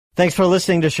Thanks for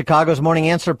listening to Chicago's Morning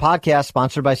Answer podcast,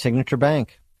 sponsored by Signature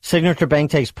Bank. Signature Bank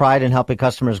takes pride in helping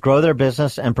customers grow their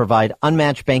business and provide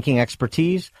unmatched banking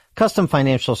expertise, custom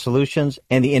financial solutions,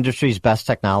 and the industry's best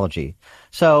technology.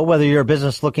 So whether you're a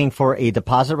business looking for a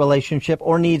deposit relationship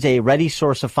or needs a ready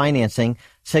source of financing,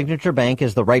 Signature Bank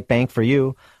is the right bank for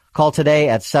you. Call today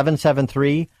at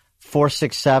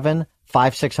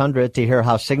 773-467-5600 to hear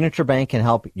how Signature Bank can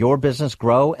help your business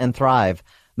grow and thrive.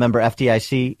 Member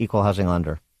FDIC, Equal Housing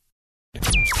Lender.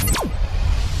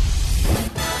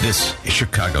 This is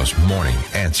Chicago's Morning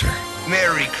Answer.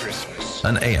 Merry Christmas.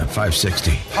 On AM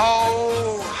 560.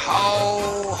 Ho,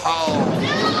 ho, ho.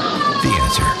 The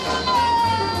Answer.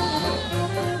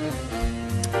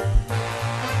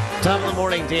 Top of the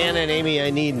morning, Dan and Amy. I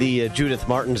need the Judith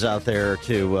Martins out there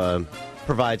to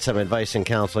provide some advice and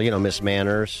counsel. You know, Miss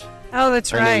Manners. Oh,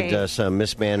 that's right. I need some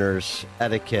Miss Manners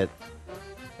etiquette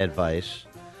advice.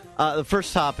 The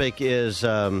first topic is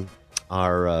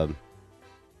our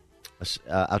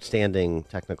outstanding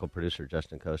technical producer,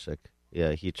 Justin Kosick.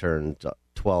 Yeah, he turned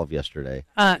 12 yesterday.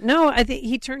 No, I think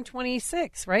he turned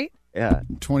 26, right? Yeah.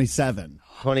 27.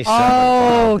 27.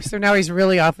 Oh, so now he's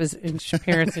really off his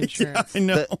parents' insurance. I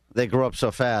know. They grow up so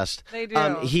fast. They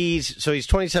do. He's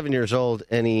 27 years old,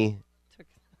 and he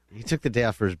took the day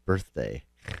off for his birthday.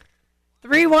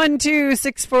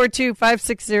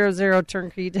 312-642-5600,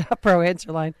 Turnkey.Pro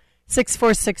answer line.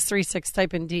 64636.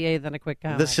 Type in DA, then a quick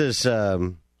comment. This is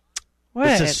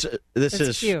What? This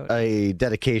is cute. a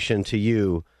dedication to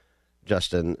you,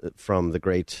 Justin, from the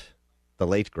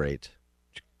late great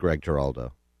Greg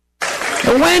Giraldo.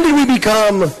 And when did we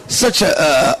become such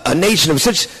a nation of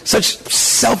such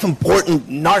self-important,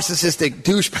 narcissistic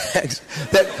douchebags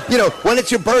that, you know, when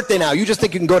it's your birthday now, you just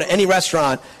think you can go to any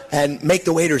restaurant and make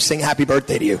the waiter sing happy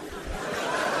birthday to you?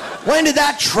 When did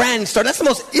that trend start? That's the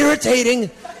most irritating.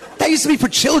 That used to be for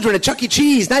children at Chuck E.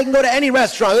 Cheese. Now you can go to any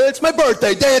restaurant. It's my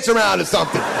birthday. Dance around or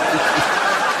something.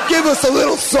 Give us a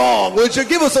little song, would you?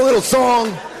 Give us a little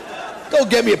song. Go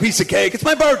get me a piece of cake. It's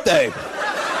my birthday.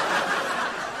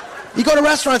 You go to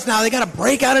restaurants now, they got to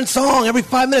break out in song every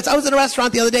 5 minutes. I was in a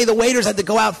restaurant the other day. The waiters had to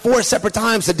go out 4 separate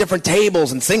times to different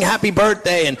tables and sing happy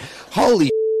birthday. And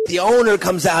holy the owner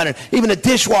comes out, and even the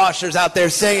dishwasher's out there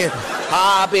singing,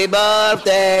 happy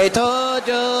birthday to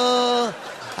you.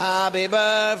 Happy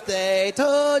birthday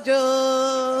to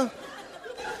you.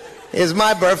 It's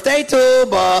my birthday too,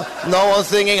 but no one's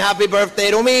singing happy birthday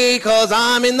to me because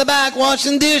I'm in the back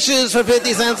washing dishes for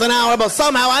 50 cents an hour, but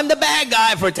somehow I'm the bad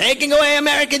guy for taking away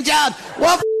American jobs.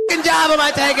 What f***ing job am I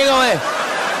taking away?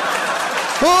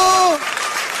 Who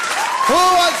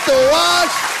wants to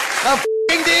wash a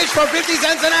f***ing dish for 50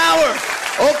 cents an hour?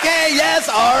 Okay, yes,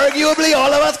 arguably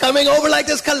all of us coming over like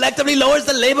this collectively lowers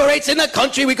the labor rates in the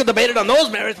country. We could debate it on those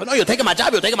merits, but no, you're taking my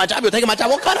job, you're taking my job, you're taking my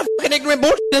job. What kind of fucking ignorant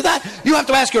bullshit is that? You have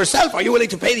to ask yourself, are you willing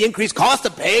to pay the increased cost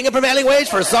of paying a prevailing wage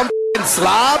for some fucking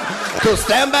slob to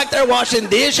stand back there washing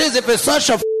dishes? If it's such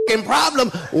a fucking problem,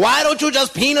 why don't you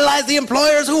just penalize the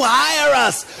employers who hire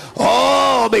us?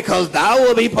 Oh, because that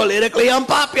will be politically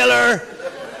unpopular.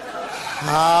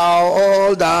 How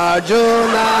old are you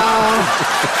now?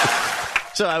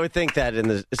 So I would think that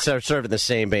sort of in the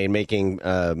same vein, making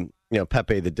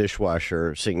Pepe the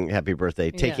dishwasher sing happy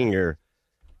birthday, taking a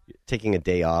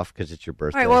day off because it's your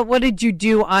birthday. All right, well, what did you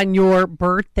do on your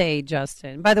birthday,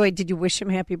 Justin? By the way, did you wish him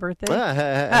happy birthday?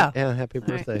 Yeah, happy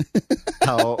birthday. Right.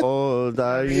 How old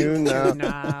are you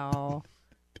now?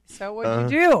 So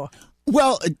what'd you do?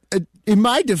 Well, in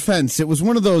my defense, it was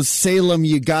one of those Salem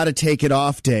you got to take it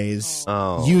off days.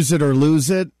 Oh. Use it or lose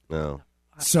it. No.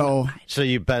 So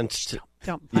you bent.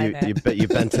 Don't buy that. You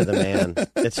bent to the man.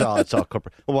 It's all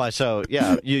corporate. Why? So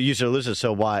yeah, you use it or lose it.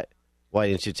 So why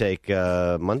didn't you take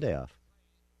Monday off?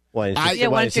 Why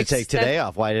didn't you take today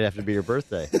off? Why did it have to be your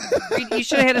birthday? You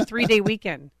should have had a 3-day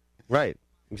weekend. Right.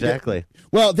 Exactly. Yeah.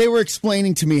 Well, they were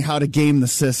explaining to me how to game the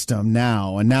system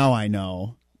now, and now I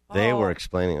know. They were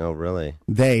explaining. Oh, really?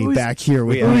 Back here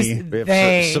with me. We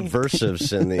have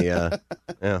subversives in the.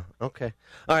 Yeah. Okay.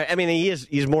 All right. I mean,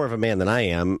 he's more of a man than I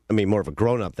am. I mean, more of a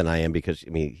grown up than I am because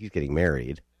he's getting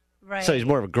married. Right. So he's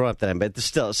more of a grown up than I am. But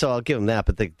still, so I'll give him that.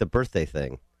 But the birthday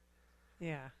thing.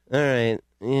 Yeah. All right.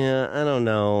 Yeah. I don't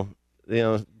know.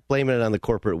 Blaming it on the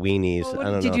corporate weenies. Well, I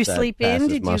don't know. Did you sleep in?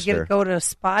 Did muster. you go to a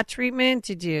spa treatment?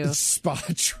 Did you spa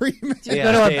treatment? Did you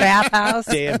go to a bathhouse?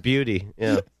 Day of beauty.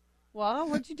 Yeah. Well,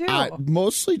 what'd you do? I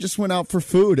mostly just went out for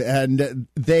food, and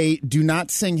they do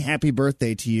not sing happy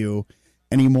birthday to you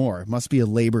anymore. It must be a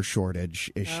labor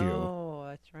shortage issue. Oh,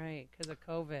 that's right. because of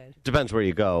COVID. Depends where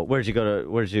you go. Where'd you go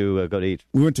to eat?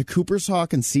 We went to Cooper's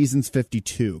Hawk and Seasons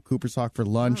 52. Cooper's Hawk for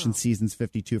lunch and Seasons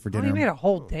 52 for Oh, dinner. you made a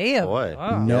whole day of Boy. it.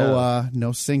 Wow.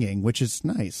 No singing, which is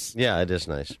nice. Yeah, it is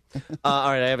nice. All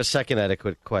right, I have a second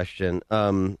etiquette question.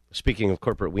 Speaking of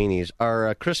corporate weenies,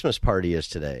 our Christmas party is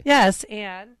today. Yes,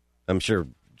 and I'm sure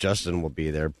Justin will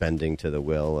be there, bending to the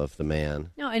will of the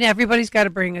man. no, and everybody's got to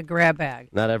bring a grab bag.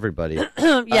 Not everybody.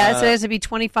 Yes, it has to be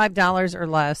 $25 or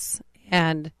less,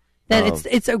 and then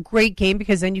it's a great game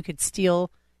because then you could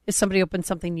steal if somebody opens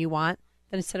something you want.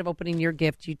 Then instead of opening your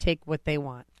gift, you take what they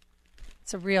want.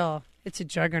 It's a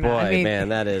juggernaut. Boy, I mean, man,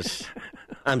 that is.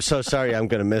 I'm so sorry. I'm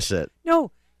going to miss it.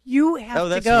 no, you have Oh, to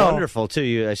that's go. wonderful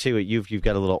too. I see what you've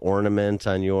got a little ornament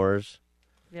on yours.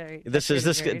 Very- Does very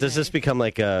this nice. become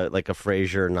like a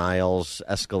Fraser Niles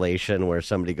escalation where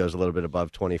somebody goes a little bit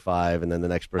above 25 and then the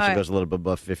next person goes a little bit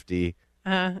above 50?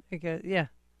 Okay, yeah.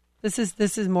 This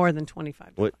is more than $25.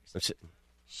 What?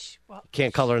 Well,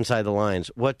 Can't color inside the lines.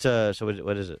 What? So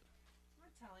what is it?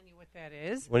 I'm telling you what that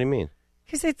is. What do you mean?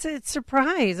 Because it's a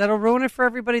surprise. That'll ruin it for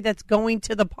everybody that's going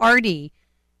to the party,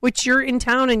 which you're in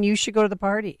town and you should go to the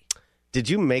party. Did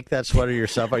you make that sweater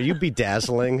yourself? Are you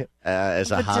bedazzling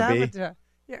as a hobby?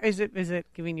 Yeah, is it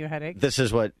giving you a headache? This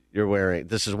is what you're wearing.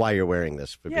 This is why you're wearing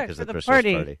this because for of the the Christmas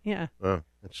party. Yeah. Oh,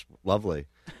 that's lovely.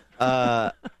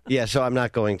 Yeah, so I'm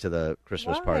not going to the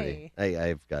Christmas party.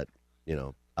 I've got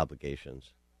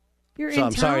obligations. You're So in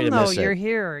I'm town, sorry to though. miss it. You're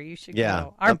here. You should Yeah.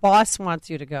 go. Our boss wants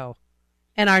you to go.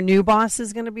 And our new boss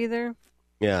is going to be there.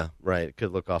 Yeah, right. It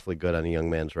could look awfully good on a young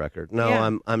man's record. No, Yeah.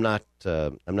 I'm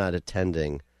not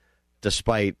attending,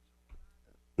 despite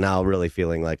now really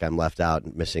feeling like I'm left out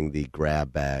and missing the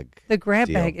grab bag. The grab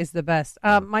deal. bag is the best.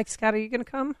 Mike Scott, are you going to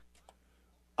come?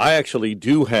 I actually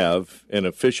do have an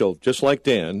official, just like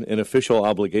Dan, an official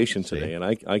obligation today, and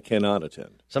I cannot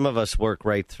attend. Some of us work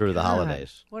right through the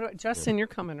holidays. Justin, you're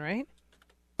coming, right?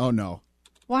 Oh, no.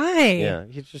 Why? Yeah,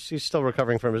 he's still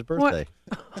recovering from his birthday.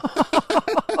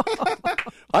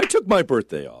 I took my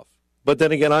birthday off, but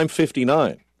then again, I'm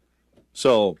 59.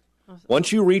 So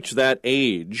once you reach that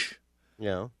age,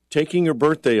 Yeah. taking your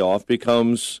birthday off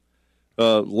becomes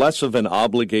less of an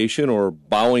obligation or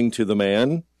bowing to the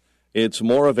man. It's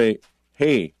more of a,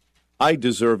 hey, I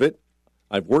deserve it.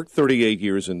 I've worked 38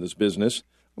 years in this business.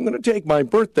 I'm going to take my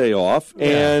birthday off,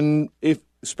 and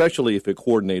especially if it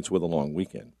coordinates with a long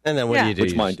weekend. And then what Yeah. do you do?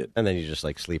 Which mine did. And then you just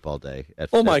like sleep all day.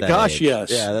 Oh, my at that gosh, age.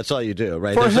 yes. Yeah, that's all you do,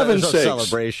 right? For There's heaven's no sakes.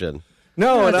 celebration.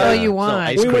 No, and That's all you No want.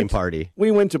 ice cream party. We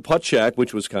went to Putt Shack,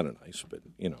 which was kind of nice, but,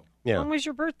 Yeah. When was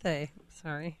your birthday?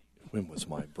 Sorry. when was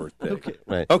my birthday?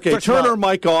 Right. Okay, First of turn all- our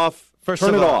mic off. First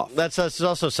turn of it all, off. That's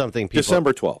also something people.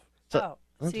 December 12th. Oh,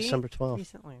 See? December 12th.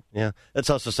 Recently. Yeah, that's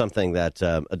also something that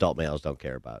adult males don't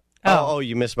care about. Oh. Oh,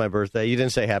 you missed my birthday. You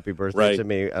didn't say happy birthday Right. to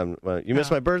me. Well, you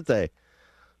missed my birthday.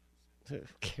 Who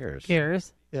cares?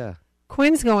 Cares. Yeah,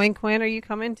 Quinn's going. Quinn, are you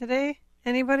coming today?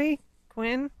 Anybody?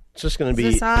 Quinn? it's just going Is to be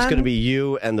this on? it's going to be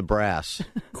you and the brass.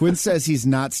 Quinn says he's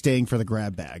not staying for the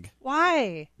grab bag.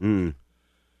 Why? Mm.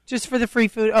 Just for the free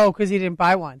food? Oh, because he didn't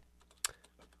buy one.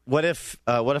 What if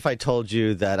I told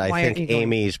you that I Why aren't think you going?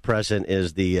 Amy's present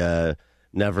is the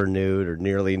never nude or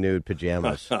nearly nude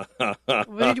pajamas?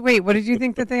 What did you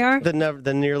think that they are?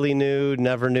 the nearly nude,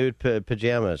 never nude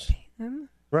pajamas.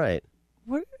 Right.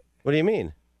 What? What do you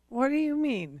mean? What do you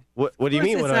mean? What do you Of course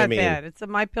mean? It's What not do I mean? bad. It's a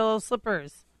My Pillow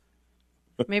slippers.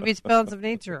 Maybe it's Balance of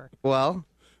Nature. Well,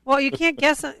 Well, you can't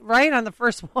guess it right on the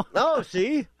first one. no.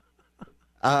 See,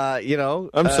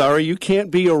 I'm sorry, you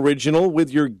can't be original with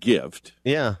your gift.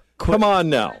 Yeah. Come on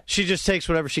now. She just takes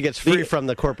whatever she gets free from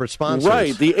the corporate sponsors.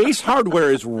 Right. The Ace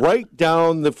Hardware is right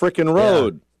down the frickin'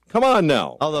 road. Come on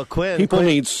now. Although Quinn, People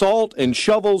need salt and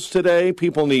shovels today.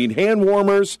 People need hand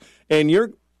warmers. And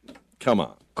come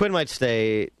on. Quinn might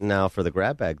stay now for the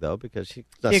grab bag though because she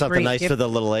does Be a something great nice gift. to the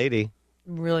little lady.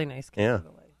 Really nice. Yeah.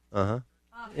 Uh-huh.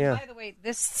 Yeah. By the way,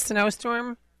 this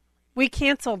snowstorm, we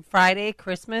canceled Friday,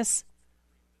 Christmas,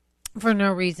 for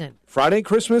no reason. Friday,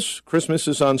 Christmas? Christmas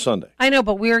is on Sunday. I know,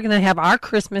 but we were going to have our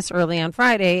Christmas early on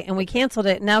Friday, and we canceled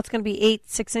it. And now it's going to be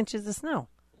 6 inches of snow.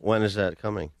 When is that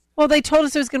coming? Well, they told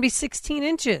us it was going to be 16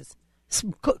 inches.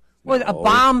 With a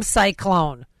bomb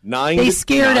cyclone. They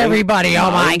scared everybody. Oh,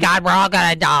 my God, we're all going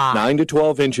to die. 9 to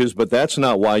 12 inches, but that's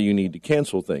not why you need to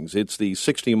cancel things. It's the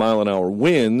 60-mile-an-hour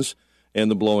winds and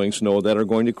the blowing snow that are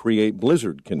going to create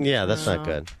blizzard conditions. Yeah, that's not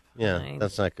good. Yeah, Fine.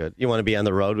 that's not good. You want to be on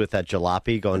the road with that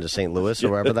jalopy going to St. Louis or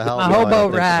wherever the hell? A No, I hobo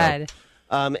don't think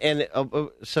so. ride.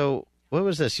 So what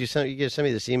was this? You sent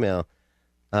me this email.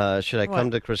 Should I come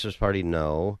What? to Christmas party?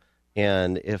 No.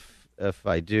 And if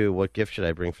I do, what gift should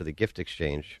I bring for the gift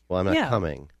exchange? Well, I'm not Yeah.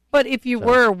 coming. But if you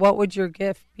were, what would your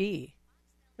gift be?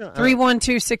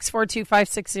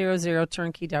 312-642-5600,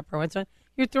 turnkey.pro.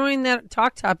 You're throwing that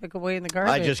talk topic away in the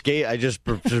garbage. I just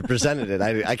presented it.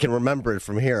 I can remember it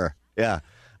from here. Yeah.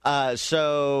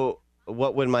 So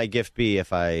what would my gift be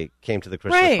if I came to the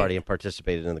Christmas party and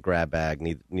participated in the grab bag?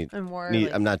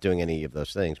 I'm not doing any of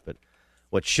those things, but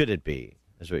what should it be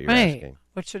is what you're asking.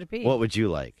 What should it be? What would you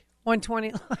like?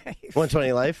 120 Life.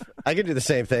 120 Life? I can do the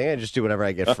same thing. I just do whatever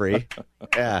I get free.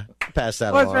 Yeah, pass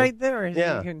that Well, along. it's right there.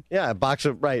 Yeah, a box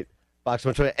of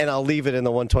 120, and I'll leave it in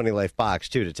the 120 Life box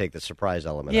too to take the surprise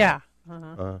element. Yeah.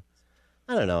 I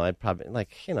don't know. I'd probably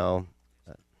 $20,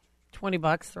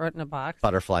 throw it in a box.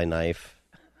 Butterfly knife,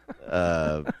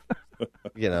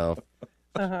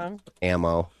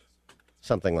 ammo,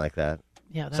 something like that.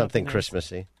 Yeah, something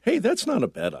Christmassy. Hey, that's not a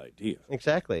bad idea.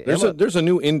 Exactly. There's a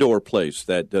new indoor place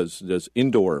that does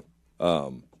indoor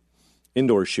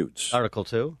shoots. Article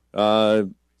 2? I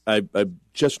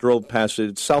just drove past it.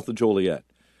 It's south of Joliet.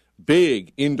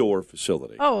 Big indoor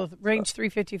facility. Oh, range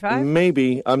 355?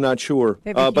 Maybe, I'm not sure. They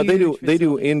have a but they huge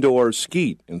do indoor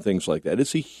skeet and things like that.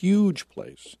 It's a huge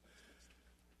place.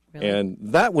 Really? And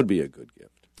that would be a good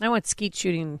gift. I went skeet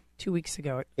shooting 2 weeks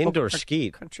ago. At Indoor Oak Park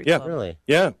skeet? Country Yeah. Club. Really?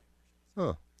 Yeah.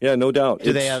 Huh. Yeah, no doubt.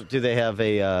 Do they have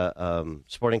a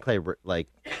sporting clay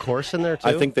course in there too?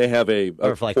 I think they have a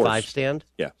or course. 5 stand.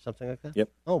 Yeah, something like that. Yep.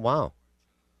 Oh wow.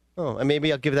 Oh, and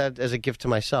maybe I'll give that as a gift to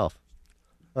myself.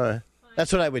 All right.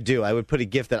 That's what I would do. I would put a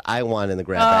gift that I want in the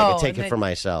grab bag and take it for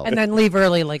myself. And then leave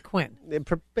early like Quinn.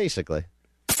 Basically.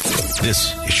 This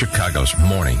is Chicago's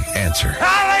Morning Answer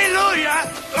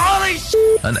Hallelujah! Holy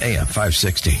on AM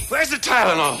 560. Where's the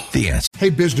Tylenol? The Answer. Hey,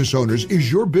 business owners,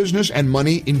 is your business and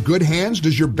money in good hands?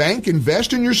 Does your bank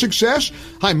invest in your success?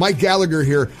 Hi, Mike Gallagher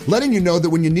here, letting you know that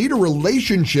when you need a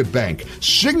relationship bank,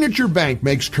 Signature Bank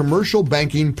makes commercial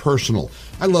banking personal.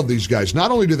 I love these guys. Not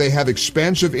only do they have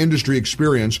expansive industry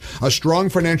experience, a strong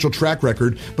financial track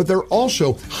record, but they're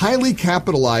also highly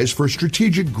capitalized for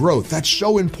strategic growth. That's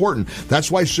so important.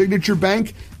 That's why Signature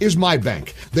Bank is my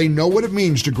bank. They know what it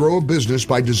means to grow a business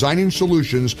by designing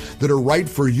solutions that are right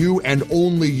for you and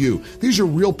only you. These are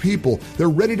real people. They're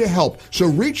ready to help. So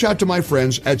reach out to my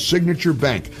friends at Signature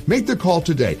Bank. Make the call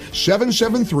today,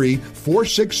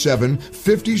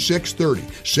 773-467-5630.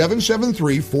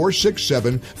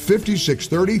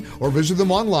 773-467-5630. Or visit them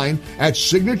online at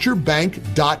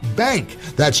signaturebank.bank.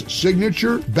 That's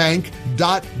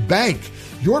signaturebank.bank.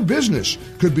 Your business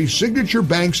could be Signature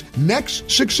Bank's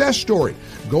next success story.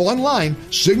 Go online,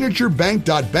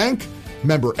 signaturebank.bank,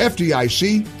 member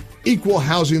FDIC, equal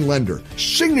housing lender.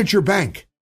 Signature Bank.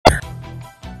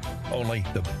 Only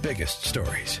the biggest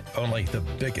stories, only the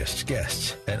biggest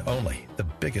guests, and only the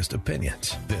biggest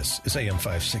opinions. This is AM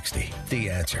 560, The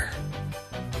Answer.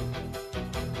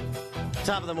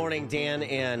 Top of the morning, Dan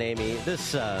and Amy.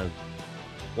 This $1.7,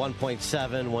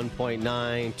 $1.9,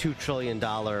 $2 trillion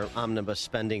omnibus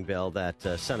spending bill that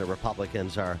Senate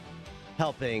Republicans are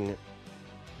helping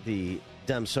the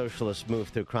Dem Socialists move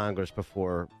through Congress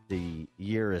before the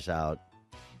year is out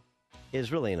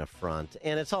is really an affront.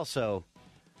 And it's also,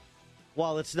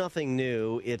 while it's nothing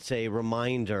new, it's a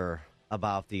reminder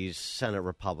about these Senate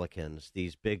Republicans,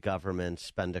 these big government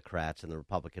spendocrats in the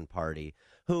Republican Party,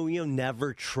 who,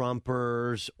 never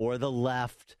Trumpers or the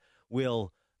left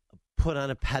will put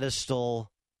on a pedestal.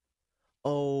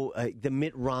 The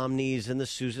Mitt Romneys and the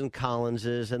Susan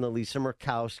Collinses and the Lisa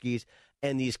Murkowskis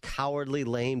and these cowardly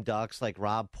lame ducks like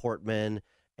Rob Portman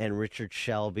and Richard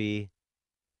Shelby.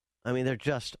 I mean, they're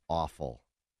just awful.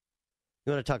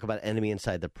 You want to talk about enemy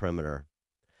inside the perimeter.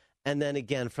 And then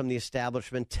again, from the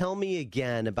establishment, tell me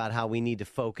again about how we need to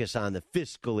focus on the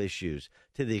fiscal issues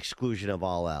to the exclusion of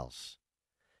all else.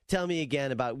 Tell me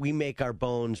again about we make our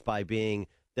bones by being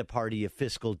the party of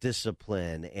fiscal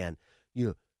discipline and,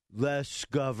 less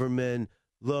government,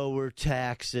 lower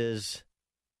taxes.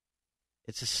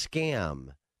 It's a scam.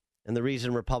 And the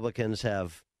reason Republicans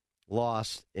have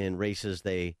lost in races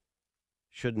they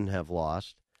shouldn't have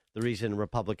lost, the reason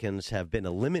Republicans have been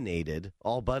eliminated,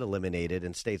 all but eliminated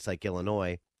in states like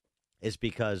Illinois, is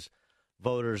because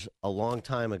voters a long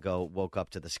time ago woke up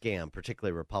to the scam,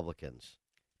 particularly Republicans.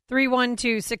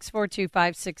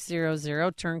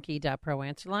 312-642-5600, turnkey.pro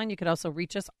answer line. You could also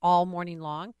reach us all morning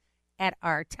long at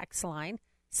our text line,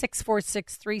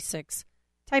 64636.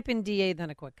 Type in DA, then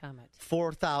a quick comment.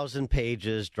 4,000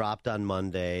 pages dropped on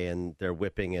Monday, and they're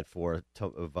whipping it for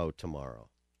a vote tomorrow.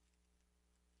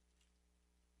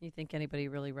 You think anybody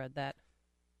really read that?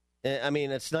 I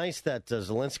mean, it's nice that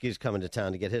Zelensky's coming to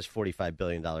town to get his $45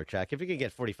 billion check. If you could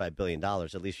get $45 billion,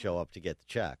 at least show up to get the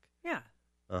check. Yeah.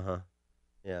 Uh-huh.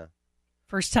 Yeah.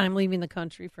 First time leaving the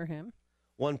country for him.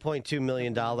 $1.2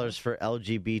 million for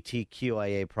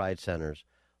LGBTQIA pride centers.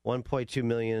 $1.2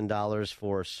 million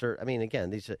for I mean,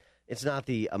 again, it's not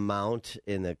the amount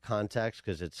in the context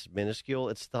because it's minuscule.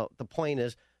 It's the point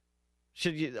is,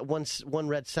 should one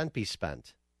red cent be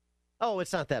spent? Oh,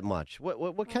 it's not that much.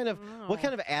 What kind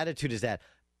of attitude is that?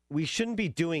 We shouldn't be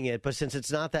doing it, but since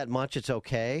it's not that much, it's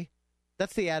okay.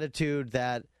 That's the attitude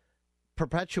that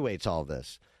perpetuates all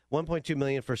this. $1.2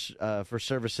 million for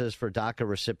services for DACA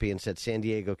recipients at San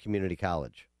Diego Community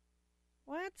College.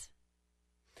 What?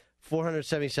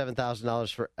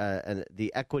 $477,000 for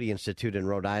the Equity Institute in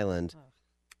Rhode Island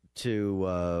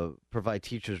to provide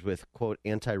teachers with, quote,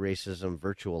 anti-racism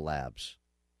virtual labs.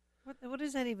 What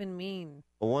does that even mean?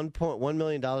 $1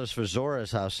 million for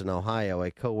Zora's House in Ohio,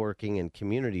 a co-working and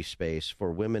community space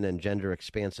for women and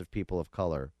gender-expansive people of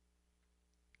color.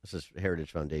 This is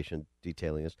Heritage Foundation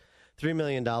detailing this. $3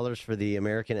 million for the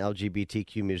American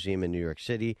LGBTQ Museum in New York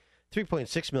City.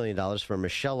 $3.6 million for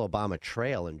Michelle Obama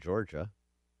Trail in Georgia.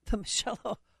 The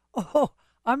Michelle. Oh,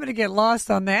 I'm going to get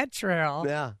lost on that trail.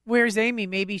 Yeah. Where's Amy?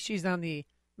 Maybe she's on the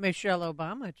Michelle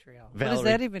Obama Trail. What does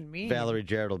that even mean? Valerie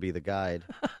Jarrett will be the guide.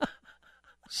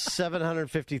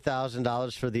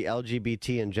 $750,000 for the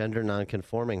LGBT and gender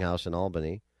nonconforming house in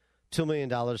Albany. $2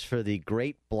 million for the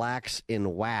Great Blacks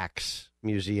in Wax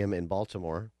Museum in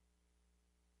Baltimore.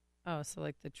 Oh, so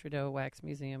like the Trudeau Wax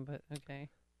Museum, but okay.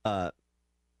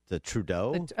 The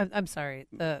Trudeau? I'm sorry,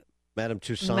 the Madame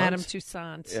Toussaint. Madame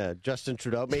Toussaint. Yeah, Justin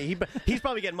Trudeau. He's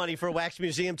probably getting money for a wax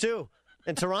museum too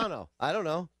in Toronto. I don't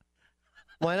know.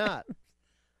 Why not?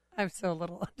 I'm so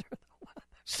little under the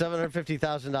weather.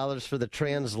 $750,000 for the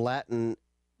Trans-Latin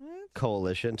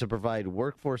Coalition to provide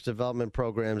workforce development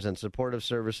programs and supportive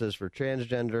services for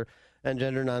transgender and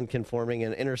gender nonconforming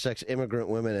and intersex immigrant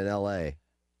women in L.A.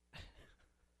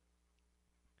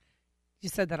 You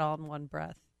said that all in one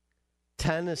breath.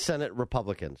 10 Senate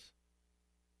Republicans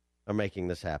are making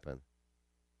this happen.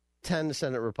 10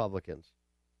 Senate Republicans.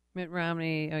 Mitt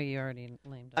Romney. Oh, you already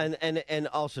named him. And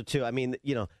also too. I mean,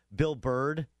 Bill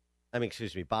Byrd.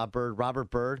 Bob Byrd, Robert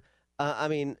Byrd.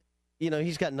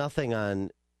 He's got nothing on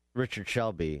Richard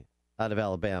Shelby out of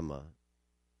Alabama.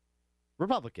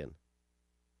 Republican.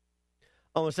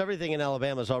 Almost everything in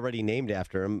Alabama is already named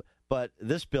after him. But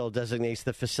this bill designates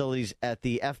the facilities at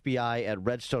the FBI at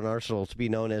Redstone Arsenal to be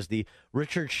known as the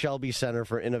Richard Shelby Center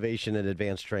for Innovation and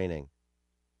Advanced Training.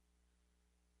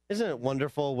 Isn't it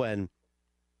wonderful when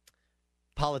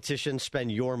politicians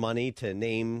spend your money to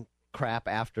name crap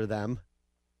after them?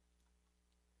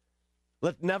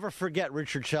 Let's never forget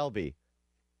Richard Shelby.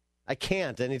 I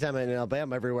can't. Anytime I'm in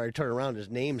Alabama, everywhere I turn around, his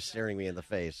name's staring me in the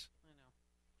face.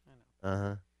 I know.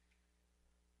 Uh-huh.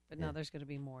 But now there's going to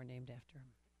be more named after him.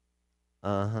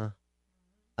 Uh-huh.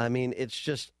 I mean, it's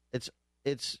just,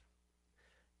 it's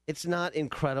not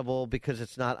incredible because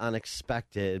it's not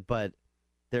unexpected, but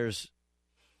there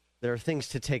are things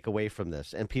to take away from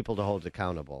this and people to hold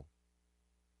accountable.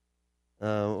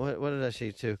 What did I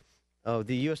say too? Oh,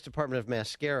 the U.S. Department of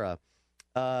Mascara,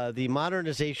 the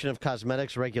Modernization of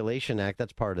Cosmetics Regulation Act,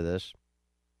 that's part of this,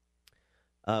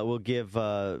 will give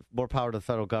more power to the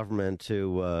federal government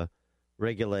to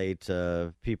regulate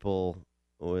people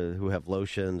who have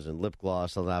lotions and lip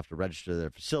gloss. They'll have to register their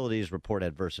facilities, report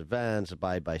adverse events,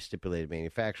 abide by stipulated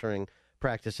manufacturing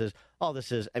practices. All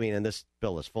this is, and this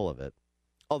bill is full of it.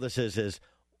 All this is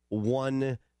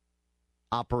one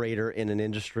operator in an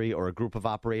industry or a group of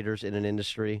operators in an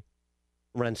industry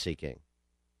rent-seeking,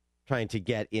 trying to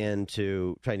get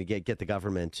the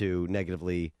government to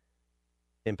negatively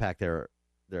impact their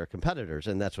competitors.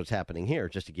 And that's what's happening here.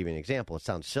 Just to give you an example, it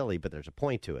sounds silly, but there's a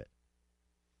point to it.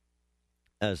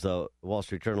 As the Wall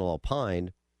Street Journal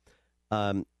opined,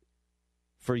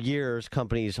 for years,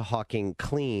 companies hawking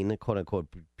clean, quote-unquote,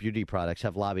 beauty products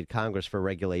have lobbied Congress for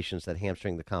regulations that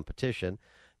hamstring the competition.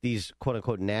 These,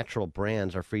 quote-unquote, natural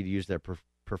brands are free to use their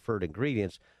preferred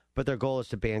ingredients, but their goal is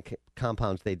to ban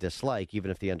compounds they dislike,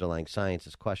 even if the underlying science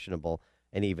is questionable,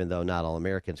 and even though not all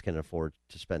Americans can afford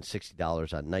to spend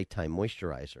 $60 on nighttime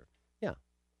moisturizer. Yeah.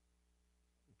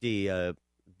 The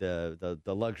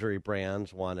luxury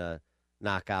brands want to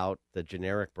knock out the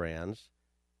generic brands,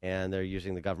 and they're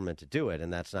using the government to do it.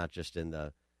 And that's not just in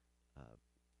the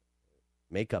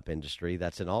makeup industry.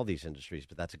 That's in all these industries,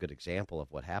 but that's a good example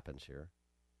of what happens here.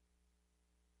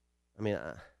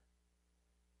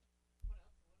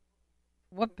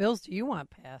 What bills do you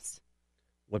want passed?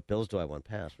 What bills do I want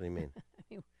passed? What do you mean?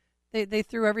 They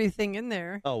threw everything in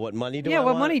there. Oh, what money do I want? want?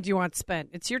 Yeah, what money do you want spent?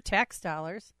 It's your tax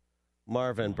dollars.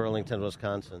 Marvin, Burlington,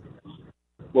 Wisconsin.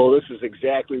 Well, this is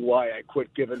exactly why I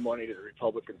quit giving money to the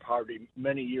Republican Party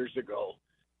many years ago.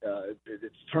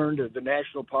 The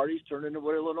National Party's turned into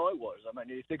what Illinois was.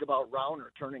 You think about Rauner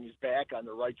turning his back on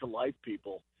the right to life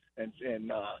people. And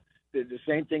the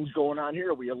same thing's going on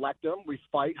here. We elect them, we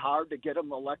fight hard to get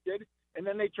them elected, and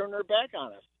then they turn their back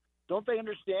on us. Don't they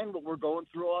understand what we're going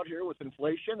through out here with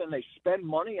inflation, and they spend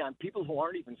money on people who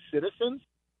aren't even citizens?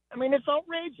 I mean, it's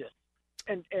outrageous.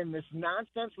 And this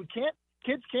nonsense,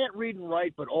 kids can't read and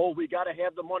write, but, we got to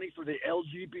have the money for the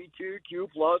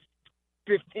LGBTQ plus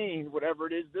 15, whatever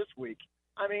it is this week.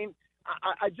 I mean,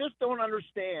 I just don't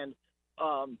understand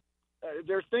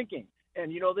their thinking.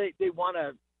 And, they want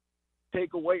to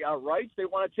take away our rights. They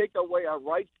want to take away our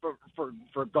rights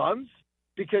for guns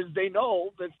because they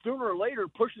know that sooner or later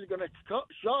push is going to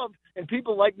shove and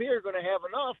people like me are going to have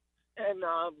enough.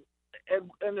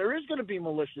 And there is going to be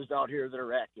militias out here that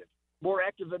are active, more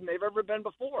active than they've ever been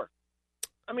before.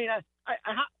 I mean,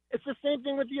 it's the same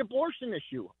thing with the abortion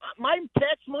issue. My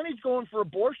tax money's going for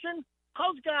abortion.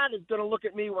 How's God is going to look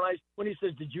at me when he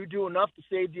says, "Did you do enough to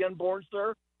save the unborn,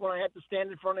 sir?" When I have to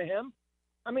stand in front of him?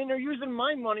 I mean, they're using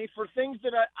my money for things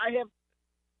that I have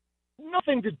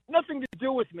nothing to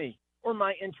do with me or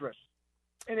my interests.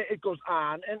 And it goes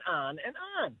on and on and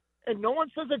on. And no one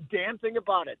says a damn thing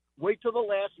about it. Wait till the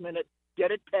last minute,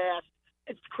 get it passed.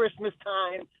 It's Christmas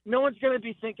time. No one's going to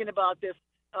be thinking about this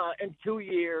in 2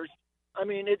 years. I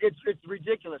mean, it's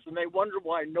ridiculous, and they wonder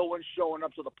why no one's showing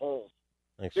up to the polls.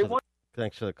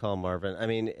 Thanks for the call, Marvin. I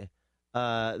mean,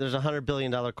 there's a $100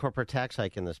 billion corporate tax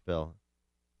hike in this bill.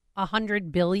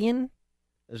 $100 billion?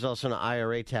 There's also an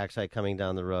IRA tax hike coming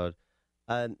down the road.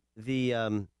 Larry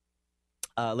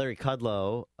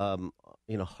Kudlow,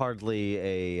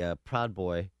 hardly a proud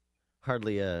boy,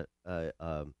 hardly a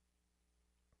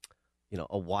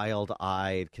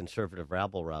wild-eyed conservative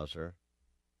rabble-rouser.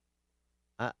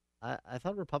 I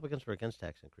thought Republicans were against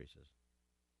tax increases.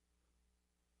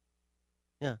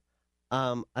 Yeah.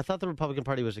 I thought the Republican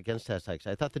Party was against tax hikes.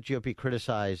 I thought the GOP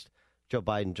criticized Joe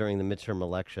Biden during the midterm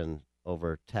election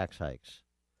over tax hikes.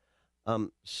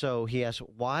 So he asked,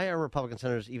 why are Republican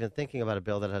senators even thinking about a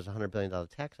bill that has a $100 billion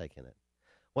tax hike in it?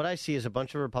 What I see is a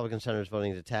bunch of Republican senators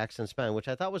voting to tax and spend, which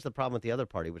I thought was the problem with the other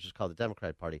party, which is called the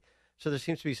Democrat Party. So there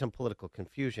seems to be some political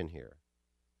confusion here.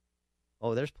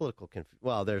 Oh, there's political confusion.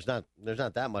 Well, there's not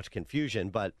that much confusion,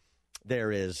 but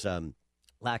there is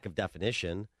lack of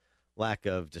definition, lack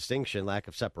of distinction, lack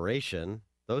of separation.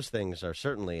 Those things are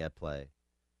certainly at play.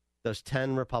 Those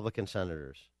 10 Republican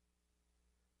senators,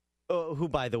 who,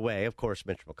 by the way, of course,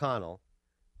 Mitch McConnell,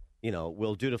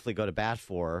 will dutifully go to bat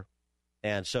for,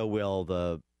 and so will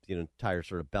the entire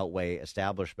sort of Beltway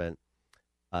establishment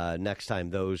next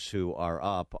time those who are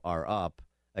up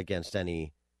against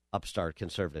any upstart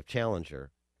conservative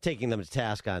challenger, taking them to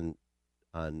task on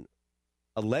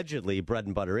allegedly bread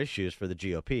and butter issues for the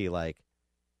GOP, like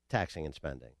taxing and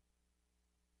spending.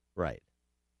 Right.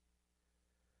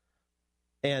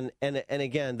 And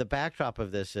again, the backdrop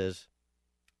of this is,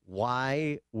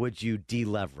 why would you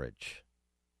deleverage?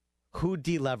 Who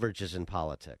deleverages in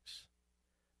politics?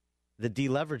 The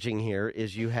deleveraging here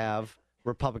is you have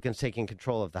Republicans taking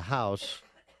control of the House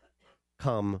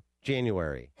come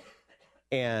January.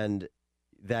 And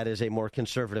that is a more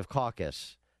conservative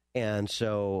caucus. And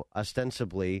so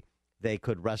ostensibly they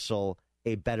could wrestle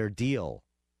a better deal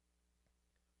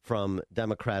from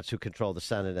Democrats who control the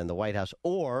Senate and the White House,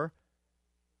 or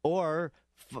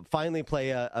finally play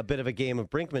a bit of a game of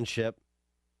brinkmanship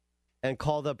and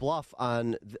call the bluff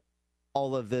on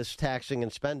all of this taxing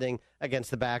and spending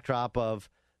against the backdrop of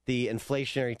the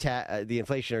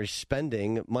inflationary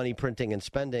spending, money printing and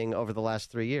spending over the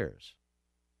last 3 years.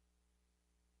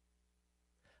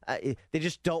 They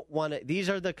just don't want to. These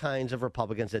are the kinds of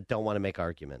Republicans that don't want to make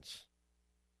arguments.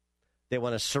 They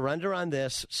want to surrender on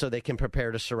this so they can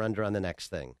prepare to surrender on the next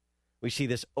thing. We see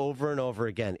this over and over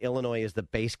again. Illinois is the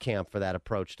base camp for that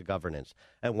approach to governance.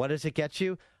 And what does it get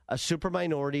you? A super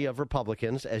minority of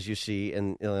Republicans, as you see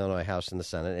in the Illinois House and the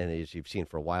Senate, and as you've seen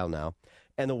for a while now,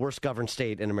 and the worst governed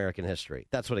state in American history.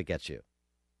 That's what it gets you.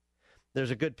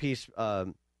 There's a good piece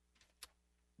by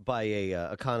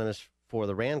a economist for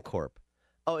the Rand Corp.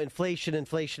 Oh, inflation. And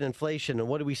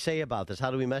what do we say about this? How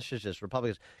do we message this?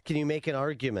 Republicans, can you make an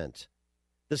argument?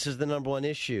 This is the number one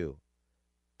issue.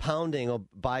 Pounding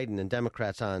Biden and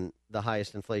Democrats on the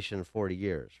highest inflation in 40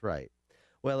 years. Right.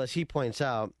 Well, as he points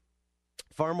out,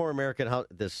 far more American,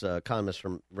 this economist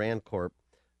from Rand Corp,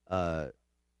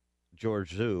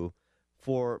 George Zhu,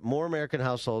 far more American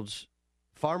households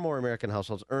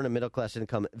earn a middle-class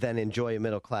income than enjoy a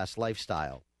middle-class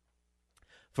lifestyle.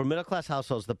 For middle-class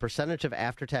households, the percentage of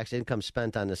after-tax income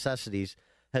spent on necessities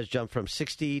has jumped from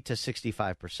 60 to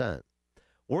 65%.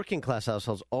 Working-class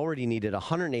households already needed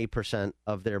 108%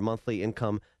 of their monthly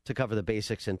income to cover the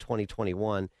basics in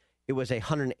 2021. It was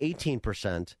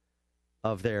 118%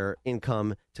 of their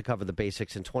income to cover the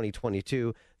basics in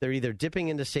 2022. They're either dipping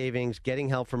into savings, getting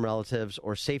help from relatives,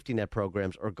 or safety net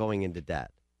programs, or going into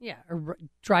debt. Yeah, or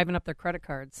driving up their credit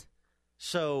cards.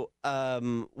 So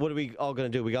what are we all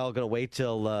going to do? We all going to wait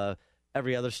till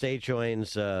every other state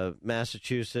joins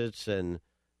Massachusetts and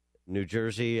New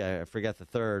Jersey, I forget the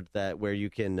third, that where you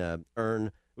can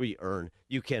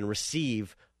you can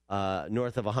receive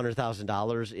north of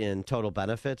 $100,000 in total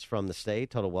benefits from the state,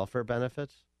 total welfare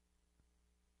benefits.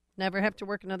 Never have to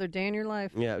work another day in your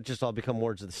life. Yeah, it just all become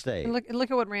wards of the state. And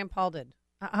look at what Rand Paul did.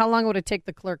 How long would it take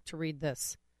the clerk to read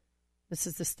this? This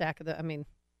is the stack of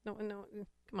no,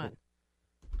 come on.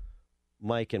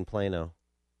 Mike in Plano.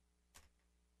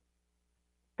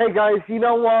 Hey, guys,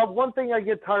 one thing I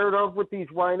get tired of with these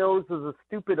rhinos is the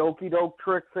stupid okey-doke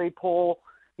tricks they pull.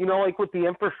 Like with the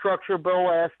infrastructure bill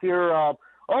last year,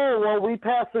 we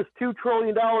passed this $2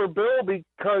 trillion bill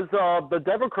because the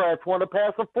Democrats want to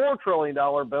pass a $4 trillion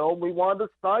bill. We wanted to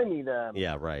stymie them.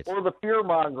 Yeah, right. Or the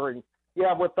fear-mongering.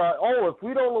 Yeah, with if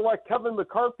we don't elect Kevin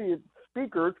McCarthy as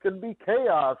Speaker, it's going to be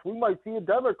chaos. We might see a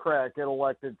Democrat get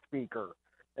elected Speaker.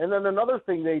 And then another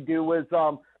thing they do is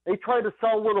they try to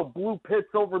sell little blue pits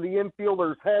over the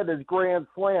infielder's head as grand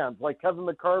slams, like Kevin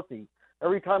McCarthy.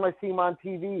 Every time I see him on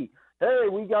TV, hey,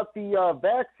 we got the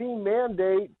vaccine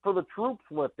mandate for the troops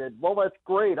lifted. Well, that's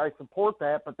great. I support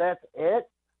that, but that's it?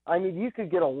 I mean, you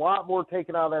could get a lot more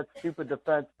taken out of that stupid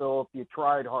defense bill if you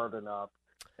tried hard enough.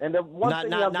 And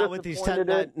not with these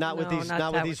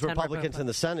Republicans in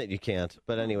the Senate, you can't.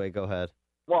 But anyway, go ahead.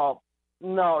 Well,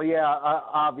 no, yeah,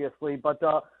 obviously. But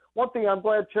one thing, I'm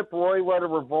glad Chip Roy led a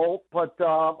revolt, but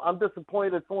I'm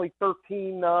disappointed it's only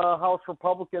 13 House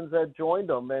Republicans that joined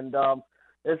them. And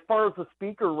as far as the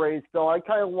Speaker race, though, I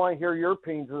kind of want to hear your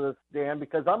opinions of this, Dan,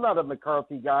 because I'm not a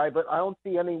McCarthy guy, but I don't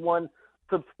see anyone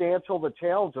substantial to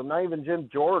challenge him, not even Jim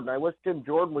Jordan. I wish Jim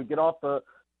Jordan would get off the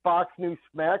Fox News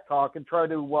smack talk and try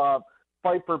to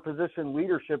fight for position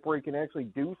leadership where he can actually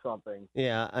do something.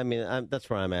 Yeah, I mean, that's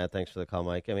where I'm at. Thanks for the call,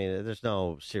 Mike. I mean, there's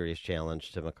no serious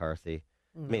challenge to McCarthy.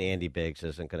 I mean, Andy Biggs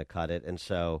isn't going to cut it. And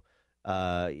so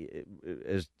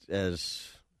as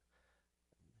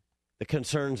the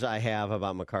concerns I have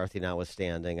about McCarthy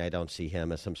notwithstanding, I don't see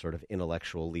him as some sort of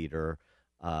intellectual leader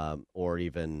or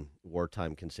even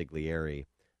wartime consigliere.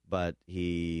 But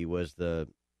he was the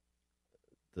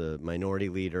minority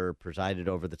leader, presided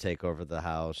over the takeover of the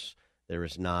House. There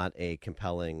is not a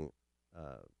compelling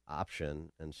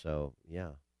option. And so,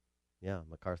 yeah,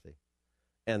 McCarthy.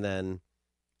 And then,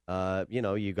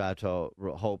 you got to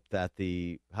hope that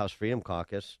the House Freedom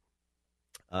Caucus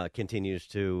continues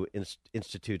to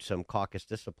institute some caucus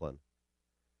discipline,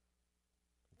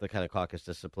 the kind of caucus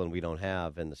discipline we don't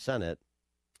have in the Senate.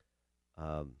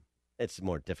 It's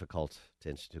more difficult to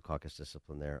institute caucus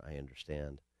discipline there, I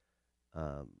understand.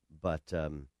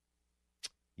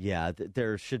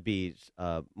 There should be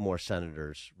more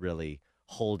senators really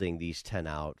holding these 10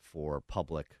 out for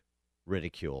public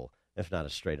ridicule, if not a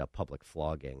straight-up public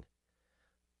flogging.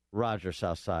 Roger,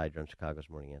 Southside, you're on Chicago's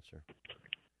Morning Answer.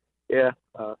 Yeah,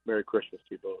 Merry Christmas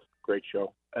to you both. Great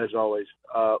show, as always.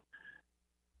 How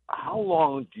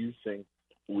long do you think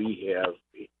we have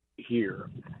here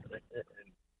in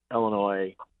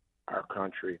Illinois, our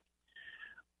country,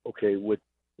 okay, with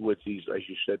these, as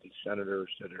you said, these senators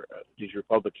that are these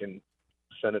Republican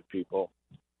Senate people,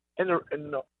 and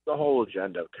the whole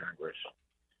agenda of Congress,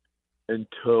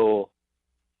 until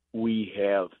we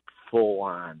have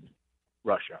full-on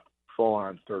Russia,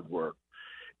 full-on third world?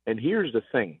 And here's the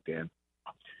thing, Dan.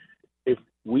 If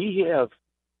we have,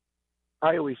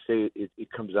 I always say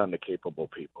it comes down to capable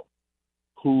people.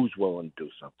 Who's willing to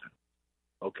do something?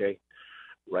 Okay?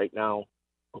 Right now,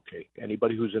 okay,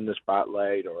 anybody who's in the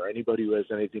spotlight or anybody who has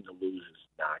anything to lose is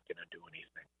not going to do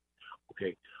anything.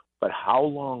 Okay? But how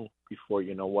long before,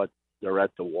 you know what, they're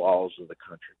at the walls of the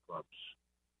country clubs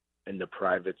and the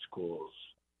private schools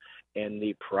and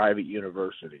the private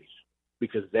universities?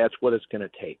 Because that's what it's going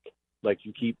to take. Like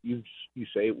you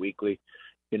say it weekly,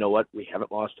 you know what, we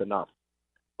haven't lost enough.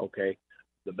 Okay?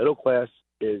 The middle class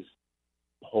is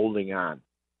holding on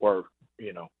or,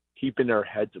 keeping their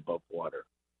heads above water.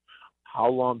 How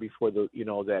long before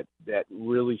that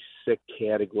really sick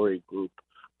category group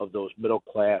of those middle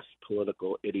class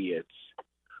political idiots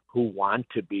who want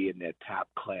to be in that top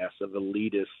class of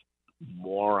elitist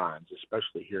morons,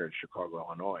 especially here in Chicago,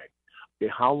 Illinois,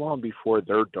 okay, how long before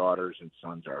their daughters and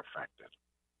sons are affected?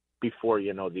 Before, the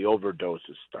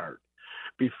overdoses start,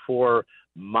 before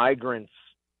migrants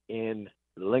in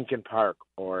Lincoln Park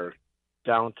or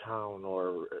downtown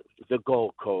or the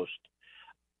Gold Coast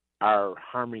are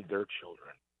harming their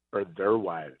children or their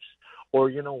wives Or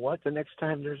you know what? The next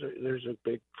time there's a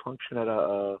big function at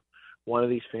one of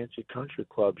these fancy country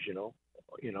clubs,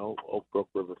 Oak Brook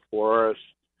River Forest,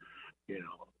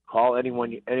 call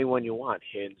anyone you want,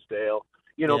 Hinsdale,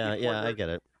 I get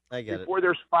it. Before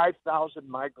there's 5,000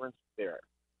 migrants there,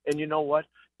 and you know what?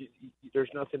 There's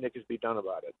nothing that can be done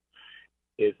about it.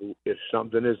 If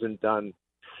something isn't done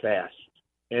fast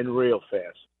and real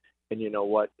fast, and you know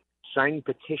what? Signing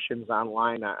petitions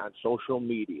online on social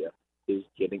media is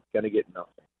going to get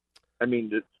nothing. I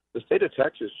mean, the state of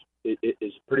Texas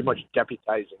is pretty much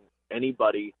deputizing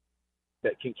anybody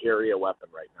that can carry a weapon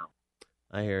right now.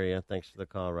 I hear you. Thanks for the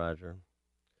call, Roger.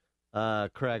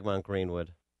 Craig Mount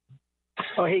Greenwood.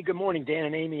 Oh, hey, good morning, Dan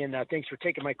and Amy, and thanks for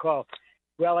taking my call.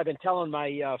 Well, I've been telling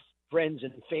my friends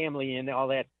and family and all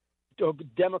that,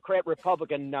 Democrat,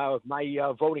 Republican,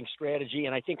 my voting strategy,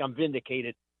 and I think I'm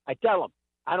vindicated. I tell them,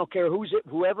 I don't care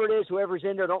whoever's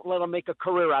in there, don't let them make a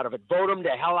career out of it. Vote them the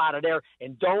hell out of there,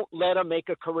 and don't let them make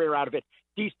a career out of it.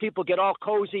 These people get all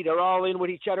cozy, they're all in with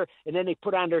each other, and then they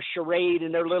put on their charade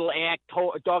and their little act,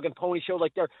 dog and pony show,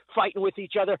 like they're fighting with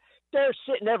each other. They're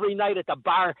sitting every night at the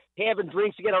bar, having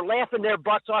drinks together, laughing their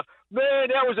butts off. Man,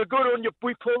 that was a good one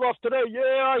we pulled off today.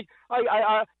 Yeah,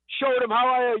 I showed them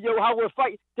how we're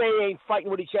fighting. They ain't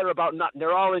fighting with each other about nothing.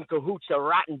 They're all in cahoots. They're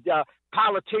rotten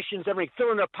politicians, everything,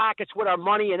 filling their pockets with our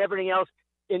money and everything else.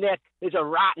 And that is a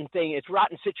rotten thing. It's a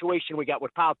rotten situation we got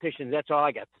with politicians. That's all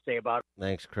I got to say about it.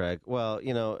 Thanks, Craig. Well,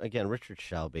 again, Richard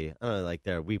Shelby, I don't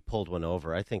know, we pulled one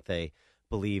over. I think they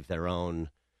believe their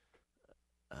own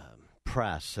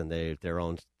press, and they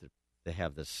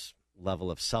have this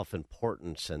level of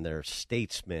self-importance, and they're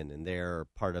statesmen, and they're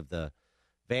part of the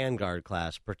vanguard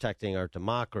class protecting our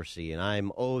democracy, and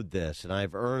I'm owed this, and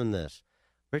I've earned this.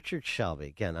 Richard Shelby,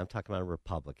 again, I'm talking about a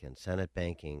Republican, Senate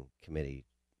Banking Committee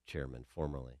chairman,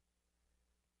 formerly.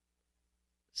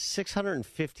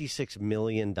 $656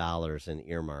 million in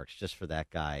earmarks just for that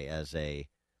guy as a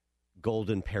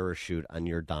golden parachute on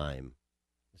your dime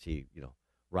as he,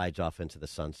 rides off into the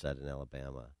sunset in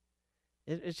Alabama.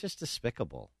 It's just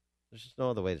despicable. There's just no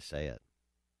other way to say it.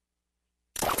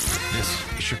 This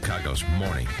is Chicago's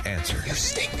Morning Answer. You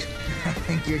stink. I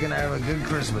think you're going to have a good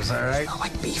Christmas, all right? You smell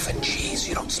like beef and cheese.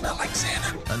 You don't smell like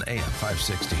Santa. On AM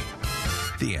 560.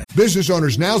 The Answer. Business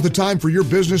owners, now's the time for your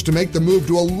business to make the move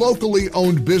to a locally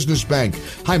owned business bank.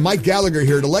 Hi, Mike Gallagher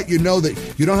here to let you know that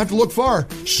you don't have to look far.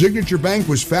 Signature Bank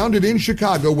was founded in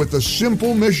Chicago with a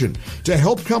simple mission to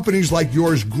help companies like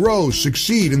yours grow,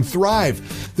 succeed, and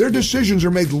thrive. Their decisions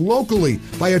are made locally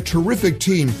by a terrific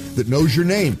team that knows your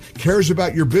name, cares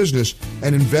about your business,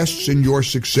 and invests in your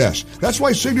success. That's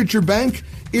why Signature Bank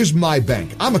is my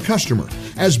bank. I'm a customer.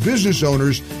 As business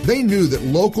owners, they knew that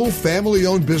local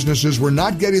family-owned businesses were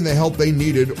not getting the help they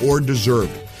needed or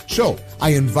deserved. So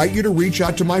I invite you to reach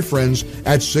out to my friends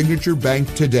at Signature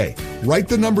Bank today. Write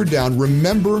the number down.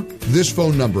 Remember this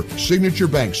phone number, Signature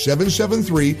Bank,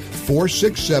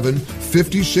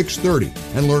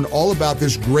 773-467-5630, and learn all about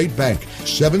this great bank,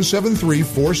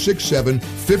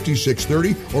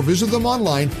 773-467-5630, or visit them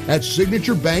online at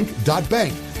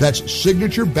signaturebank.bank. That's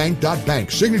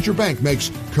signaturebank.bank. Signature Bank makes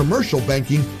commercial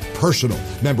banking personal.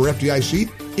 Member FDIC,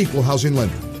 equal housing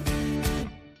lender.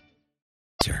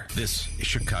 This is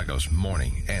Chicago's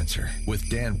Morning Answer with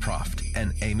Dan Proft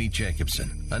and Amy Jacobson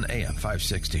on AM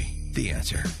 560. The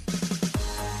Answer.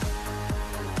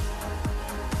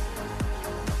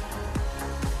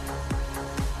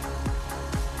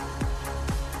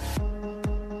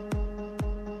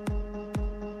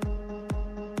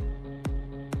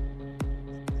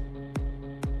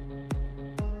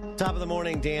 Top of the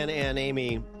morning, Dan and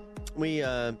Amy. We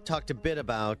talked a bit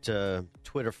about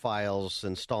Twitter Files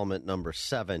installment number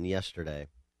 7 yesterday.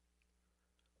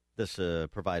 This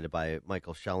provided by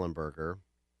Michael Schellenberger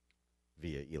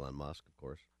via Elon Musk, of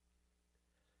course.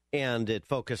 And it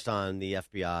focused on the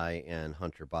FBI and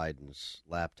Hunter Biden's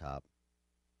laptop.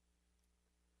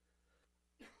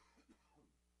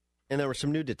 And there were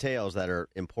some new details that are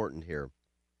important here.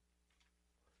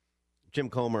 Jim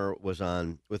Comer was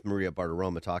on with Maria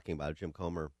Bartiromo talking about it. Jim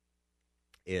Comer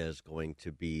is going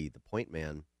to be the point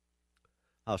man,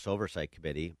 House Oversight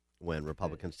Committee, when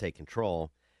Republicans take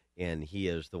control. And he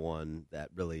is the one that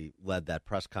really led that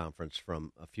press conference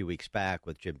from a few weeks back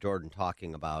with Jim Jordan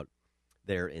talking about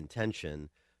their intention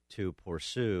to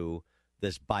pursue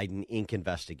this Biden Inc.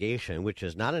 investigation, which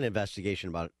is not an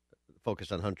investigation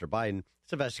focused on Hunter Biden.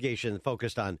 It's an investigation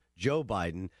focused on Joe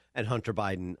Biden, and Hunter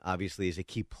Biden obviously is a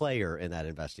key player in that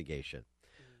investigation.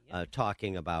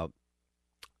 Talking about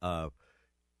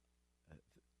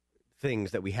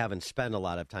things that we haven't spent a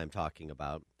lot of time talking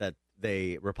about, that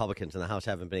Republicans in the House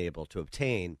haven't been able to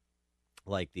obtain,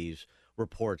 like these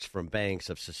reports from banks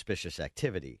of suspicious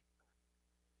activity.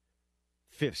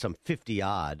 Some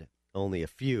 50-odd, only a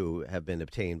few have been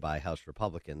obtained by House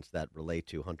Republicans that relate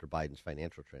to Hunter Biden's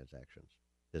financial transactions,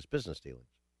 his business dealings.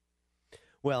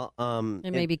 Well, and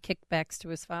maybe kickbacks to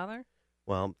his father?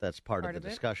 Well, that's part of the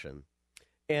discussion.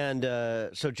 And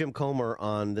so Jim Comer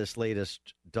on this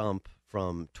latest dump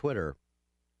from Twitter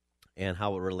and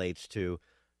how it relates to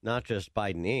not just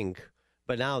Biden Inc.,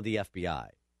 but now the FBI.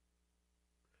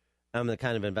 The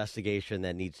kind of investigation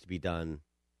that needs to be done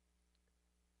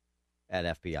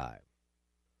at FBI.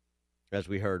 As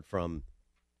we heard from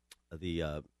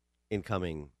the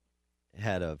incoming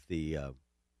head of the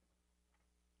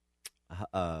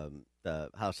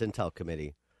House Intel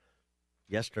Committee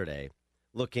yesterday,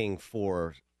 looking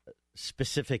for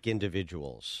specific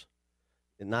individuals,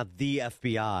 not the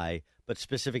FBI, but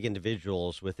specific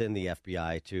individuals within the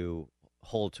FBI to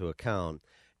hold to account.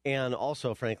 And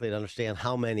also, frankly, to understand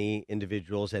how many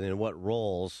individuals and in what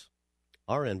roles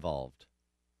are involved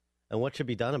and what should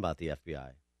be done about the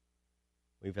FBI.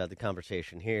 We've had the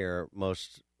conversation here.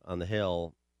 Most on the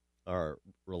Hill are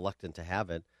reluctant to have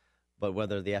it, but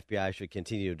whether the FBI should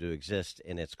continue to exist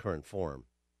in its current form.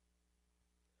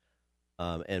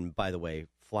 And by the way,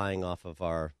 flying off of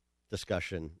our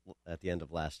discussion at the end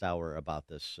of last hour about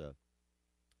this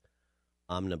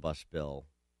omnibus bill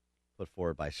put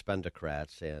forward by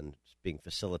Spendocrats and being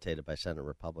facilitated by Senate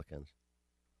Republicans.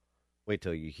 Wait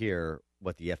till you hear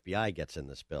what the FBI gets in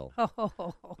this bill.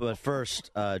 But first,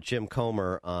 Jim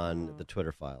Comer on the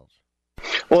Twitter files.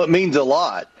 Well, it means a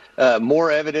lot.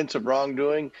 More evidence of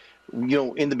wrongdoing. You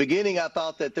know, in the beginning, I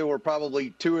thought that there were probably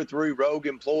 2 or 3 rogue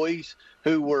employees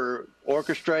who were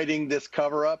orchestrating this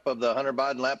cover-up of the Hunter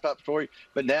Biden laptop story.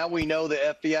 But now we know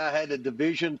the FBI had a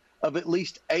division of at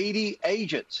least 80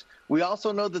 agents. We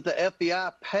also know that the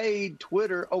FBI paid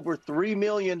Twitter over $3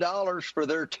 million for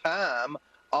their time,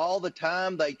 all the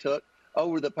time they took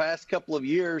over the past couple of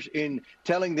years in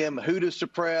telling them who to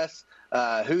suppress,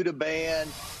 who to ban.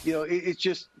 You know, it's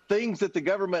just things that the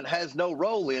government has no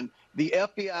role in. The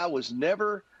FBI was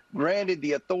never granted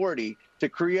the authority to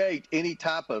create any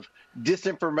type of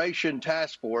disinformation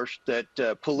task force that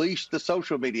policed the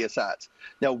social media sites.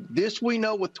 Now, this we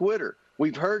know with Twitter.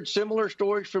 We've heard similar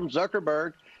stories from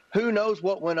Zuckerberg. Who knows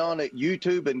what went on at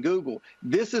YouTube and Google?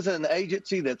 This is an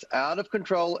agency that's out of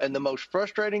control. And the most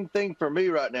frustrating thing for me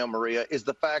right now, Maria, is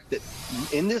the fact that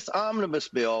in this omnibus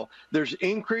bill, there's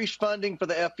increased funding for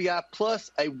the FBI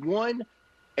plus a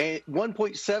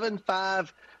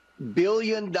 $1.75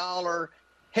 billion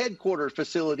headquarters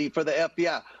facility for the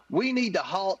FBI. We need to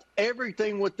halt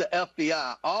everything with the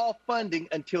FBI, all funding,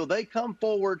 until they come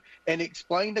forward and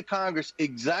explain to Congress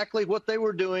exactly what they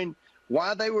were doing,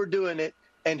 why they were doing it,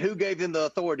 and who gave them the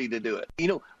authority to do it. You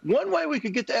know, one way we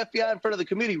could get the FBI in front of the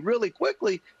committee really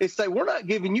quickly is say, we're not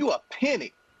giving you a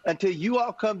penny until you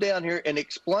all come down here and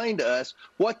explain to us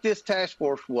what this task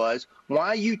force was,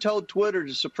 why you told Twitter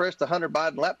to suppress the Hunter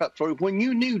Biden laptop story when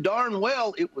you knew darn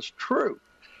well it was true.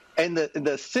 And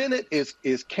the Senate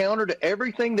is counter to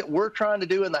everything that we're trying to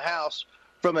do in the House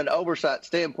from an oversight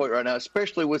standpoint right now,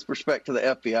 especially with respect to the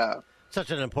FBI.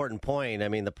 Such an important point. I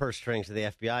mean, the purse strings of the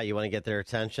FBI, you want to get their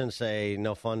attention, say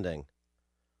no funding.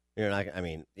 You're not, I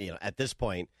mean, you know, at this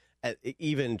point,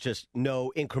 even just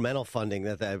no incremental funding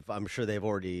that I'm sure they've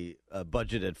already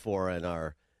budgeted for and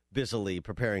are busily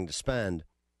preparing to spend.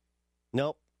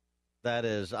 Nope. That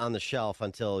is on the shelf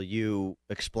until you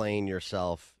explain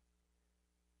yourself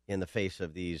in the face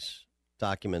of these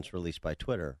documents released by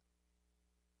Twitter.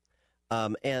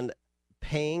 And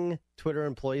paying Twitter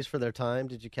employees for their time,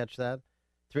 did you catch that?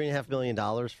 $3.5 million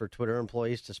for Twitter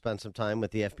employees to spend some time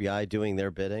with the FBI doing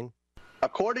their bidding?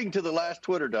 According to the last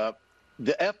Twitter dump,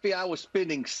 the FBI was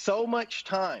spending so much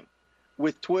time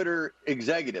with Twitter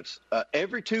executives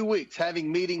every 2 weeks,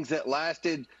 having meetings that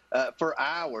lasted for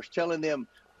hours, telling them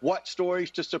what stories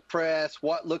to suppress,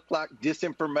 what looked like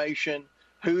disinformation,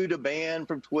 who to ban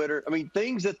from Twitter. I mean,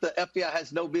 things that the FBI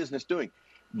has no business doing.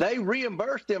 They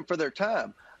reimbursed them for their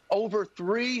time. Over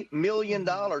 $3 million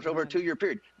over a 2-year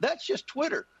period. That's just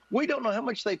Twitter. We don't know how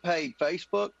much they paid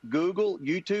Facebook, Google,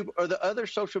 YouTube, or the other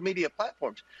social media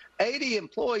platforms. 80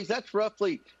 employees, that's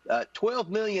roughly $12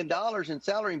 million in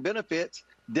salary and benefits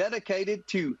dedicated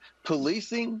to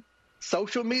policing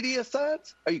social media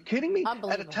sites. Are you kidding me?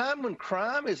 At a time when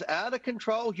crime is out of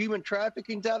control, human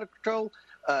trafficking is out of control,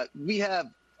 we have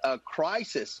a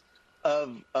crisis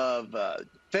of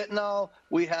fentanyl.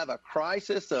 We have a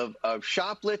crisis of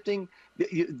shoplifting.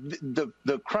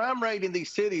 The crime rate in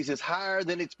these cities is higher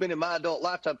than it's been in my adult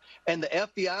lifetime. And the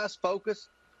FBI's focus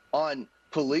on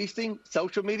policing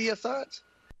social media sites.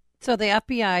 So the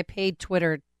FBI paid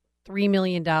Twitter $3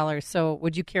 million. So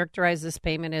would you characterize this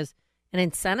payment as an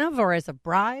incentive or as a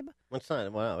bribe? It's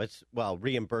not. Well, it's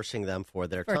reimbursing them for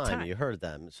their time. You heard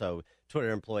them. So Twitter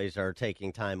employees are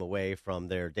taking time away from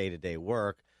their day-to-day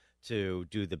work to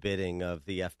do the bidding of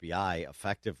the FBI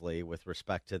effectively with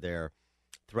respect to their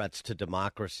threats to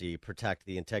democracy, protect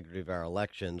the integrity of our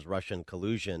elections, Russian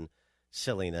collusion,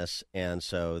 silliness, and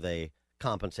so they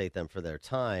compensate them for their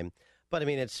time. But, I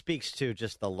mean, it speaks to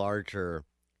just the larger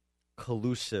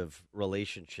collusive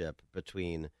relationship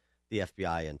between the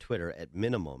FBI and Twitter at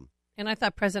minimum. And I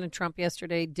thought President Trump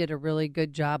yesterday did a really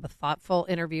good job, a thoughtful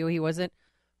interview. He wasn't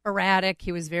erratic.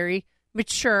 He was very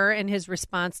mature in his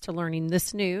response to learning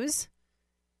this news.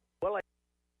 Well,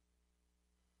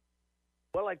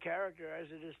 I characterize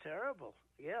it as terrible.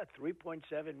 Yeah,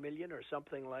 3.7 million or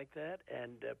something like that,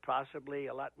 and possibly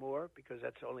a lot more because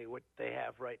that's only what they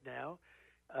have right now.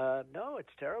 No,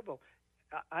 it's terrible.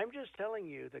 I'm just telling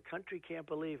you, the country can't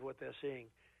believe what they're seeing.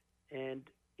 And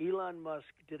Elon Musk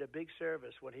did a big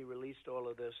service when he released all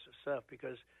of this stuff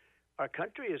because our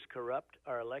country is corrupt.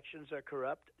 Our elections are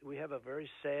corrupt. We have a very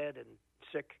sad and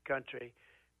sick country,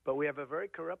 but we have a very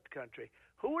corrupt country.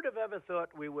 Who would have ever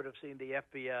thought we would have seen the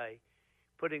FBI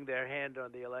putting their hand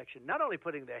on the election? Not only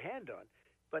putting their hand on,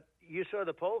 but you saw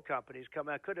the poll companies come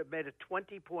out, could have made a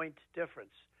 20-point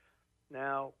difference.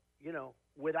 Now,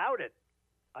 without it,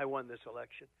 I won this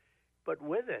election. But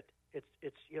with it,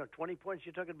 it's 20 points.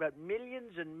 You're talking about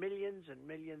millions and millions and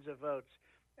millions of votes.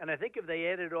 And I think if they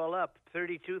add it all up,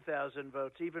 32,000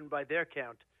 votes, even by their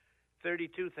count,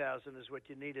 32,000 is what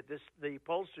you needed. The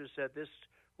pollsters said this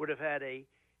would have had a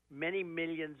many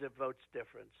millions of votes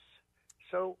difference.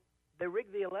 So they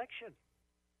rigged the election.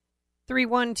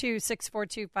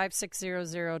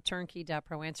 312-642-5600,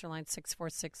 turnkey.pro, answer line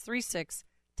 64636.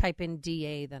 Type in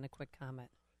DA, then a quick comment.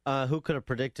 Who could have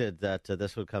predicted that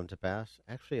this would come to pass?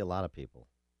 Actually, a lot of people.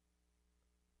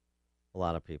 A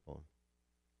lot of people.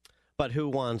 But who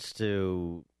wants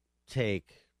to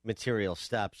take material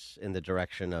steps in the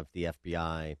direction of the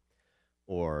FBI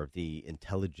or the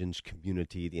intelligence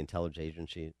community, the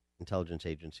intelligence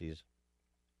agencies,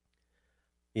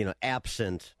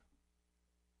 absent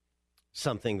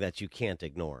something that you can't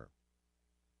ignore?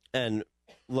 And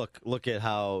look at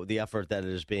how the effort that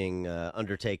is being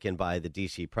undertaken by the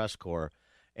D.C. Press Corps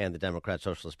and the Democrat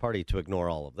Socialist Party to ignore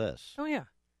all of this. Oh, yeah.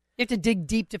 You have to dig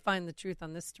deep to find the truth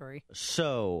on this story.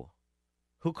 So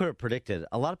who could have predicted?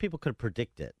 A lot of people could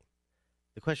predict it.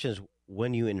 The question is,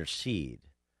 when you intercede,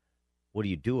 what do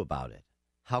you do about it?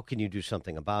 How can you do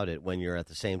something about it when you're at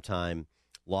the same time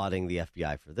lauding the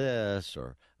FBI for this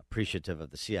or appreciative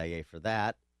of the CIA for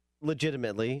that,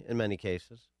 legitimately in many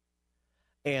cases?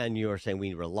 And you're saying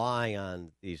we rely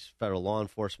on these federal law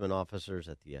enforcement officers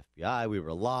at the FBI. We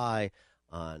rely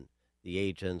on the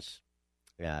agents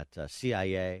at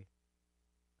CIA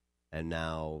and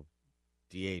now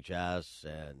DHS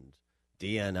and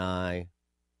DNI.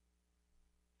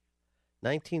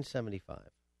 1975.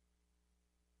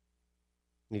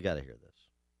 You got to hear this.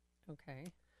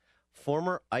 Okay.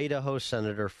 Former Idaho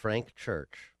Senator Frank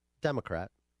Church,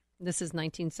 Democrat. This is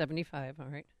 1975, all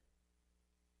right.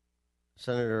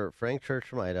 Senator Frank Church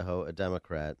from Idaho, a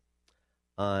Democrat,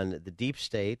 on the deep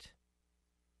state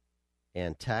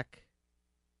and tech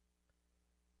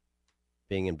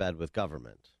being in bed with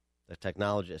government. The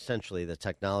technology, essentially the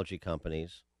technology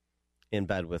companies in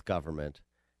bed with government,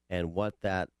 and what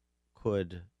that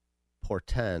could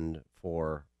portend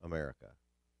for America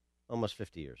almost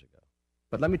 50 years ago.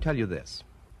 But let me tell you this.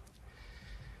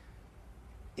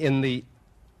 In the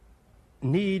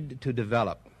need to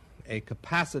develop a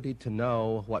capacity to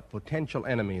know what potential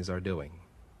enemies are doing,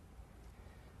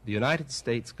 the United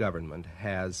States government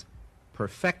has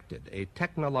perfected a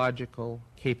technological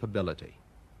capability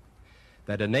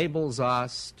that enables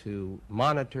us to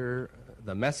monitor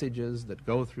the messages that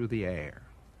go through the air.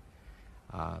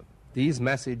 These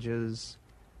messages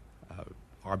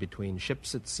are between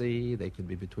ships at sea. They could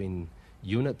be between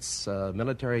units,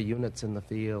 military units in the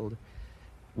field.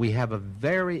 We have a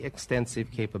very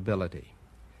extensive capability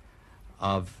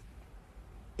of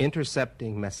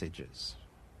intercepting messages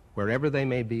wherever they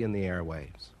may be in the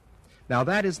airwaves. Now,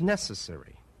 that is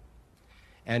necessary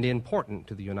and important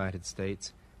to the United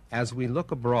States as we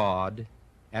look abroad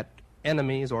at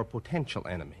enemies or potential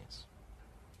enemies.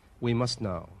 We must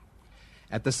know.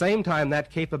 At the same time, that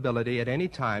capability at any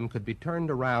time could be turned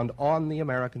around on the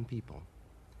American people.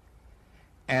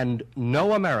 And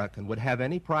no American would have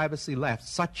any privacy left,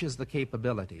 such is the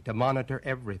capability to monitor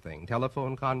everything,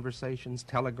 telephone conversations,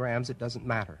 telegrams, it doesn't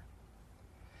matter.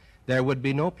 There would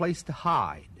be no place to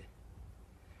hide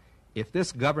if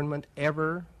this government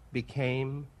ever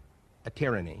became a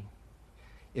tyranny.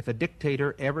 if a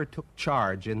dictator ever took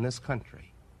charge in this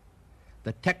country,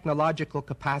 the technological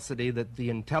capacity that the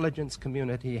intelligence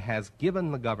community has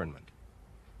given the government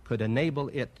could enable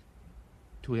it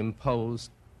to impose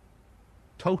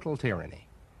total tyranny.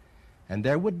 And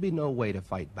there would be no way to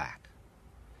fight back,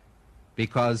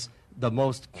 because the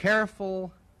most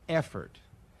careful effort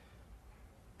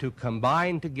to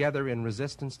combine together in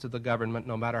resistance to the government,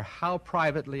 no matter how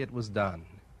privately it was done,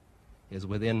 is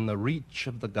within the reach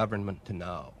of the government to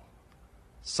know.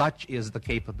 Such is the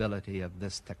capability of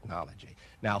this technology.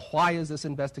 Now, why is this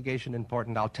investigation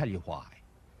important? I'll tell you why.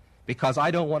 Because I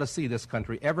don't want to see this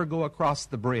country ever go across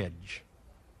the bridge.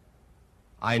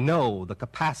 I know the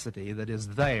capacity that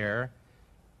is there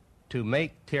to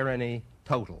make tyranny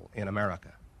total in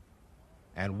America.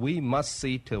 And we must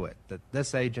see to it that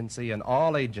this agency and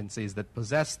all agencies that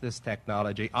possess this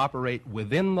technology operate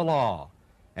within the law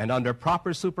and under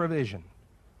proper supervision,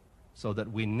 so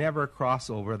that we never cross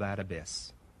over that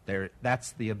abyss.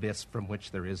 That's the abyss from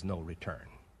which there is no return.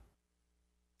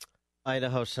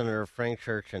 Idaho Senator Frank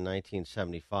Church in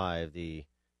 1975, the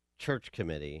Church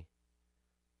Committee,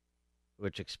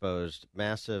 which exposed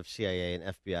massive CIA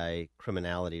and FBI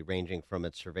criminality ranging from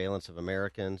its surveillance of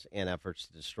Americans and efforts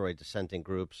to destroy dissenting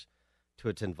groups to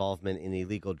its involvement in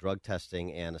illegal drug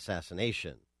testing and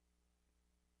assassination.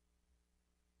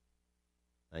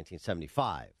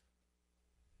 1975.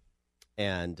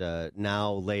 And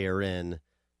now layer in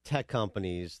tech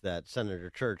companies that Senator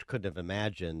Church couldn't have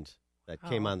imagined that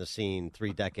came on the scene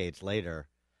 3 decades later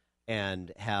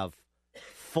and have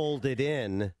folded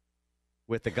in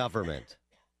with the government.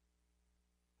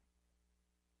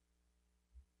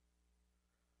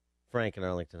 Frank in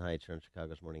Arlington Heights, you're on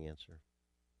Chicago's Morning Answer.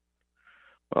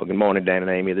 Well, good morning, Dan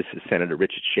and Amy. This is Senator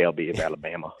Richard Shelby of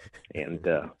Alabama, and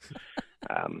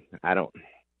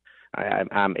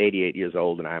I'm 88 years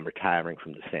old, and I'm retiring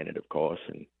from the Senate, of course,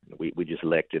 and we just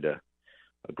elected a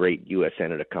great U.S.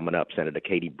 Senator coming up, Senator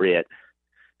Katie Britt.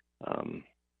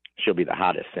 She'll be the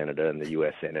hottest senator in the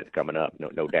U.S. Senate coming up,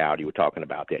 no doubt. You were talking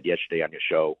about that yesterday on your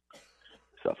show,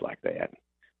 stuff like that.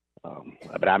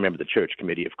 But I remember the Church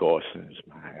Committee, of course.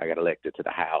 I got elected to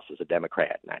the House as a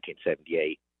Democrat in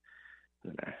 1978.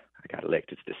 And I got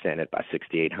elected to the Senate by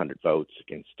 6,800 votes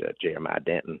against Jeremiah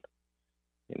Denton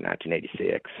in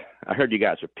 1986. I heard you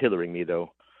guys were pillaring me,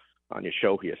 though, on your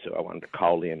show here, so I wanted to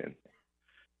call in and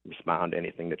respond to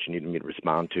anything that you needed me to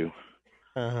respond to.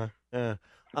 The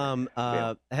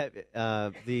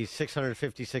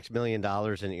 $656 million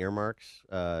in earmarks,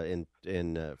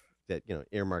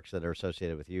 earmarks that are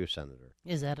associated with you, Senator.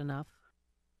 Is that enough?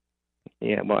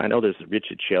 Yeah, well, I know there's a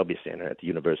Richard Shelby Center at the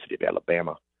University of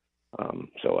Alabama,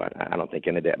 so I don't think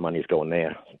any of that money is going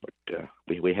there. But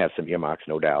we have some earmarks,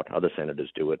 no doubt. Other senators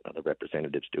do it. Other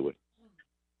representatives do it.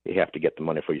 You have to get the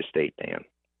money for your state, Dan.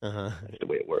 That's the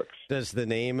way it works. Does your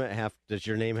name have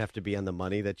to be on the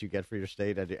money that you get for your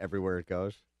state everywhere it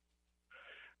goes?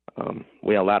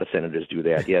 Well, a lot of senators do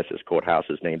that. Yes, this courthouse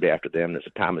is named after them. There's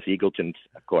a Thomas Eagleton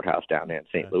courthouse down there in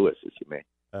St. Louis, as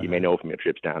you may know from your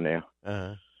trips down there.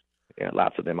 Yeah,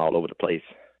 lots of them all over the place.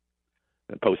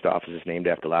 The post office is named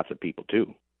after lots of people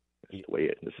too. This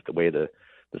is the way the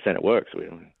Senate works.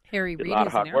 Harry did Reid a lot is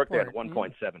of hard an work there. airport.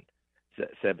 $1.7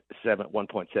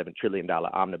 trillion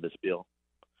omnibus bill.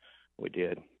 We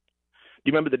did. Do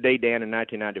you remember the day, Dan, in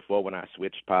 1994 when I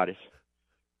switched parties?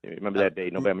 You remember that day,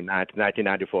 November 9th,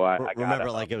 1994? I remember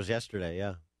it like it was yesterday,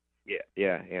 yeah.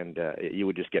 Yeah, and you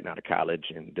were just getting out of college,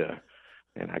 and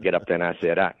I get up there and I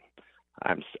said,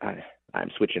 I'm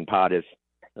switching parties,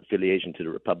 affiliation to the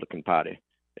Republican Party,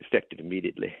 effective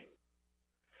immediately.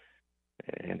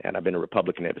 And I've been a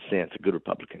Republican ever since, a good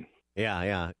Republican. Yeah,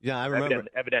 I remember.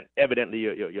 Evidently,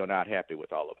 you're not happy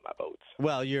with all of my votes.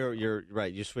 Well, you're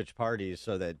right. You switched parties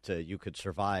so that you could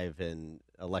survive in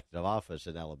elected office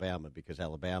in Alabama because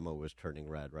Alabama was turning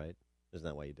red, right? Isn't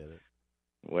that why you did it?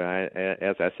 Well,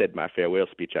 as I said in my farewell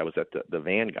speech, I was at the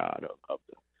vanguard of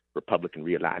the Republican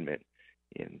realignment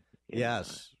in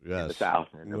the South.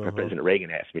 And President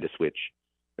Reagan asked me to switch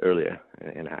earlier,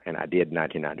 and I did in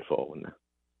 1994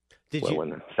 when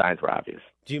the signs were obvious.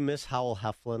 Do you miss Howell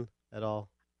Heflin at all?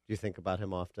 Do you think about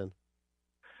him often?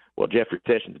 Well, Jeffrey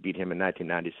Sessions beat him in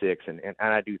 1996, and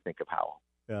I do think of Howell.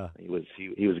 Yeah, he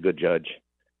was a good judge,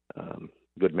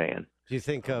 good man. Do you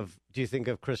think of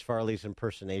Chris Farley's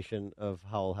impersonation of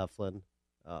Howell Heflin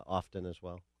often as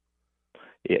well?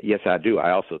 Yes, I do.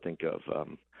 I also think of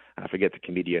I forget the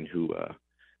comedian who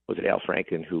was it Al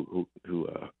Franken who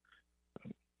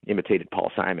imitated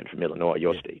Paul Simon from Illinois,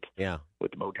 your state. Yeah,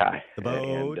 with the bow tie. The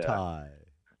bow tie.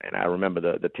 And I remember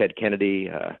the Ted Kennedy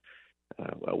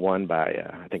won by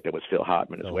I think that was Phil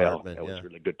Hartman as Phil well. Hartman, that was yeah. a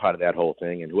really good part of that whole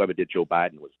thing. And whoever did Joe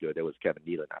Biden was good. That was Kevin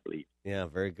Nealon, I believe. Yeah,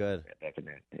 very good. Back in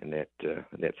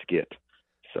that skit.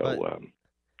 So But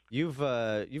you've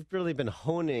really been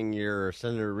honing your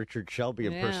Senator Richard Shelby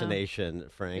Yeah. impersonation,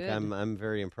 Frank. Good. I'm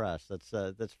very impressed.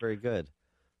 That's very good.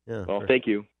 Yeah. well, thank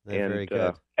you, Yeah, and very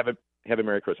good. have a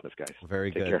Merry Christmas, guys.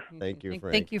 Very Take good. care. Thank you,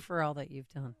 Frank. Thank you for all that you've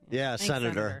done. Yeah, Thanks,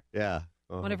 Senator. Yeah.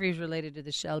 I wonder if he's related to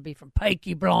the Shelby from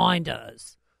Peaky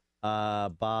Blinders.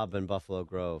 Bob in Buffalo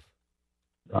Grove.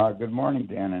 Good morning,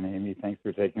 Dan and Amy. Thanks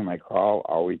for taking my call.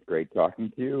 Always great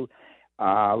talking to you.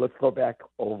 Let's go back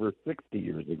over 60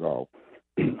 years ago.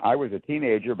 I was a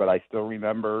teenager, but I still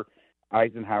remember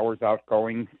Eisenhower's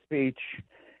outgoing speech,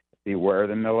 beware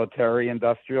the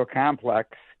military-industrial complex.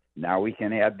 Now we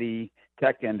can add the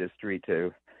tech industry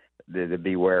to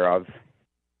beware of.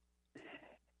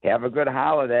 Have a good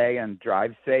holiday and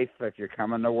drive safe if you're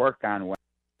coming to work on Wednesday.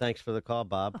 Thanks for the call,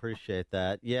 Bob. Appreciate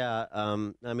that. Yeah,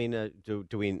 I mean, do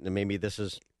we? Maybe this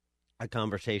is a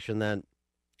conversation that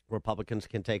Republicans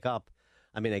can take up.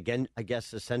 I mean, again, I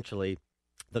guess essentially,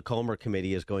 the Comer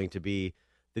Committee is going to be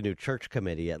the new church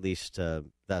committee. At least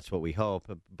that's what we hope.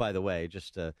 By the way,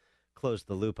 just to close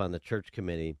the loop on the church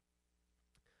committee,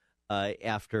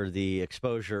 after the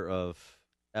exposure of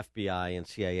FBI and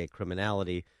CIA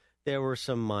criminality, there were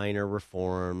some minor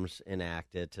reforms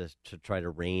enacted to try to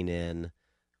rein in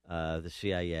the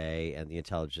CIA and the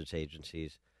intelligence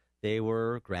agencies. They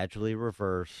were gradually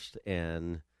reversed,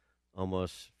 and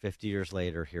almost 50 years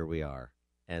later, here we are,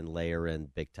 and layer in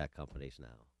big tech companies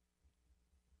now.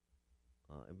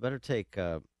 I better take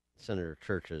Senator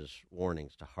Church's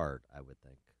warnings to heart, I would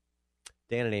think.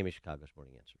 Dan and Amy, Chicago's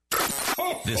Morning Answer.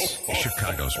 This is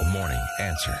Chicago's Morning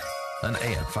Answer on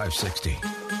AM 560.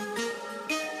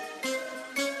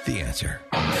 The Answer.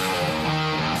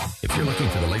 If you're looking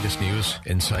for the latest news,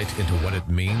 insight into what it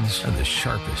means, and the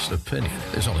sharpest opinion,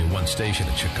 there's only one station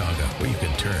in Chicago where you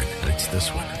can turn, and it's this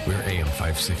one. We're AM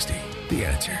 560. The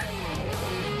Answer.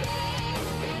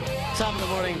 Top of the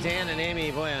morning, Dan and Amy.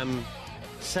 Boy, I'm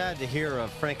sad to hear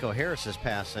of Franco Harris's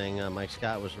passing. Mike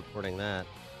Scott was reporting that.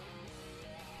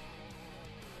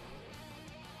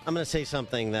 I'm going to say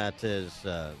something that is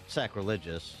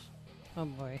sacrilegious, Oh,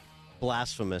 boy.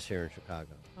 blasphemous here in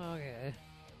Chicago. Okay.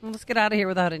 Well, let's get out of here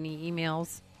without any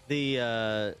emails.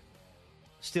 The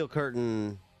Steel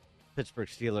Curtain Pittsburgh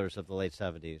Steelers of the late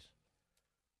 70s.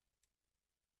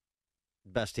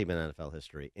 Best team in NFL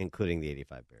history, including the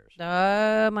 85 Bears.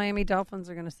 Miami Dolphins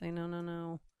are going to say no.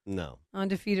 No.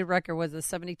 Undefeated record was the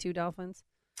 72 Dolphins.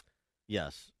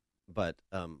 Yes, but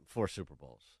 4 Super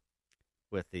Bowls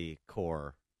with the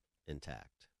core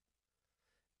intact.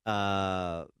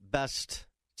 Best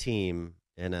team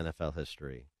in NFL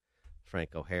history.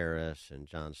 Franco Harris and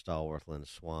John Stallworth, Lynn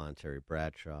Swann, Terry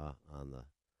Bradshaw on the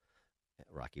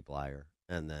Rocky Blyer.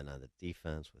 And then on the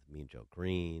defense with Mean Joe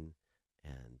Green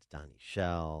and Donnie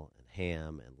Shell and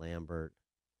Ham and Lambert.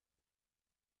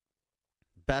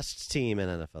 Best team in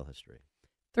NFL history.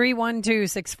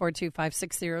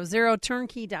 312-642-5600.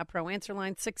 Turnkey.pro. Answer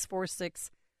line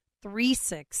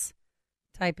 64636.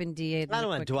 Type in DA. I don't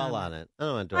want to dwell on it.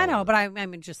 I know, but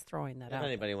I'm just throwing that If out.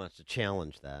 anybody wants to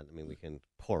challenge that, I mean, we can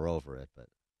pour over it. But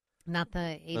Not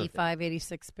the 85,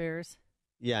 86 Bears.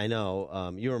 yeah, I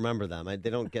know. You remember them. They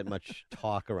don't get much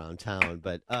talk around town.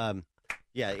 But,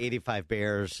 yeah, 85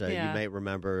 Bears, Yeah. you might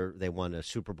remember they won a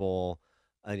Super Bowl.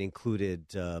 It included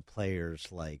players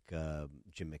like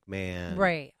Jim McMahon.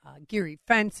 Right. Gary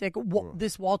Fensick.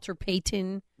 This Walter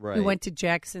Payton, Right. who went to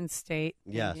Jackson State.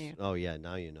 Yes. Yeah. Oh, yeah.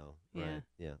 Now you know. Yeah. Right.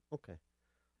 Yeah. Okay.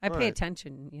 I All pay right.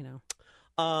 attention, you know.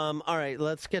 All right,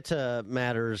 let's get to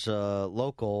matters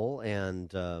local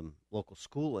and local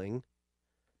schooling.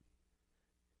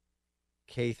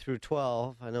 K through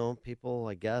 12. I know people,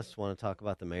 I guess, want to talk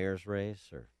about the mayor's race,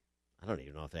 or I don't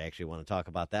even know if they actually want to talk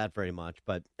about that very much,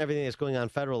 but everything that's going on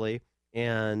federally,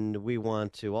 and we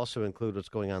want to also include what's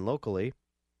going on locally.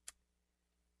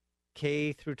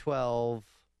 K through 12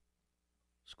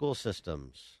 school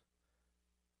systems,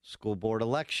 school board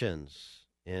elections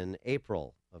in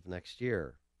April of next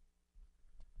year.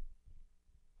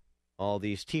 All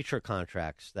these teacher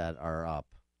contracts that are up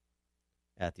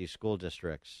at these school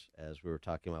districts, as we were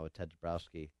talking about with Ted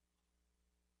Dabrowski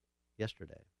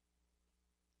yesterday.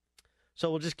 So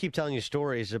we'll just keep telling you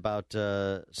stories about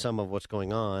some of what's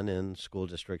going on in school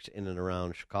districts in and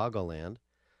around Chicagoland,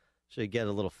 so you get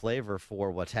a little flavor for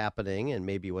what's happening and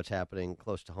maybe what's happening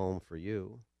close to home for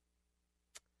you.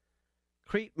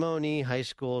 Crete Mooney High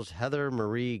School's Heather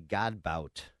Marie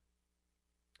Godbout.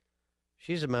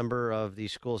 She's a member of the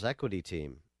school's equity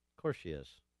team. Of course she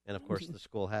is. And, of course, the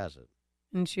school has it.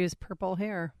 And she has purple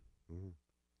hair.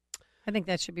 I think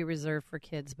that should be reserved for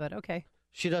kids, but okay.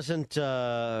 She doesn't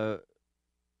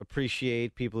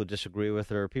appreciate people who disagree with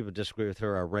her. People who disagree with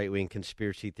her are right-wing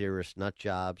conspiracy theorists, nut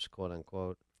jobs, quote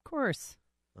unquote. Of course.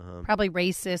 Probably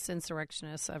racist,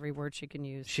 insurrectionists, every word she can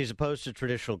use. She's opposed to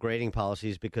traditional grading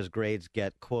policies because grades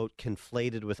get, quote,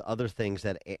 conflated with other things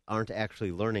that aren't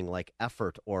actually learning, like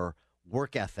effort or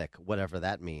work ethic, whatever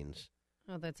that means.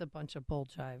 Oh, that's a bunch of bull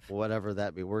jive. Whatever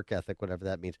that be, work ethic, whatever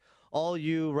that means. All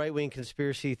you right-wing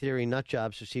conspiracy theory nut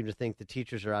jobs who seem to think the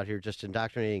teachers are out here just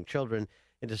indoctrinating children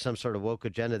into some sort of woke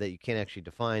agenda that you can't actually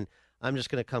define, I'm just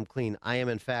going to come clean. I am,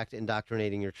 in fact,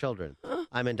 indoctrinating your children.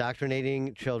 I'm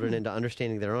indoctrinating children into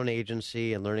understanding their own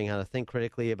agency and learning how to think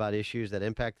critically about issues that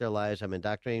impact their lives. I'm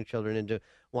indoctrinating children into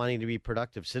wanting to be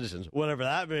productive citizens, whatever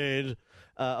that means,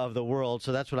 of the world.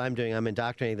 So that's what I'm doing. I'm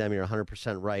indoctrinating them. You're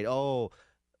 100% right. Oh,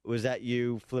 was that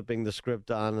you flipping the script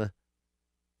on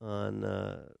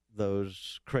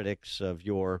those critics of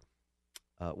your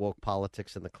woke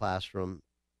politics in the classroom,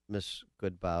 Miss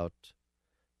Goodbout?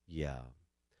 Yeah.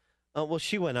 Well,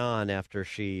 she went on after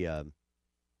she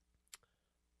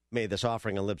made this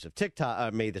offering on Libs of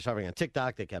TikTok. Made this offering on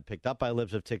TikTok that got picked up by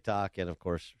Libs of TikTok, and of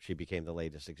course, she became the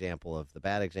latest example of the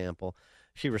bad example.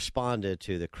 She responded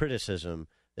to the criticism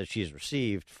that she's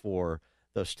received for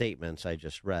those statements I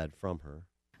just read from her.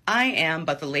 I am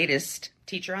but the latest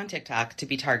teacher on TikTok to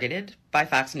be targeted by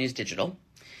Fox News Digital.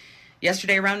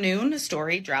 Yesterday around noon, a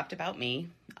story dropped about me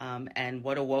and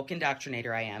what a woke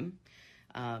indoctrinator I am.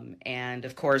 And,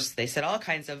 of course, they said all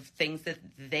kinds of things that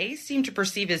they seem to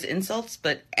perceive as insults,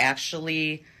 but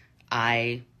actually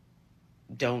I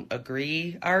don't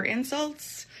agree are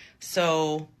insults.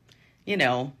 So,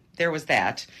 there was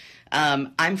that.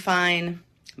 I'm fine.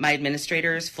 My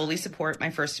administrators fully support my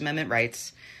First Amendment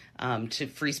rights to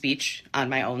free speech on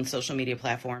my own social media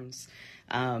platforms.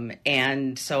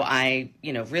 And so I,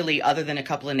 really, other than a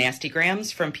couple of nasty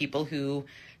grams from people who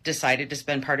decided to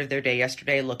spend part of their day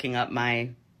yesterday looking up my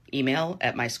email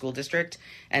at my school district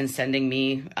and sending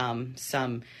me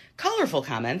some colorful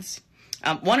comments,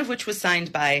 one of which was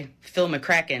signed by Phil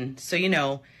McCracken.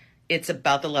 So, it's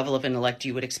about the level of intellect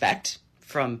you would expect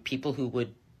from people who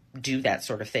would do that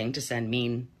sort of thing, to send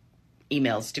mean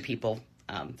emails to people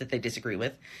that they disagree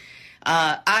with.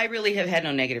 I really have had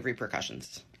no negative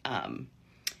repercussions.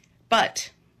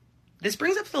 But this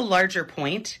brings up the larger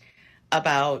point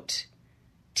about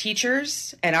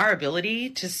teachers and our ability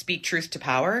to speak truth to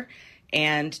power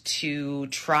and to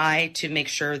try to make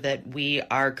sure that we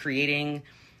are creating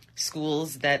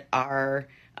schools that are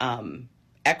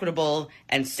equitable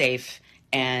and safe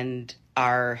and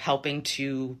are helping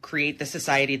to create the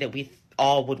society that we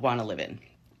all would want to live in.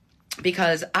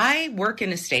 Because I work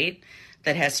in a state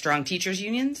that has strong teachers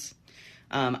unions.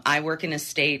 I work in a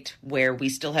state where we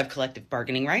still have collective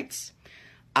bargaining rights.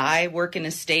 I work in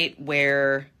a state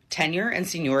where tenure and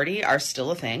seniority are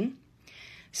still a thing.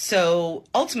 So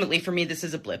ultimately for me, this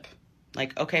is a blip.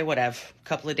 Like, okay, whatever. A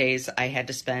couple of days I had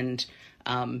to spend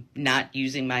not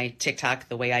using my TikTok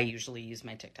the way I usually use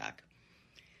my TikTok.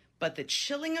 But the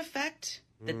chilling effect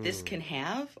that this can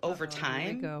have over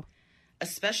time,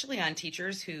 especially on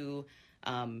teachers who,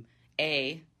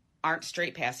 A, aren't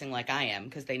straight passing like I am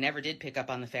because they never did pick up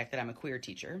on the fact that I'm a queer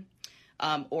teacher,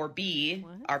 or B,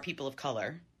 are people of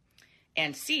color,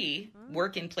 and C,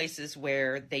 work in places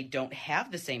where they don't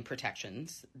have the same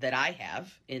protections that I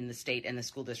have in the state and the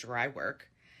school district where I work.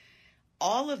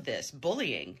 All of this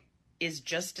bullying is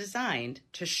just designed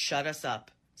to shut us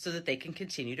up so that they can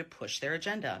continue to push their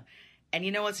agenda. And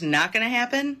you know what's not going to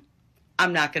happen?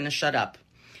 I'm not going to shut up.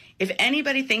 If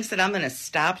anybody thinks that I'm going to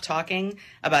stop talking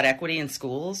about equity in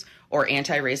schools or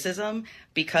anti-racism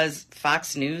because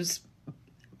Fox News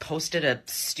posted a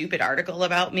stupid article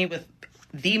about me with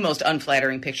the most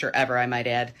unflattering picture ever, I might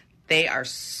add, they are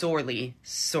sorely,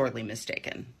 sorely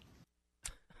mistaken.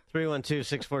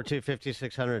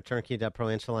 312-642-5600, turnkey.pro,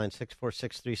 answer line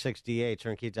 64636DA,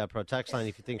 turnkey.pro, text line.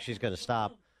 If you think she's going to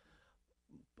stop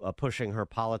pushing her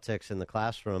politics in the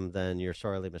classroom, then you're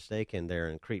sorely mistaken. They're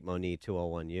in Crete Moni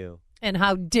 201U. And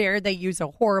how dare they use a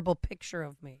horrible picture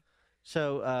of me?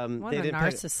 So what a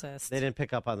narcissist. They didn't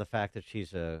pick up on the fact that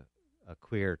she's a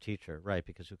queer teacher, right?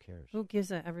 Because who cares? Who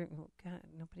gives a every? Oh God,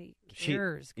 nobody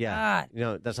cares. Yeah,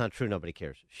 God. That's not true. Nobody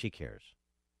cares. She cares.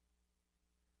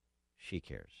 She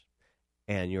cares,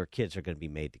 and your kids are going to be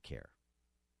made to care.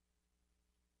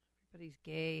 Everybody's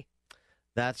gay.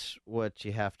 That's what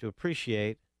you have to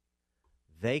appreciate.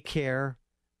 They care.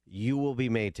 You will be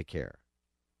made to care.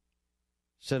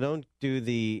 So don't do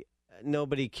the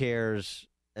nobody cares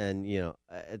and,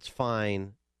 it's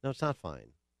fine. No, it's not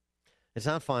fine. It's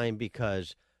not fine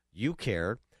because you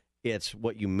care. It's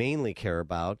what you mainly care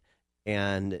about.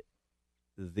 And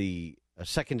the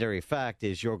secondary fact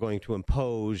is you're going to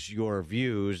impose your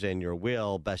views and your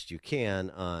will best you can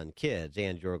on kids,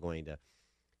 and you're going to,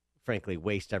 frankly,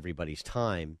 waste everybody's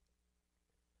time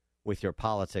with your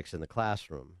politics in the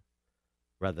classroom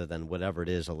rather than whatever it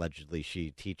is allegedly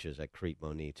she teaches at Crete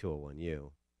Moni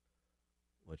 201U,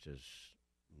 which is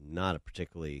not a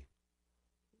particularly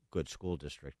good school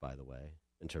district, by the way,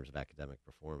 in terms of academic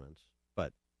performance.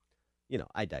 But,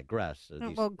 I digress. These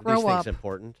things up.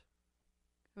 Important.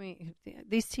 I mean,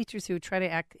 these teachers who try to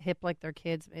act hip like their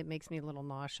kids, it makes me a little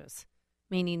nauseous,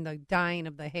 meaning the dyeing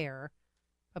of the hair.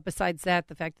 But besides that,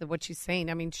 the fact that what she's saying,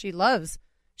 I mean,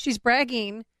 she's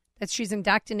bragging that she's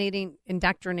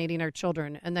indoctrinating our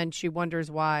children, and then she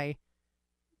wonders why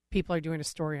people are doing a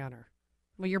story on her.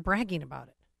 Well, you're bragging about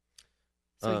it.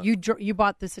 So you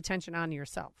bought this attention on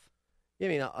yourself. I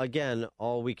mean, again,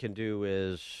 all we can do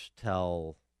is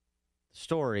tell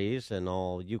stories, and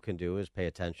all you can do is pay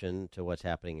attention to what's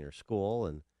happening in your school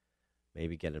and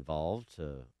maybe get involved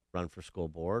to run for school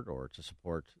board or to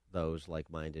support those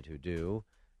like-minded who do,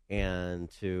 and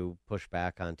to push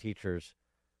back on teachers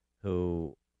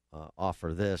who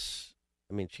offer this.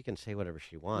 I mean, she can say whatever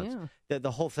she wants. Yeah.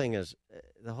 The whole thing that's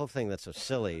so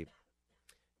silly,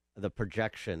 the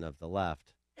projection of the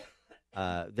left.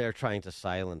 They're trying to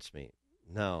silence me.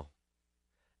 No.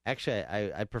 Actually,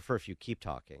 I prefer if you keep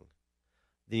talking.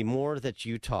 The more that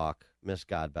you talk, Miss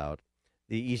Godbout,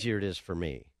 the easier it is for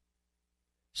me.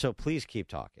 So please keep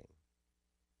talking.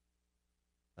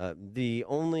 The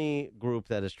only group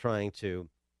that is trying to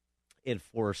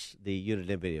enforce the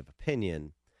unanimity of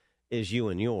opinion is you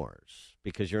and yours,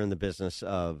 because you're in the business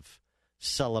of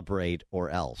celebrate or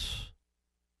else.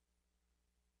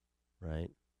 Right?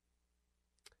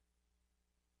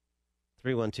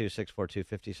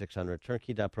 312-642-5600,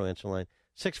 turnkey.pro answer line,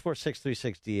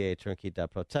 64636DA,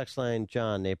 turnkey.pro text line.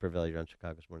 John, Naperville, you're on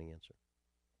Chicago's Morning Answer.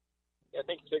 Yeah,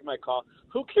 thank you for taking my call.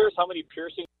 Who cares how many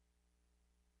piercings?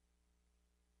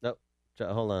 No,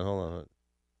 hold on.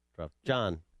 Drop.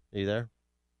 John, are you there?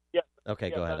 Yeah. Okay,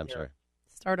 yes, go ahead. I'm I'm here. sorry.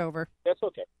 Start over. That's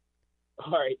okay.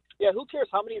 All right. Yeah, who cares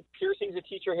how many piercings a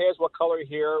teacher has, what color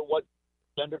hair, what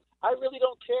gender? I really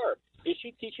don't care. Is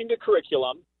she teaching the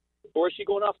curriculum, or is she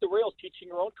going off the rails teaching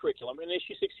her own curriculum? And is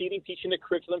she succeeding teaching the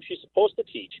curriculum she's supposed to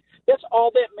teach? That's all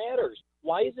that matters.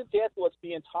 Why isn't that what's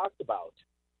being talked about?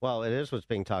 Well, it is what's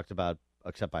being talked about,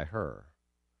 except by her.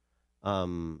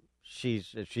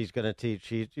 She's going to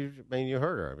teach. You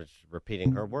heard her. I was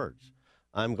repeating her words.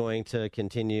 I'm going to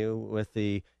continue with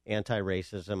the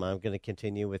anti-racism. I'm going to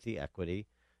continue with the equity.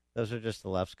 Those are just the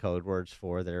left's code words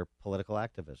for their political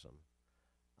activism.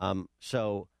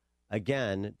 So,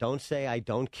 again, don't say I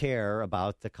don't care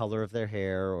about the color of their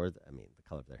hair the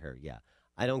color of their hair, yeah.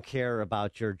 I don't care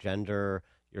about your gender,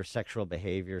 your sexual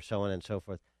behavior, so on and so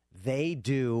forth. They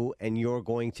do, and you're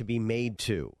going to be made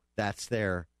to. That's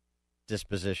their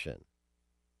disposition.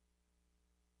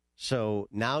 So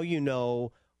now you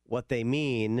know what they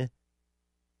mean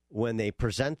when they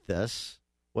present this,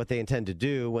 what they intend to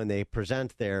do when they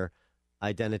present their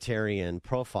identitarian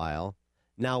profile.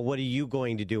 Now, what are you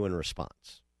going to do in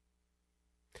response?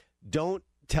 Don't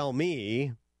tell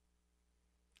me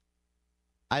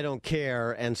I don't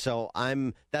care, and so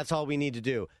that's all we need to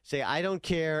do. Say, I don't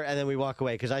care, and then we walk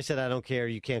away because I said I don't care,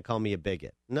 you can't call me a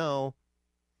bigot. No,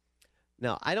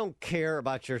 I don't care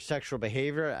about your sexual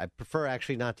behavior. I prefer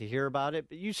actually not to hear about it,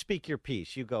 but you speak your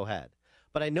piece. You go ahead.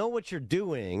 But I know what you're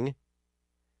doing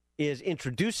is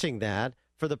introducing that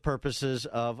for the purposes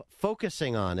of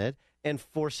focusing on it and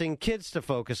forcing kids to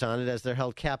focus on it as they're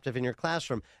held captive in your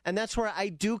classroom. And that's where I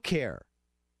do care.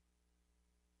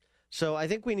 So I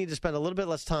think we need to spend a little bit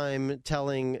less time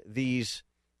telling these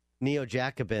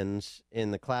neo-Jacobins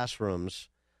in the classrooms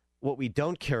what we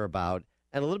don't care about,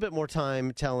 and a little bit more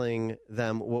time telling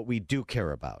them what we do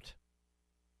care about.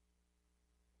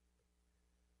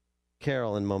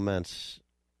 Carol in Moments.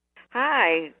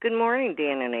 Hi. Good morning,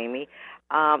 Dan and Amy.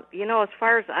 As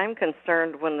far as I'm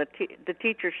concerned, when the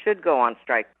teachers should go on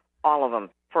strike, all of them,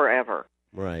 forever.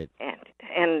 Right.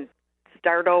 And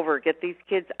start over, get these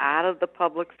kids out of the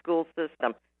public school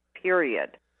system,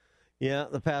 period. Yeah,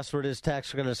 the password is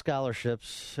tax credit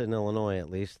scholarships in Illinois, at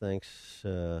least. Thanks,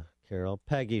 Carol.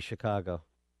 Peggy, Chicago.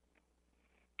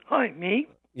 Hi, me?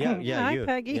 Yeah, Hi, you.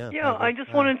 Peggy. Yeah, Peggy. I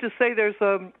just wanted to say there's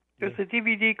a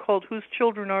DVD called Whose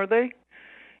Children Are They?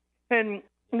 And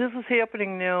this is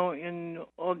happening now in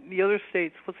all the other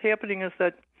states. What's happening is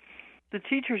that the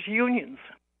teachers' unions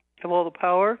have all the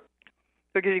power.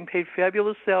 They're getting paid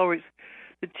fabulous salaries.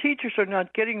 The teachers are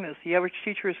not getting this. The average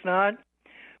teacher is not.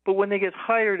 But when they get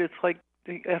hired, it's like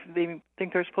they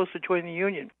think they're supposed to join the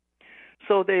union.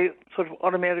 So they sort of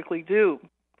automatically do.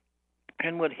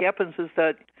 And what happens is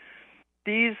that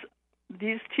these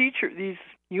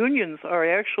unions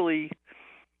are actually,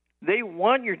 they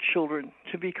want your children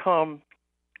to become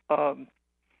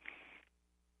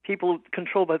people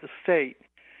controlled by the state.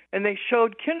 And they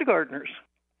showed kindergartners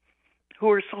who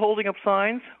were holding up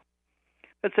signs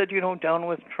that said, down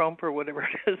with Trump or whatever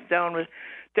it is, down with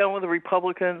the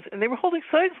Republicans. And they were holding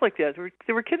signs like that.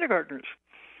 They were kindergartners.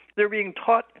 They're being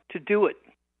taught to do it,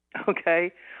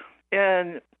 okay?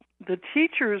 And the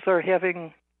teachers are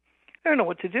having, I don't know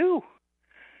what to do,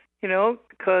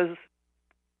 because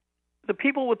the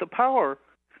people with the power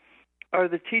are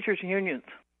the teachers' unions.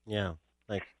 Yeah,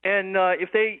 thanks. And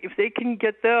if they can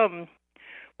get them,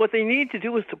 what they need to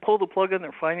do is to pull the plug on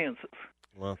their finances.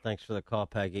 Well, thanks for the call,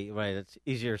 Peggy. Right, it's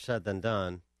easier said than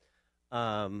done.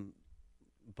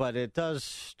 But it does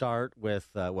start with,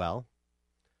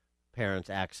 parents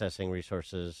accessing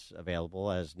resources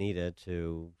available as needed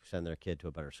to send their kid to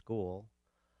a better school.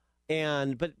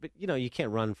 But you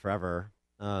can't run forever.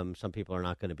 Some people are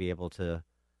not going to be able to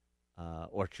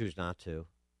or choose not to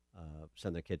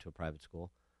send their kid to a private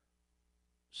school.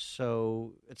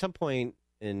 So at some point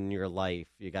in your life,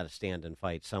 you got to stand and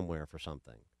fight somewhere for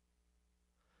something.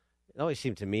 It always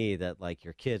seemed to me that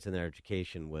your kids and their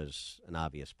education was an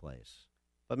obvious place.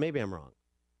 But maybe I'm wrong.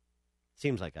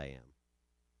 Seems like I am.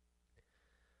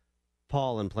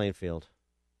 Paul in Plainfield.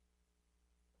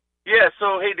 Yeah,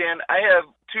 so, hey, Dan, I have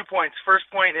 2 points. First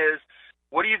point is,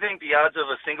 what do you think the odds of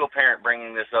a single parent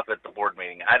bringing this up at the board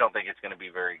meeting? I don't think it's going to be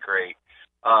very great.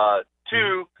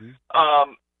 Two,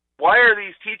 why are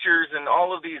these teachers and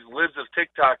all of these libs of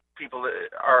TikTok people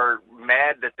that are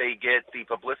mad that they get the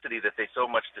publicity that they so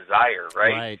much desire,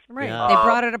 right? Right. Yeah. They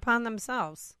brought it upon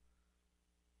themselves.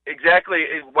 Exactly.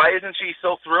 Why isn't she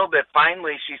so thrilled that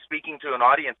finally she's speaking to an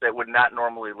audience that would not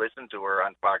normally listen to her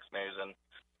on Fox News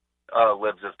and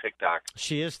libs of TikTok?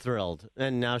 She is thrilled,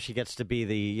 and now she gets to be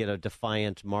the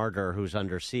defiant martyr who's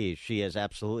under siege. She is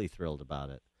absolutely thrilled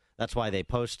about it. That's why they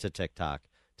post to TikTok,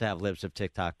 to have libs of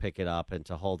TikTok pick it up and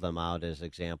to hold them out as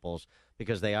examples,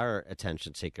 because they are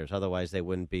attention seekers. Otherwise, they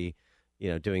wouldn't be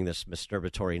doing this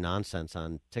masturbatory nonsense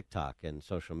on TikTok and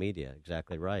social media.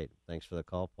 Exactly right. Thanks for the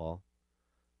call, Paul.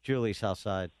 Julie,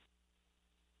 Southside.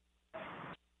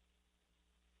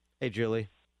 Hey, Julie.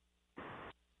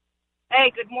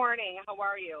 Hey, good morning. How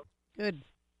are you? Good.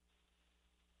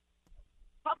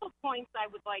 A couple points I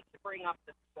would like to bring up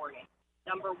this morning.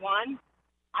 Number one,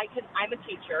 I'm a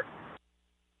teacher.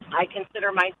 I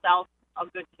consider myself a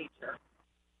good teacher.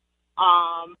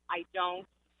 I don't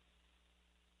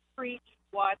preach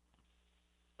what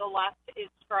the left is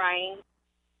trying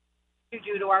to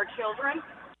do to our children.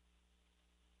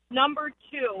 Number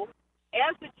two,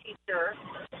 as a teacher,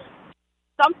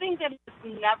 something that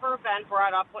has never been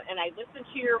brought up, and I listen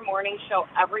to your morning show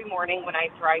every morning when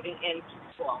I'm driving into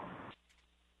school.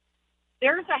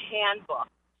 There's a handbook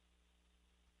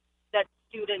that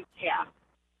students have.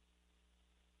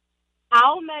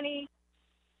 How many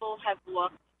people have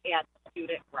looked at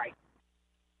student rights?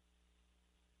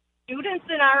 Students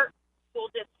in our school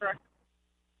district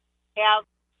have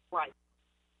rights.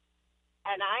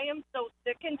 And I am so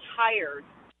sick and tired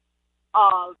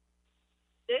of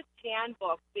this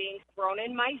handbook being thrown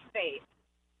in my face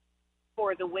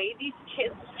for the way these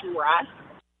kids dress,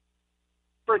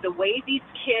 for the way these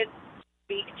kids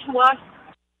speak to us.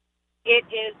 It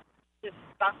is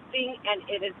disgusting and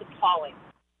it is appalling.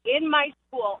 In my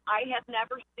school, I have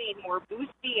never seen more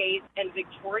bustiers and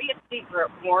Victoria's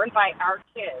Secret worn by our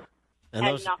kids, and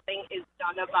nothing is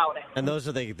done about it. And those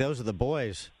are the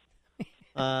boys.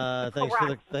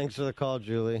 Thanks for the call,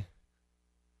 Julie.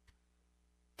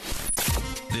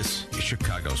 This is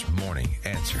Chicago's Morning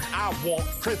Answer. I want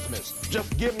Christmas.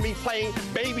 Just give me plain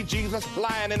baby Jesus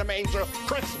lying in a manger.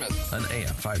 Christmas. On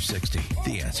AM 560,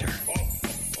 The Answer.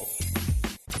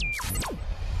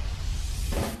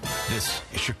 This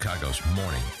is Chicago's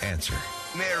Morning Answer.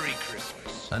 Merry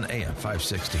Christmas. On AM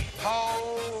 560.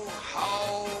 Ho,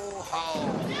 ho, ho.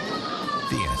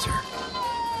 The Answer.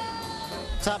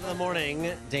 Top of the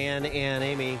morning, Dan and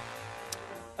Amy.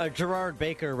 Gerard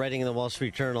Baker writing in the Wall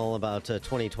Street Journal about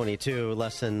 2022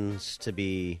 lessons to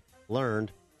be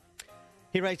learned.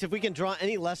 He writes, if we can draw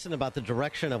any lesson about the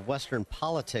direction of Western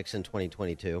politics in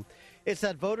 2022, it's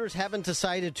that voters haven't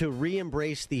decided to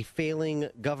re-embrace the failing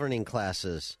governing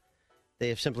classes. They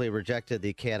have simply rejected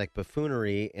the chaotic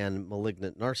buffoonery and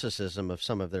malignant narcissism of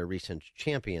some of their recent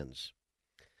champions.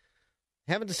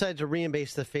 Haven't decided to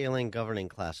re-embrace the failing governing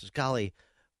classes. Golly,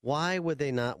 why would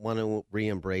they not want to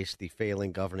re-embrace the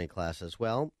failing governing classes?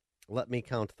 Well, let me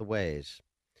count the ways.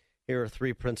 Here are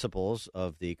three principles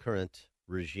of the current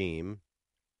regime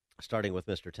starting with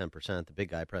Mr. 10%, the big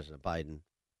guy, President Biden.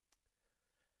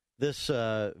 This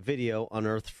video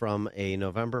unearthed from a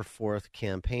November 4th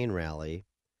campaign rally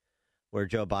where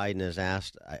Joe Biden is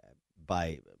asked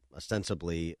by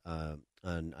ostensibly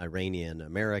an Iranian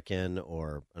American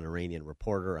or an Iranian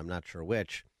reporter, I'm not sure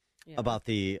which, about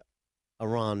the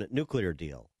Iran nuclear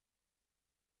deal.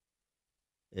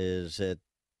 Is it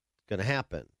going to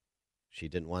happen? She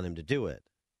didn't want him to do it.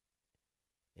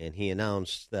 And he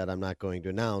announced that I'm not going to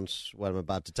announce what I'm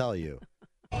about to tell you.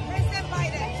 President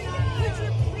Biden, could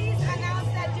you please announce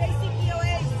that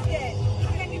JCPOA is dead?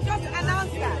 Can you just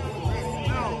announce that?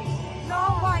 No. No,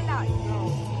 why not?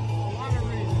 No. A lot of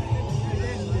reasons. It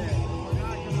is dead. We're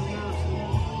not going to announce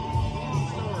it. Long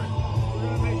story. We're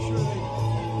going to make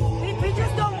sure we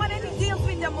just don't want any deals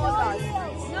with the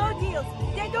Muslims. No deals.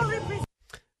 They don't represent.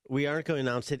 We aren't going to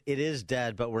announce it. It is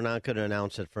dead, but we're not going to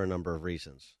announce it for a number of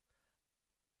reasons.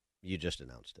 You just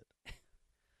announced it.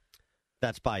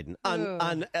 That's Biden.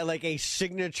 On like a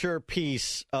signature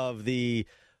piece of the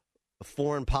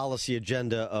foreign policy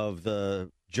agenda of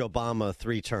the Joe Obama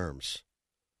 3 terms.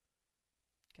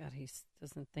 God, he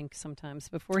doesn't think sometimes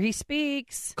before he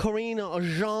speaks. Karine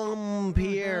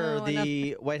Jean-Pierre,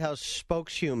 the White House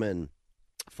spokeswoman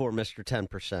for Mr.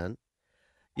 10%,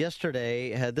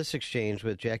 yesterday had this exchange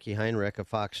with Jackie Heinrich of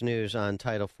Fox News on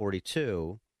Title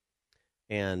 42.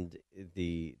 And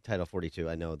the Title 42,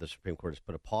 I know the Supreme Court has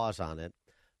put a pause on it,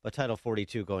 but Title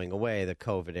 42 going away, the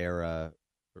COVID-era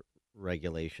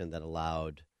regulation that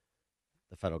allowed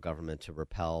the federal government to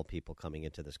repel people coming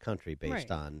into this country based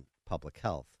on public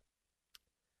health.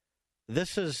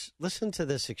 Listen to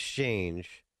this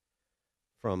exchange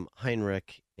from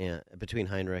between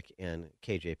Heinrich and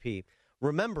KJP,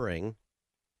 remembering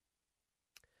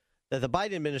that the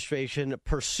Biden administration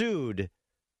pursued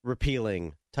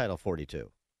repealing Title 42.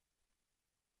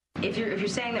 If you're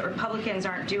saying that Republicans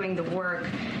aren't doing the work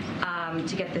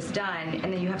to get this done,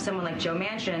 and then you have someone like Joe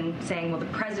Manchin saying, well, the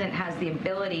president has the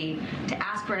ability to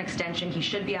ask for an extension, he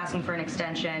should be asking for an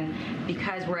extension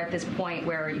because we're at this point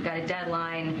where you've got a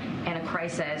deadline and a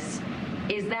crisis.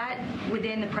 Is that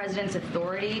within the president's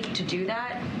authority to do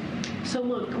that? So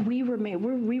look, we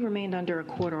remained under a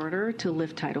court order to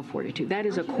lift Title 42. That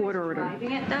is a court order.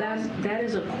 That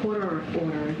is a court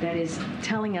order that is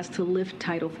telling us to lift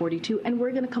Title 42, and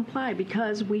we're going to comply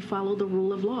because we follow the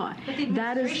rule of law. But the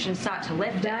administration sought to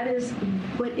lift it.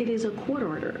 But it is a court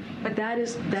order. But that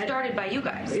started by you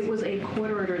guys. It was a court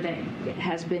order that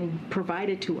has been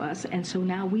provided to us, and so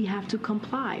now we have to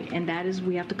comply, and that is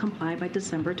we have to comply by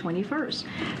December 21st.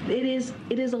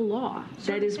 It is a law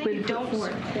that has been put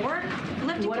forth.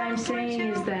 What I'm saying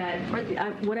is that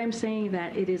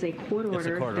it is a court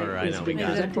order that is being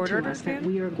presented to us that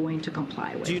we are going to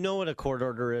comply with. Do you know what a court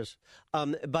order is?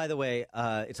 By the way,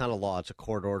 it's not a law; it's a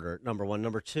court order. Number one.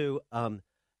 Number two.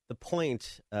 The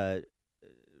point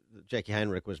Jackie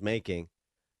Heinrich was making: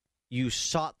 you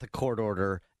sought the court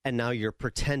order, and now you're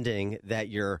pretending that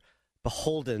you're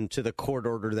beholden to the court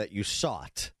order that you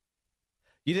sought.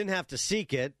 You didn't have to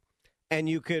seek it, and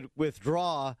you could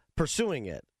withdraw pursuing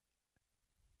it.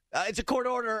 It's a court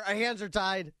order. Our hands are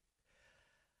tied.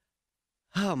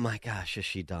 Oh, my gosh, is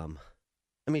she dumb?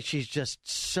 I mean, she's just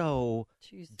so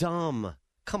dumb.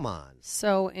 Come on.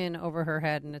 So in over her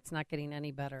head, and it's not getting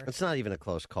any better. It's not even a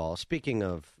close call. Speaking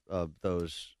of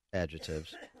those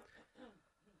adjectives,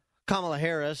 Kamala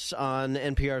Harris on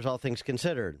NPR's All Things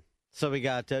Considered. So we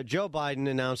got Joe Biden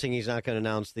announcing he's not going to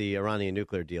announce the Iranian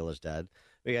nuclear deal is dead.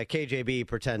 We got KJB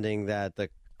pretending that the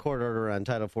court order on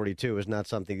Title 42 is not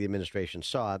something the administration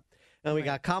sought. And we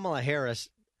got Kamala Harris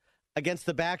against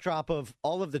the backdrop of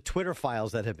all of the Twitter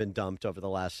files that have been dumped over the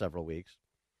last several weeks.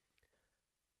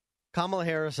 Kamala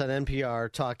Harris on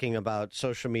NPR talking about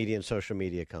social media and social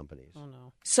media companies. Oh,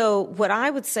 no. So what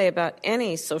I would say about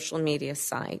any social media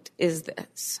site is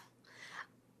this.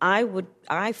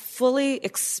 I fully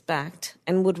expect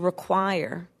and would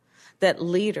require that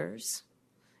leaders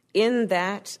in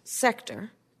that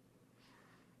sector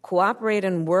cooperate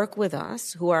and work with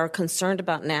us who are concerned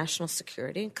about national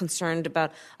security, concerned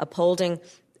about upholding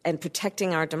and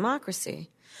protecting our democracy,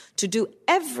 to do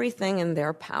everything in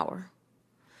their power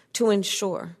to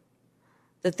ensure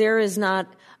that there is not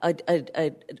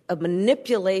a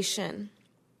manipulation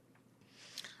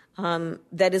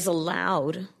that is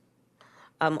allowed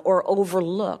or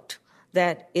overlooked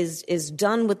that is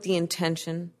done with the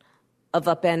intention of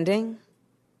upending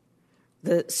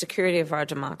the security of our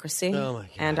democracy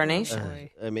and our nation.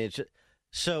 I mean,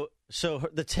 so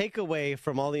the takeaway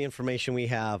from all the information we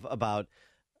have about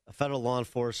federal law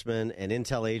enforcement and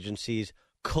intel agencies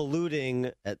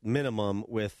colluding at minimum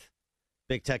with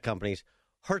big tech companies,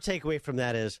 her takeaway from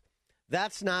that is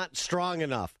That's not strong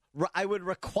enough. I would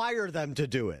require them to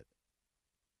do it.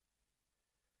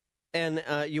 And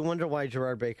you wonder why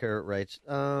Gerard Baker writes,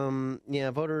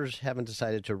 voters haven't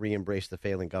decided to re-embrace the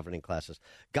failing governing classes.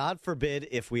 God forbid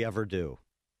if we ever do.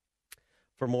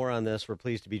 For more on this, we're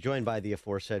pleased to be joined by the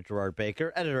aforesaid Gerard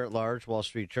Baker, editor-at-large, Wall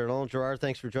Street Journal. Gerard,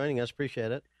 thanks for joining us.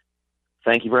 Appreciate it.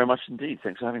 Thank you very much indeed.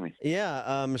 Thanks for having me.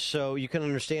 Yeah, so you can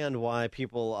understand why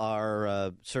people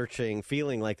are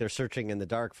feeling like they're searching in the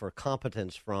dark for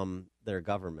competence from their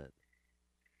government.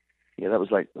 Yeah, that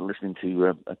was like listening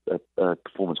to a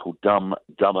performance called Dumb,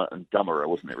 Dumber, and Dumberer,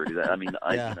 wasn't it? Really, I mean,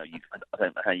 I don't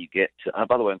know how you get.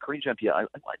 By the way, on Karine Jean-Pierre, I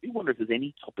do wonder if there's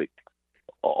any topic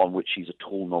on which she's at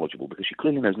all knowledgeable, because she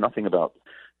clearly knows nothing about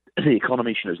the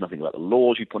economy. She knows nothing about the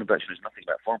laws. You pointed out she knows nothing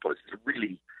about foreign policy. It's a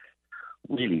really,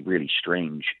 really, really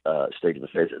strange state of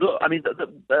affairs. Look, I mean,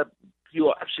 you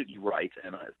are absolutely right,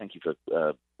 and I thank you for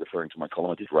referring to my column.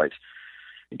 I did write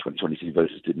in 2022,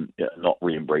 voters didn't not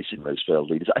re-embracing those failed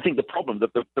leaders. I think the problem, the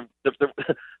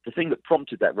thing that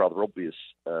prompted that rather obvious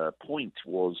point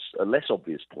was a less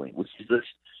obvious point, which is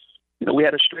that we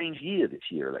had a strange year this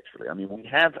year electorally. I mean, we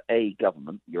have a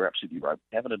government. You're absolutely right.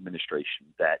 We have an administration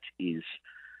that is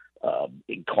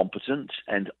incompetent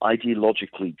and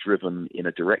ideologically driven in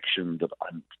a direction that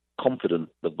I'm confident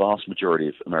the vast majority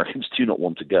of Americans do not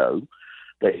want to go.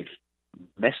 They've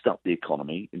messed up the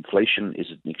economy. Inflation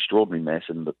is an extraordinary mess,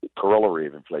 and the corollary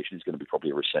of inflation is going to be probably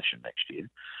a recession next year.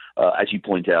 As you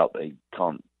point out, they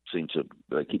can't seem to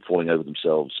keep falling over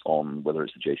themselves on whether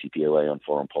it's the JCPOA, on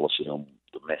foreign policy, on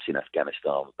the mess in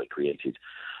Afghanistan that they created,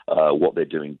 what they're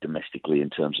doing domestically in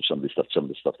terms of some of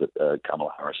the stuff that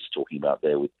Kamala Harris is talking about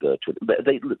there with Twitter.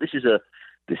 This is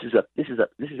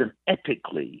an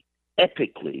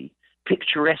epically,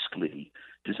 picturesquely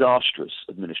disastrous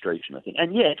administration, I think.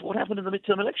 And yet, what happened in the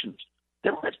midterm elections?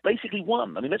 Democrats basically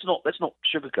won. I mean, let's not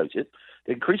sugarcoat it.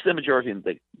 They increased their majority, and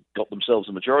they got themselves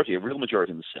a real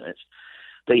majority in the Senate.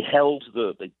 They held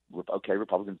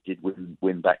Republicans did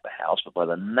win back the House, but by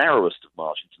the narrowest of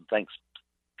margins, and thanks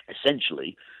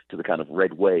essentially to the kind of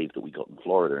red wave that we got in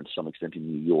Florida and to some extent in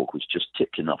New York, which just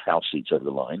tipped enough House seats over the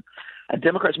line. And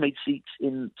Democrats made seats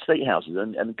in state houses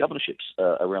and governorships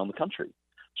around the country.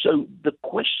 So the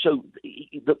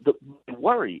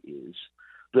worry is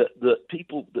that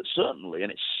people that certainly,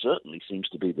 and it certainly seems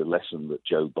to be the lesson that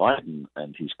Joe Biden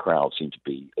and his crowd seem to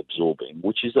be absorbing,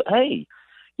 which is that, hey,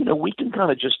 we can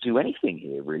kind of just do anything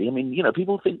here, really. I mean,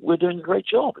 people think we're doing a great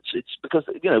job. It's because,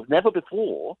 never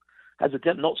before has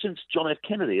not since John F.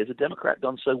 Kennedy has a Democrat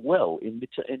done so well an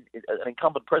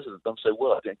incumbent president done so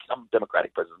well, an incumbent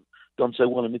Democratic president done so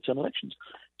well in midterm elections.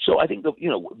 So I think that,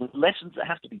 the lessons that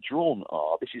have to be drawn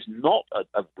are this is not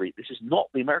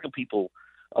the American people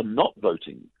are not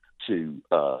voting to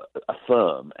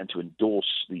affirm and to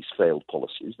endorse these failed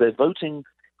policies. They're voting,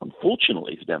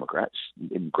 unfortunately for Democrats,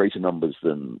 in greater numbers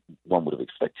than one would have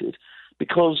expected,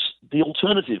 because the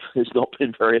alternative has not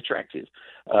been very attractive.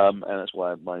 And that's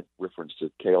why my reference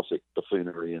to chaotic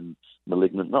buffoonery and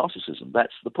malignant narcissism.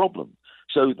 That's the problem.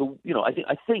 So,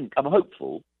 I think I'm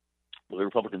hopeful that the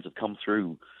Republicans have come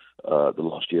through the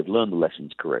last year, have learned the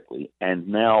lessons correctly, and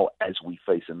now as we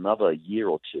face another year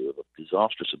or two of a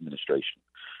disastrous administration,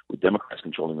 with Democrats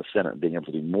controlling the Senate and being able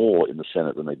to do more in the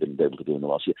Senate than they've been able to do in the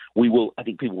last year, I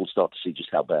think people will start to see just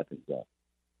how bad things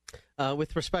are.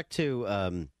 With respect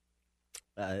to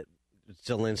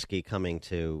Zelensky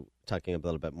talking a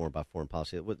little bit more about foreign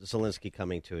policy, with Zelensky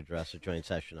coming to address a joint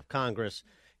session of Congress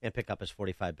and pick up his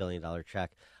 $45 billion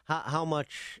check, how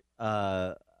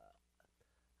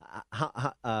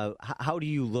do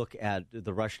you look at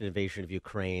the Russian invasion of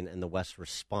Ukraine and the West's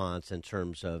response in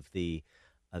terms of the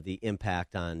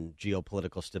impact on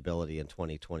geopolitical stability in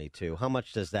 2022? How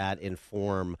much does that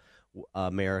inform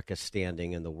America's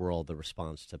standing in the world, the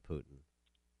response to Putin?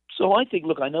 So I think,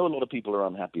 I know a lot of people are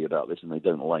unhappy about this, and they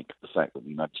don't like the fact that the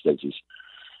United States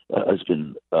has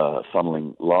been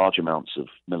funneling large amounts of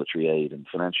military aid and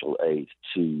financial aid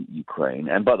to Ukraine.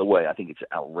 And by the way, I think it's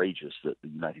outrageous that the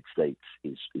United States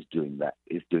is doing that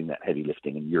heavy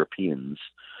lifting, and Europeans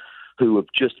who have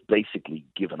just basically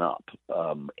given up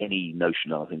any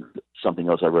notion. I think something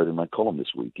else I wrote in my column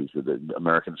this week is that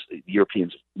the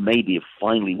Europeans maybe have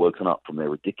finally woken up from their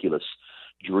ridiculous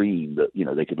dream that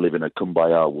they could live in a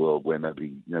kumbaya world where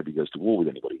nobody goes to war with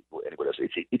anybody else.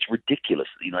 It's ridiculous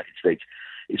that the United States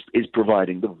is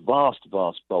providing the vast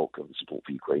bulk of the support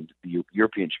for Ukraine. The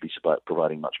Europeans should be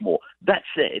providing much more. That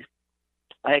said,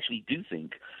 I actually do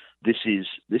think this is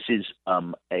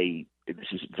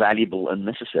valuable and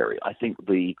necessary. I think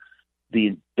the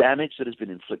the damage that has been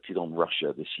inflicted on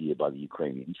Russia this year by the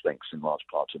Ukrainians, thanks in large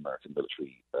part to American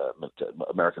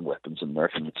American weapons and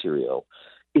American material,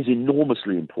 is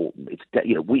enormously important. It's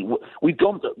we've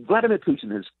gone. Vladimir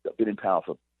Putin has been in power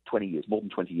for 20 years, more than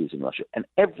 20 years in Russia, and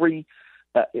the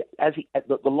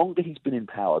longer he's been in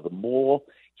power, the more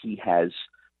he has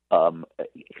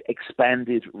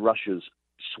expanded Russia's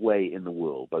sway in the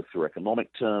world, both through economic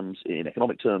terms and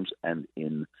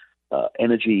in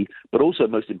energy, but also,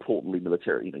 most importantly,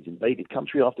 military. He's invaded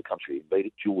country after country. He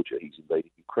invaded Georgia. He's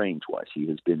invaded Ukraine twice. He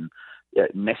has been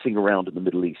messing around in the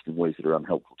Middle East in ways that are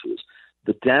unhelpful to us.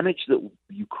 The damage that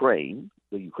the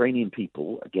Ukrainian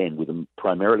people, again, with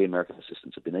primarily American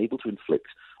assistance, have been able to inflict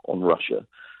on Russia,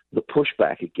 the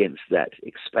pushback against that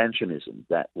expansionism,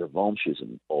 that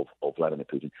revanchism of Vladimir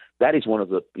Putin, that is one of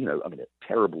the, a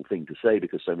terrible thing to say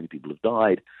because so many people have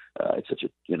died. It's such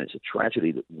it's a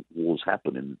tragedy that wars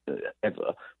happen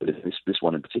ever, but this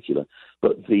one in particular.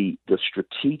 But the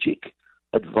strategic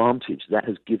advantage that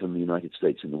has given the United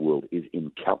States in the world is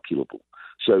incalculable.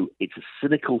 So it's a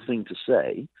cynical thing to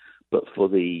say, but for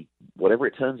whatever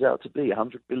it turns out to be,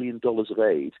 $100 billion of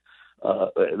aid,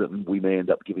 we may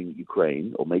end up giving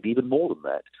Ukraine, or maybe even more than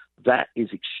that. That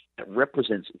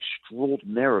represents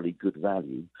extraordinarily good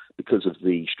value because of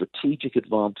the strategic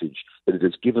advantage that it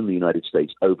has given the United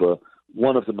States over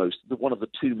one of the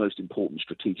two most important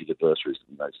strategic adversaries that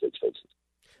the United States faces.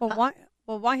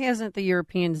 Why hasn't the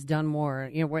Europeans done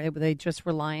more? Were they just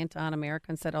reliant on America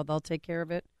and said, "Oh, they'll take care of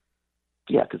it"?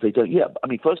 Yeah, because they don't. Yeah, I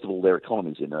mean, first of all, their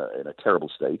economy's in a terrible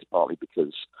state, partly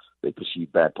because they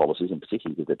pursued bad policies, and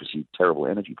particularly because they pursued terrible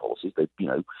energy policies. They've,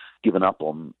 given up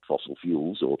on fossil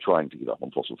fuels, or trying to give up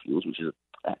on fossil fuels, which is an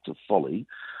act of folly.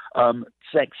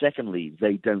 Secondly,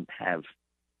 they don't have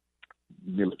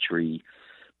military.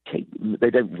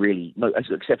 They don't really,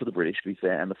 except for the British, to be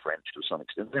fair, and the French to some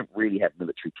extent. They don't really have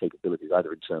military capabilities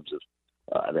either in terms of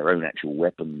their own actual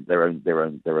weapon, their own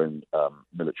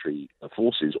military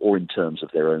forces, or in terms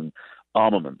of their own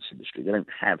armaments industry. They don't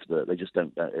have they just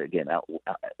don't, again, out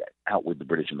with the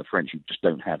British and the French, you just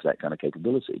don't have that kind of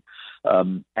capability.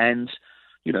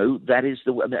 That is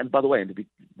and by the way,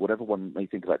 whatever one may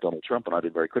think about Donald Trump, and I've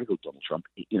been very critical of Donald Trump,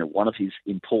 one of his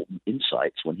important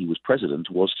insights when he was president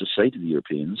was to say to the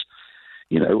Europeans,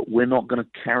 we're not going to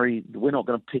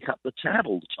pick up the tab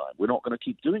all the time. We're not going to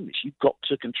keep doing this. You've got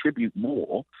to contribute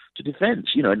more to defense,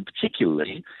 and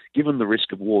particularly given the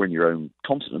risk of war in your own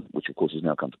continent, which of course has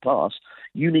now come to pass,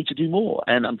 you need to do more.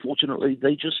 And unfortunately,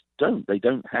 they just don't.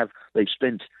 They've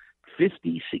spent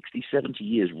 50, 60, 70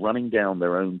 years running down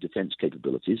their own defense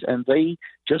capabilities, and they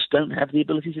just don't have the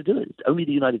ability to do it. Only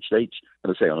the United States,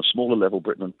 and I say on a smaller level,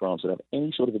 Britain and France, that have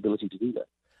any sort of ability to do that.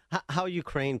 How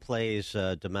Ukraine plays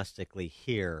domestically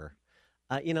here,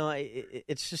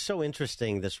 it's just so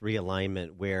interesting, this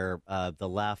realignment where the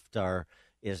left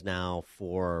is now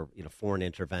for foreign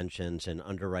interventions and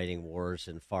underwriting wars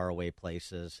in faraway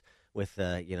places with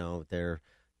they're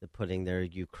putting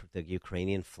the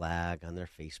Ukrainian flag on their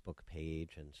Facebook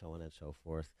page and so on and so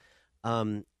forth.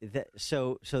 So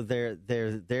they're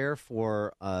there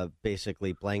for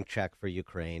basically blank check for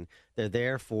Ukraine. They're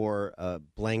there for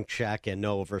blank check and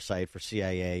no oversight for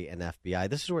CIA and FBI.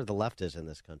 This is where the left is in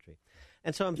this country,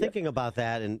 and so I'm thinking about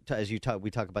that. And as we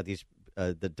talk about these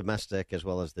the domestic as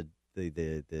well as the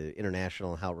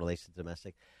international and how it relates to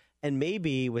domestic, and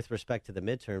maybe with respect to the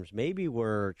midterms, maybe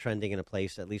we're trending in a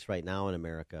place, at least right now in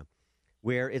America,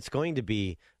 where it's going to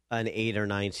be an 8 or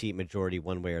 9 seat majority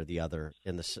one way or the other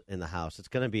in the House. It's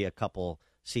going to be a couple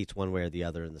seats one way or the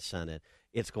other in the Senate.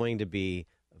 It's going to be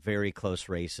very close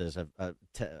races, a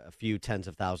few tens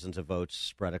of thousands of votes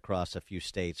spread across a few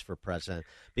states for president,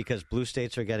 because blue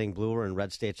states are getting bluer and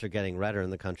red states are getting redder,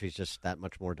 and the country's just that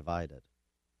much more divided.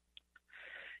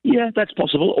 Yeah, that's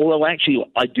possible. Although actually,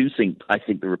 I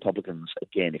think the Republicans,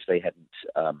 again, if they hadn't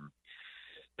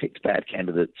picked bad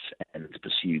candidates and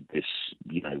pursued this,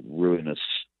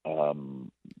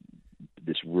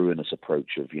 ruinous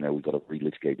approach of, we've got to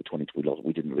relitigate the 2020.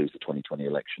 We didn't lose the 2020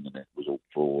 election, and it was all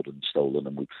fraud and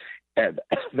stolen, and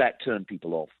that turned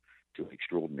people off to an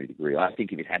extraordinary degree. I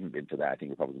think if it hadn't been for that, I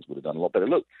think Republicans would have done a lot better.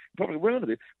 Look,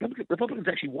 Republicans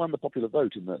actually won the popular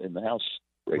vote in the House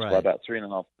race by about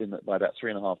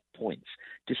 3.5 points,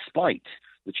 despite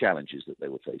the challenges that they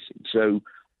were facing. So.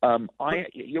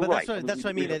 You're right. That's what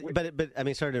I mean. But I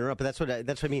mean, sorry to interrupt. But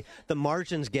that's what I mean. The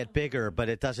margins get bigger, but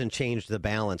it doesn't change the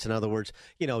balance. In other words,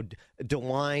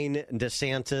 DeWine,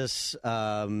 DeSantis,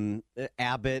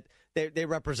 Abbott, they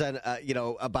represent,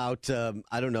 about,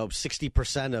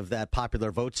 60% of that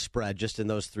popular vote spread just in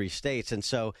those 3 states. And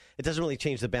so it doesn't really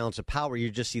change the balance of power. You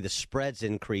just see the spreads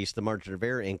increase, the margin of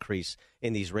error increase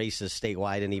in these races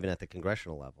statewide and even at the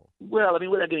congressional level. Well,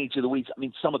 without getting into the weeds,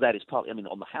 some of that is partly,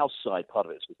 on the House side, part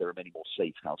of it is because there are many more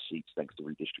safe House seats thanks to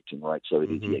redistricting, right? So,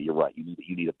 you're right.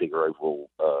 You need a bigger overall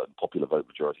popular vote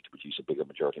majority to produce a bigger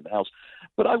majority in the House.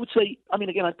 But I would say,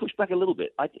 again, I push back a little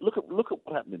bit. Look at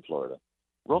what happened in Florida.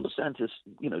 Ron DeSantis,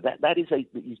 that is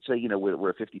you'd say, we're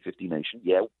a 50-50 nation.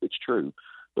 Yeah, it's true.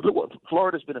 But look,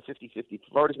 Florida's been a 50-50.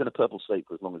 Florida's been a purple state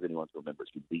for as long as anyone can remember.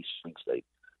 It's been the swing state.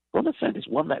 Ron DeSantis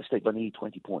won that state by nearly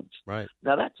 20 points. Right.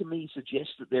 Now, that to me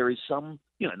suggests that there is some,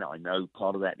 now I know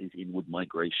part of that is inward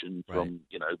migration from,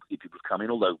 people who've come in,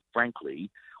 although,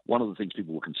 frankly, one of the things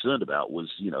people were concerned about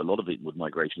was, a lot of inward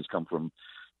migration has come from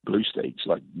blue states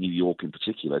like New York in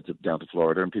particular down to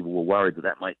Florida, and people were worried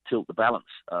that might tilt the balance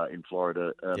in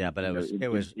Florida. But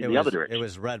it was the other direction. It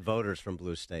was red voters from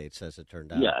blue states, as it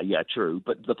turned out. Yeah, true.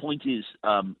 But the point is,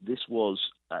 this was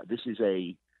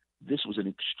an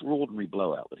extraordinary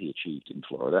blowout that he achieved in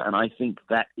Florida, and I think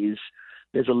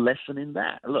there's a lesson in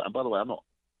that. Look, and by the way, I'm not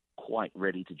quite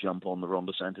ready to jump on the Ron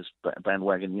DeSantis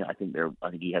bandwagon yet. I think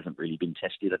he hasn't really been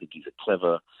tested. I think he's a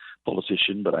clever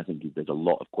politician, but I think there's a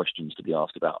lot of questions to be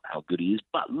asked about how good he is.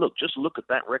 But just look at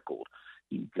that record.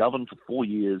 He governed for 4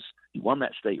 years. He won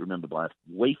that state, remember, by a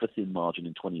wafer-thin margin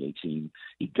in 2018.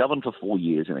 He governed for 4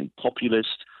 years in a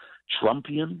populist,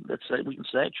 Trumpian,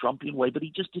 Trumpian way, but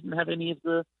he just didn't have any of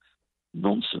the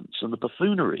nonsense and the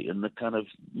buffoonery and the kind of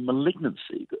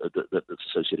malignancy that's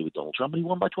associated with Donald Trump, and he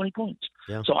won by 20 points.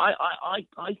 Yeah. So I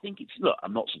think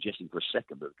I'm not suggesting for a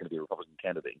second that there's going to be a Republican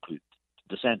candidate,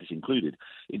 DeSantis included,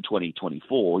 in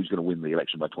 2024 who's going to win the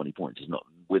election by 20 points.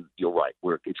 You're right,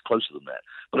 it's closer than that.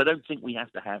 But I don't think we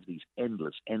have to have these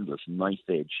endless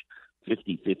knife-edge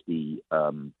 50-50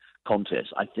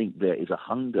 contests. I think there is a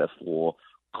hunger for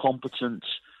competent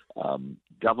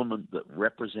government that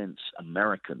represents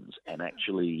Americans and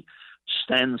actually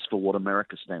stands for what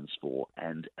America stands for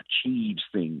and achieves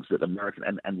things that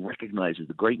American and recognizes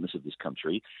the greatness of this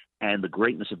country and the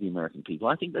greatness of the American people.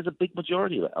 I think there's a big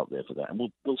majority out there for that, and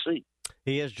we'll see.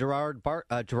 He is Gerard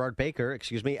Baker,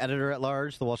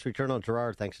 editor-at-large, The Wall Street Journal.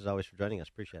 Gerard, thanks as always for joining us.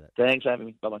 Appreciate it. Thanks for having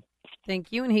me. Bye-bye.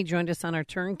 Thank you, and he joined us on our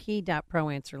Turnkey.pro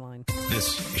answer line.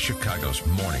 This is Chicago's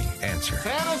Morning Answer.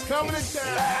 Santa's coming to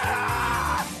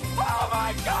town! Oh,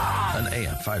 my God! On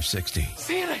AM 560.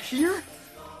 Santa here?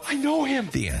 I know him.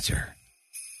 The Answer.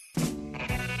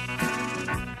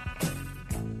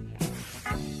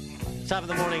 Top of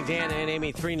the morning, Dan and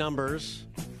Amy, 3 numbers.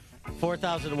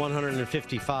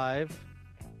 4,155,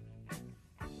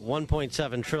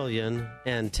 1.7 trillion,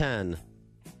 and 10.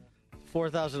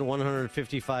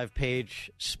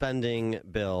 4,155-page spending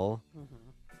bill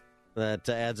that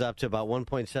adds up to about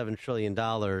 $1.7 trillion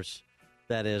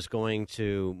that is going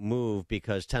to move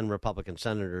because 10 Republican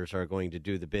senators are going to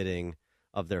do the bidding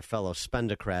of their fellow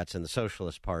spendocrats in the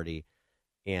Socialist Party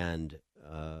and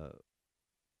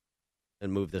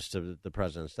move this to the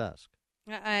president's desk.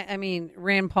 I mean,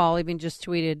 Rand Paul even just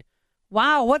tweeted,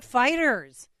 wow, what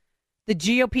fighters! The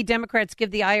GOP Democrats give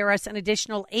the IRS an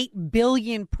additional $8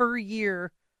 billion per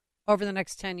year over the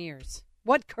next 10 years.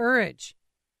 What courage!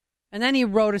 And then he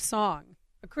wrote a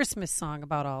Christmas song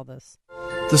about all this.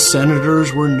 The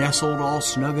senators were nestled all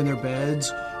snug in their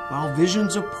beds, while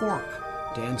visions of pork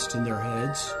danced in their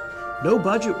heads. No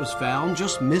budget was found,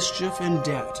 just mischief and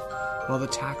debt, while the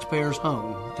taxpayers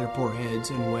hung their poor heads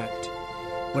and wept.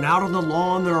 When out on the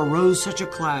lawn there arose such a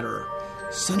clatter,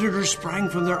 senators sprang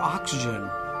from their oxygen.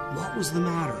 What was the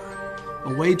matter?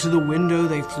 Away to the window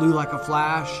they flew like a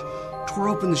flash, tore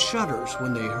open the shutters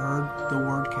when they heard the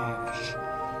word cash.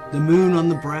 The moon on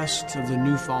the breast of the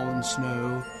new fallen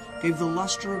snow gave the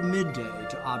luster of midday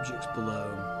to objects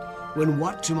below, when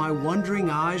what to my wondering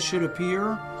eyes should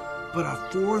appear but a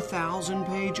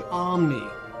 4,000-page omni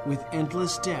with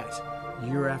endless debt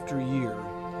year after year.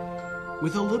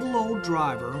 With a little old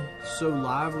driver, so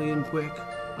lively and quick,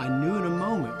 I knew in a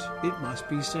moment it must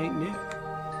be St. Nick.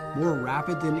 More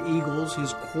rapid than eagles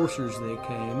his coursers they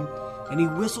came, and he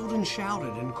whistled and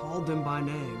shouted and called them by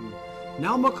name.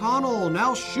 Now McConnell,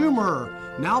 now Schumer,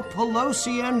 now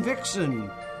Pelosi and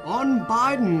Vixen, on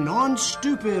Biden, on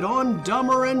stupid, on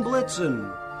dumber and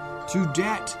Blitzen. To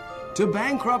debt, to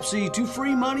bankruptcy, to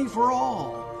free money for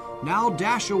all. Now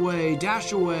dash away,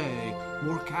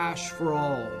 more cash for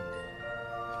all.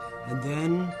 And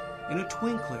then, in a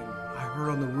twinkling, I heard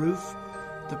on the roof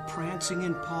the prancing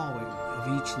and pawing of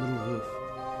each little hoof.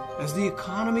 As the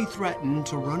economy threatened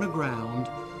to run aground,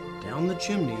 down the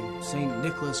chimney St.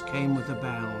 Nicholas came with a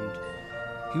bound.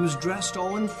 He was dressed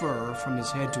all in fur from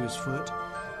his head to his foot,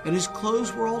 and his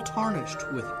clothes were all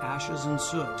tarnished with ashes and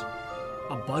soot.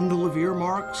 A bundle of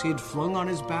earmarks he had flung on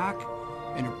his back,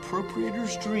 an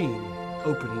appropriator's dream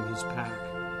opening his pack.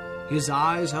 His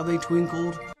eyes, how they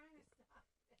twinkled.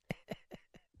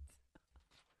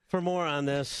 For more on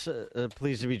this,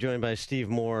 pleased to be joined by Steve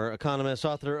Moore, economist,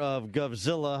 author of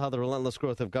Govzilla, How the Relentless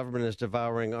Growth of Government is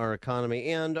Devouring Our Economy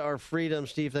and Our Freedom.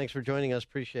 Steve, thanks for joining us.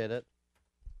 Appreciate it.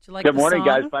 Like Good morning,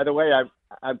 guys. By the way,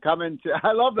 I'm coming to.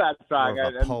 I love that song. More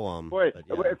of a poem. Boy, but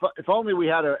yeah. if only we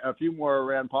had a few more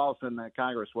Rand Pauls in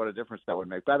Congress, what a difference that would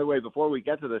make. By the way, before we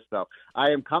get to this stuff, I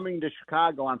am coming to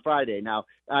Chicago on Friday. Now,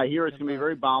 I hear it's going to be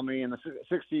very balmy in the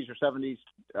 60s or 70s,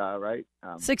 right?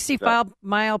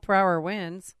 65-mile-per-hour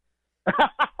winds.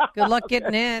 Good luck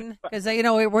getting in, because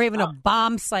we're even a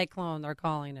bomb cyclone. They're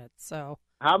calling it. So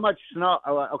how much snow?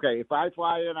 Okay, if I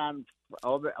fly in on.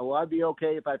 Will I be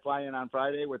okay if I fly in on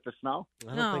Friday with the snow?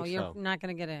 No, you're not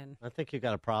going to get in. I think you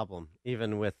got a problem,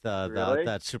 even with Really?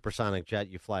 that supersonic jet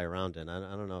you fly around in. I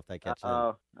don't know if that gets in.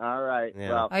 Oh, all right. Yeah.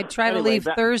 Well, I try to leave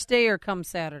Thursday or come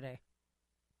Saturday.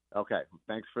 Okay,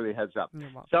 thanks for the heads up. You're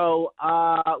welcome. So,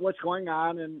 what's going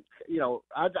on? And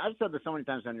I've said this so many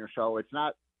times on your show. It's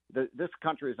not this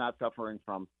country is not suffering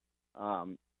from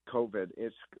COVID.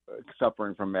 It's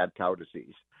suffering from mad cow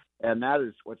disease. And that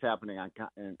is what's happening on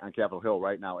Capitol Hill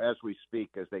right now as we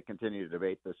speak, as they continue to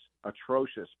debate this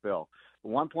atrocious bill.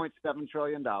 $1.7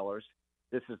 trillion.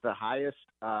 This is the highest,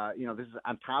 this is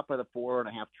on top of the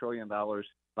 $4.5 trillion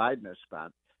Biden has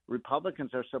spent. Republicans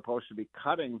are supposed to be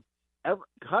cutting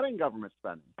government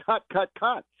spending.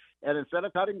 Cut. And instead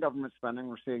of cutting government spending,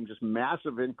 we're seeing just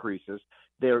massive increases.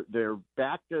 They're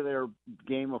back to their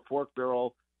game of fork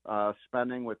barrel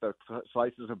spending with the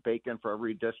slices of bacon for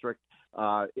every district.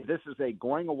 This is a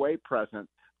going away present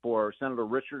for Senator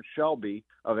Richard Shelby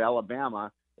of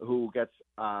Alabama, who gets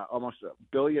almost $1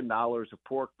 billion of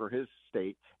pork for his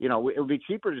state. It would be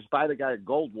cheaper to just buy the guy a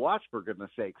gold watch, for goodness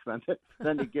sakes,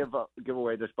 than to give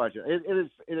away this budget.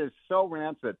 It is so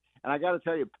rancid. And I got to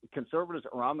tell you, conservatives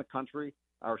around the country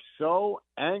are so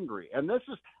angry. And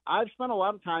I've spent a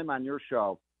lot of time on your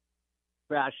show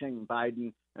trashing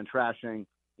Biden and trashing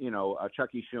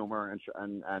Chucky Schumer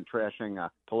and trashing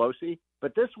Pelosi.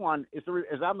 But this one is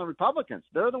on the Republicans.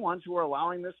 They're the ones who are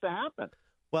allowing this to happen.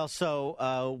 Well,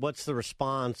 so what's the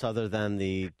response other than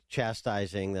the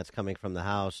chastising that's coming from the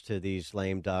House to these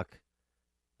lame duck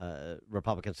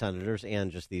Republican senators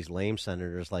and just these lame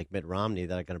senators like Mitt Romney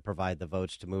that are going to provide the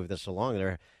votes to move this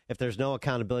along? If there's no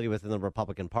accountability within the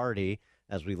Republican Party,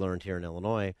 as we learned here in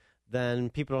Illinois, then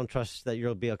people don't trust that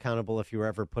you'll be accountable if you were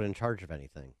ever put in charge of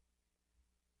anything.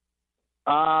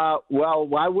 Well,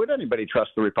 why would anybody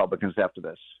trust the Republicans after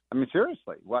this? I mean,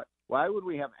 seriously, why would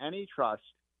we have any trust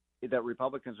that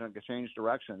Republicans are going to change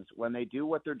directions when they do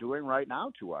what they're doing right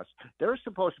now to us? They're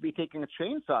supposed to be taking a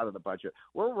chainsaw out of the budget.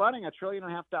 We're running $1.5 trillion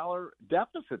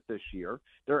deficit this year.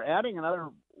 They're adding another,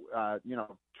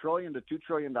 trillion to $2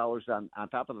 trillion on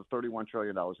top of the $31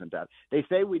 trillion in debt. They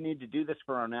say we need to do this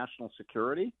for our national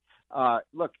security.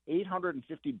 Look,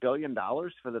 $850 billion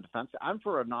for the defense. I'm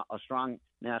for a strong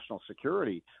national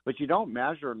security, but you don't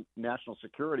measure national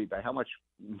security by how much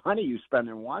money you spend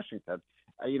in Washington.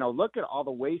 Look at all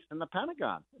the waste in the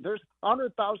Pentagon. There's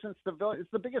 100,000 civilians.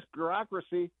 It's the biggest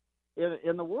bureaucracy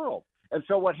in the world. And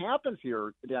so what happens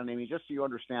here, Dan and Amy, just so you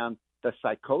understand the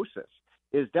psychosis,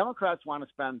 is Democrats want to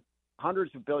spend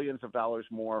hundreds of billions of dollars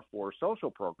more for social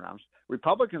programs.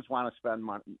 Republicans want to spend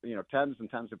tens and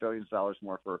tens of billions of dollars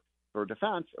more for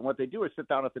defense. And what they do is sit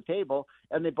down at the table,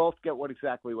 and they both get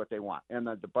exactly what they want, and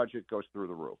the budget goes through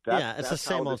the roof. It's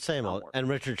the same old. And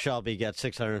Richard Shelby gets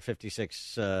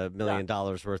 $656 million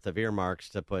worth of earmarks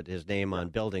to put his name on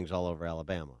buildings all over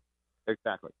Alabama.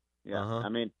 Exactly. Yeah. Uh-huh. I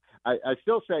mean, I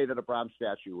still say that a bronze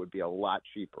statue would be a lot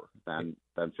cheaper than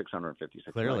 $656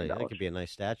 Clearly, million. It could be a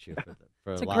nice statue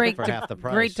for It's for half the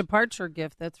price. Great departure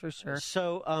gift, that's for sure.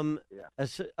 So,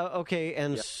 there's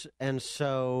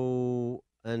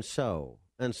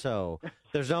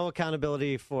no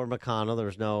accountability for McConnell.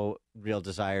 There's no real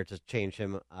desire to change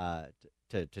him,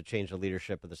 to change the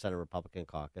leadership of the Senate Republican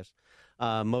caucus.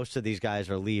 Most of these guys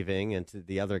are leaving, and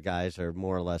the other guys are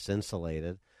more or less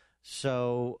insulated.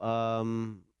 So,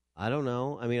 I don't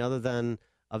know. I mean, other than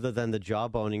the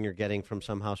jawboning you're getting from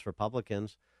some House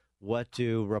Republicans, what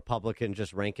do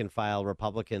just rank and file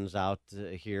Republicans out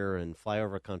here in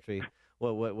flyover country?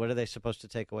 What are they supposed to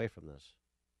take away from this?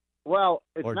 Well,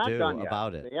 it's or not do done yet.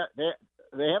 About it.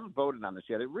 They haven't voted on this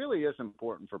yet. It really is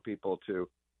important for people to,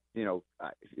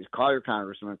 call your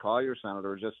congressman, call your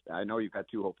senator. I know you've got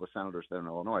two hopeless senators there in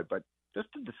Illinois, but just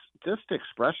to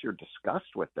express your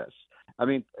disgust with this. I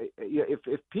mean,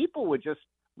 if people would just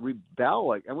rebel,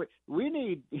 like, and we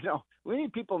need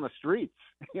people in the streets,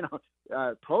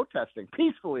 protesting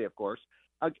peacefully, of course,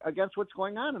 against what's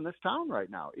going on in this town right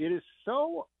now. It is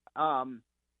so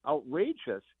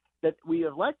outrageous that we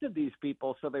elected these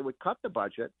people so they would cut the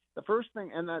budget. The first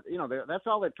thing, and that's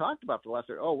all they've talked about for the last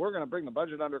year. Oh, we're going to bring the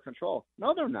budget under control.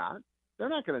 No, they're not. They're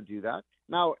not going to do that.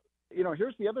 Now,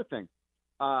 here's the other thing.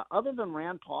 Other than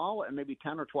Rand Paul and maybe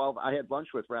 10 or 12, I had lunch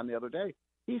with Rand the other day.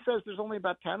 He says there's only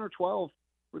about 10 or 12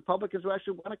 Republicans who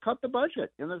actually want to cut the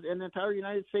budget in the entire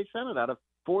United States Senate out of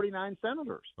 49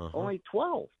 senators. Only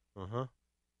 12.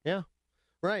 Yeah,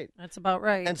 right. That's about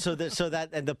right. And so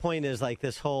and the point is like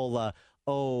this whole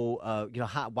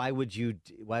why would you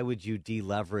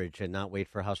deleverage and not wait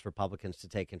for House Republicans to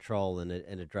take control and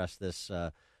address this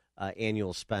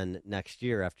annual spend next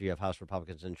year after you have House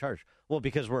Republicans in charge? Well,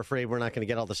 because we're afraid we're not going to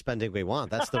get all the spending we want.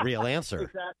 That's the real answer.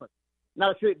 Exactly.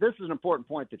 Now, see, this is an important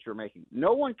point that you're making.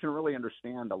 No one can really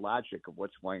understand the logic of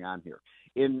what's going on here.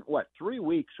 In 3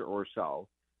 weeks or so,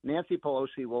 Nancy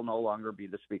Pelosi will no longer be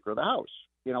the Speaker of the House.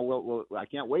 I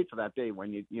can't wait for that day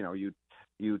when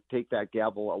you take that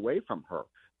gavel away from her.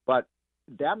 But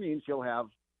that means you'll have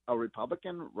a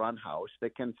Republican-run House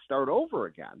that can start over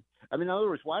again. I mean, in other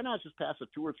words, why not just pass a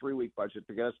 2 or 3 week budget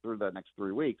to get us through the next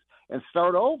 3 weeks and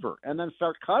start over and then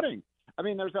start cutting? I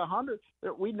mean,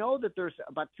 we know that there's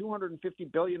about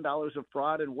 $250 billion of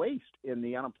fraud and waste in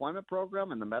the unemployment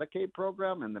program and the Medicaid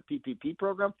program and the PPP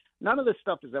program. None of this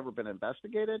stuff has ever been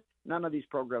investigated. None of these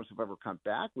programs have ever come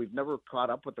back. We've never caught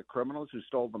up with the criminals who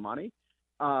stole the money.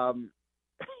 By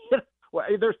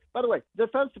the way,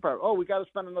 Defense Department. Oh, we got to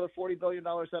spend another $40 billion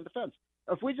on defense.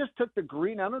 If we just took the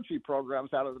green energy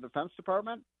programs out of the Defense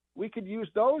Department, we could use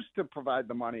those to provide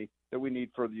the money that we need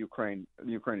for the Ukrainians.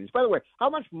 By the way, how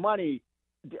much of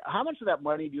that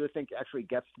money do you think actually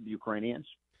gets to the Ukrainians?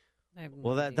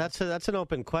 Well, that's an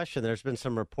open question. There's been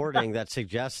some reporting that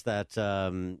suggests that,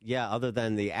 other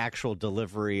than the actual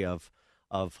delivery of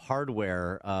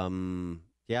hardware,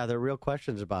 there are real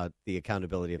questions about the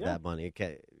accountability of that money.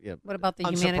 Okay, what about the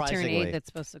humanitarian aid that's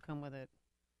supposed to come with it?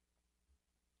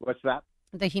 What's that?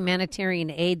 The humanitarian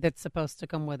aid that's supposed to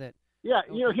come with it. Yeah,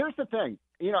 here's the thing.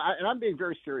 And I'm being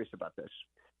very serious about this.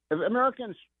 If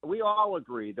Americans, we all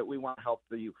agree that we want to help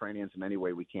the Ukrainians in any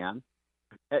way we can.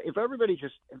 If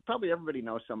probably everybody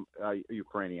knows some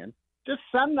Ukrainian, just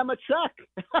send them a check.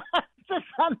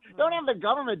 Don't have the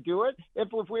government do it.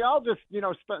 If we all just,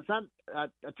 sent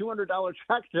a $200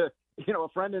 check to, a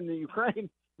friend in the Ukraine,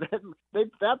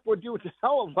 that would do a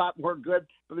hell of a lot more good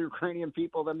for the Ukrainian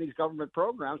people than these government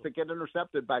programs that get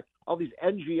intercepted by all these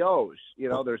NGOs.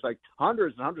 There's like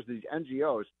hundreds and hundreds of these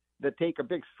NGOs that take a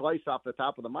big slice off the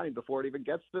top of the money before it even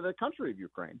gets to the country of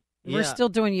Ukraine. We're still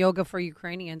doing yoga for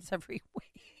Ukrainians every week.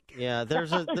 Yeah,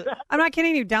 there's I'm not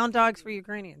kidding you. Down dogs for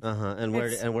Ukrainians. And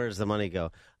where does the money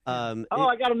go? I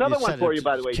got another one for you,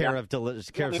 by the way. Care of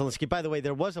Zelensky. By the way,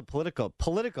 there was a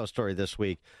Politico story this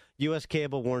week. U.S.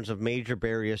 Cable warns of major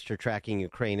barriers to tracking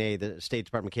Ukraine aid. The State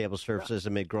Department cable services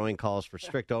amid growing calls for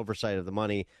strict oversight of the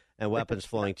money and weapons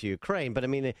flowing to Ukraine. But I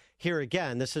mean, here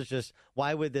again, this is just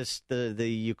why would the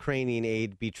Ukrainian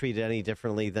aid be treated any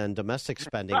differently than domestic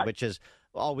spending, which is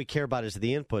all we care about is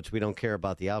the inputs. We don't care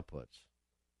about the outputs.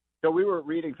 So we were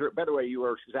reading through. By the way, you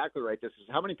were exactly right. This is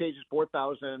how many pages?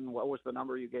 4,000. What was the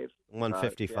number you gave?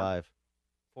 155.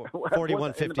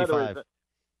 4155.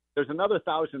 There's another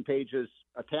 1,000 pages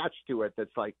attached to it.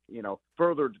 That's like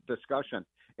further discussion,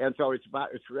 and so it's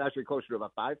actually closer to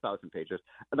about 5,000 pages.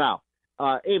 Now,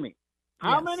 Amy,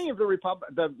 how many of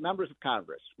the members of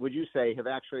Congress would you say have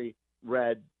actually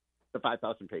read the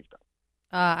 5,000 page bill?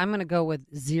 I'm going to go with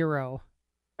 0.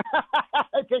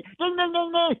 Ding, ding, ding,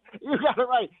 ding. You got it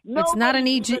right. It's not an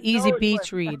easy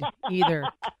beach read either.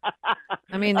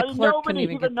 I mean, the clerk couldn't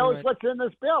even get knows through it. What's in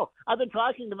this bill. I've been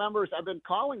talking to members. I've been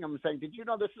calling them saying, "Did you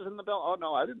know this is in the bill?" "Oh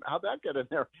no, I didn't." "How'd that get in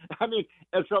there?" I mean,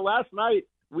 and so last night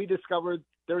we discovered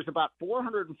there's about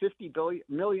 $450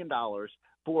 million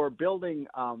for building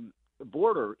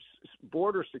border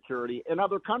security in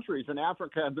other countries in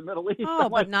Africa and the Middle East. Oh,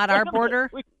 but not our border?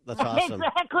 That's awesome.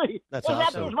 Exactly. That's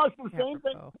awesome. awesome. That's most insane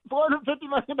thing. $450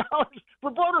 million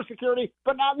for border security,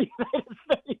 but not in the United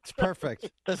States. It's perfect.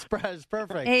 That's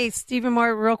perfect. Hey, Stephen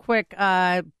Moore, real quick.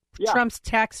 Trump's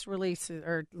tax releases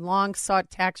or long-sought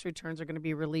tax returns are going to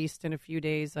be released in a few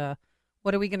days.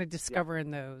 What are we going to discover in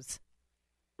those?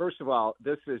 First of all,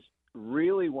 this is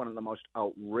really one of the most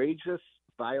outrageous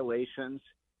violations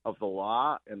of the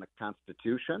law and the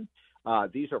Constitution.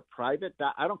 These are private.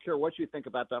 I don't care what you think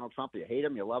about Donald Trump. You hate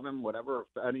him, you love him, whatever,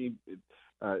 any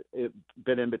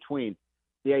bit in between.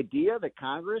 The idea that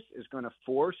Congress is going to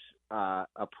force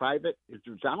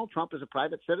Donald Trump is a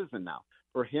private citizen now,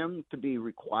 for him to be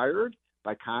required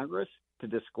by Congress to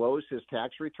disclose his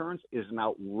tax returns is an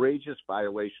outrageous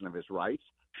violation of his rights.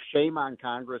 Shame on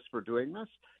Congress for doing this.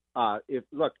 If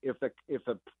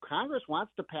the Congress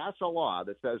wants to pass a law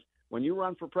that says when you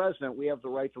run for president, we have the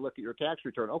right to look at your tax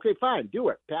return. Okay, fine, do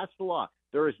it. Pass the law.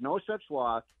 There is no such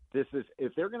law. This is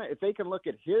if they can look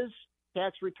at his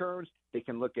tax returns, they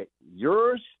can look at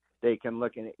yours. They can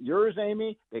look at yours,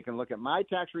 Amy. They can look at my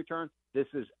tax return.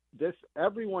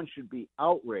 Everyone should be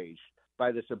outraged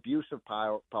by this abuse of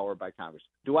power by Congress.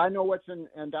 Do I know what's in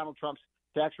Donald Trump's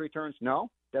tax returns?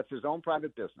 No, that's his own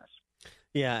private business.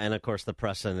 Yeah, and of course the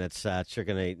precedent it sets, you're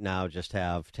going to now just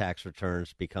have tax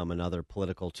returns become another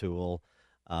political tool.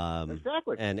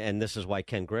 Exactly. And this is why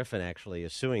Ken Griffin actually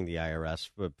is suing the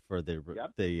IRS for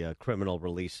the criminal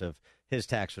release of his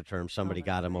tax return. Somebody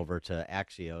got him over to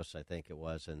Axios, I think it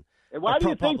was, and why do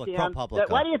you think, Dan?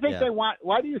 Why do you think yeah. they want?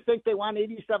 Why do you think they want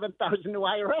 87,000 new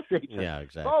IRS agents? Yeah,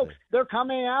 exactly. Folks, they're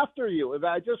coming after you.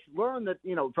 I just learned that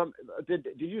did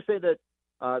you say that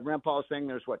Rand Paul is saying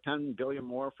there's 10 billion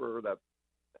more for the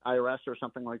IRS or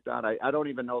something like that? I don't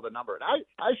even know the number.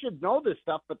 I should know this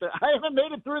stuff, but I haven't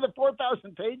made it through the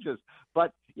 4,000 pages.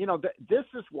 But this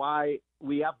is why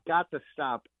we have got to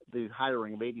stop the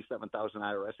hiring of 87,000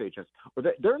 IRS agents.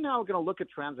 They're now going to look at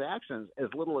transactions as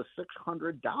little as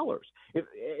 $600.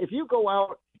 If you go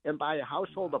out and buy a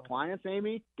household appliance,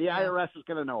 Amy, the IRS is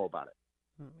going to know about it.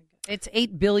 Oh my God. It's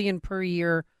 $8 billion per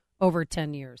year over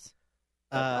 10 years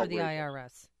for the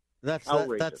IRS.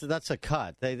 That's a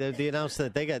cut. They announced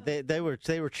that they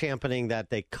were championing that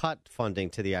they cut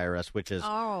funding to the IRS, which is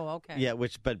okay. Yeah,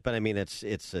 but I mean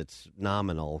it's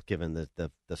nominal given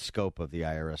the scope of the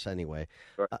IRS anyway.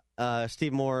 Sure.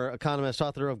 Steve Moore, economist,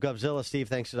 author of Govzilla. Steve,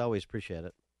 thanks as always. Appreciate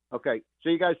it. Okay, so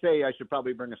you guys say I should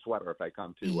probably bring a sweater if I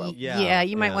come to. Yeah,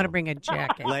 you might want to bring a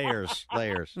jacket. Layers.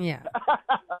 Yeah.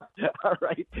 All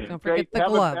right. Don't forget the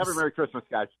gloves. Have a Merry Christmas,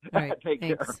 guys. All right, Take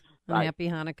thanks. care. And Bye. Happy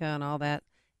Hanukkah and all that.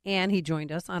 And he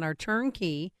joined us on our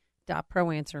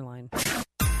turnkey.pro answer line.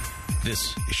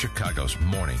 This is Chicago's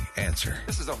Morning Answer.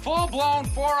 This is a full-blown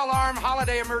 4-alarm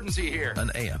holiday emergency here. On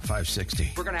AM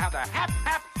 560. We're going to have the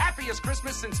happiest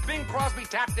Christmas since Bing Crosby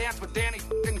tap danced with Danny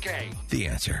Kaye. The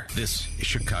Answer. This is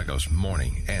Chicago's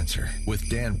Morning Answer with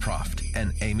Dan Proft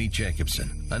and Amy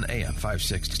Jacobson on AM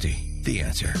 560. The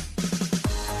Answer.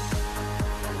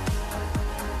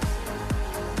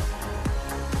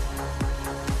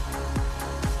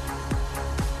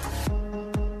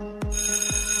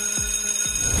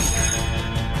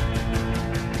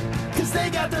 They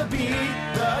got the beat,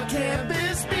 the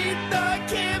campus beat, the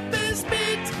campus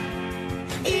beat.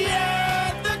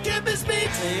 Yeah, the campus beat.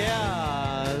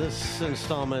 Yeah, this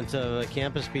installment of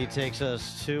Campus Beat takes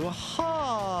us to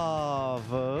Harvard.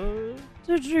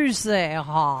 Did you say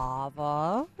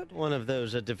Harvard? One of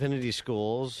those divinity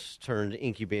schools turned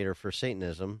incubator for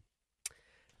Satanism.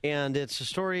 And it's a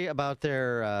story about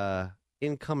their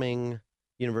incoming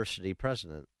university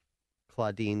president,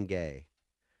 Claudine Gay.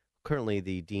 Currently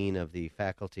the dean of the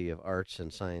Faculty of Arts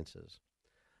and Sciences.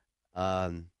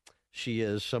 She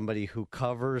is somebody who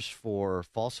covers for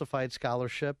falsified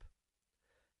scholarship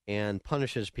and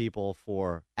punishes people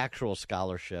for actual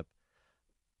scholarship,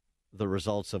 the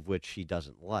results of which she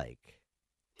doesn't like.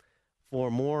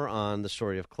 For more on the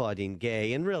story of Claudine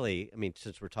Gay, and really, I mean,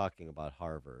 since we're talking about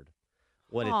Harvard,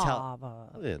 what it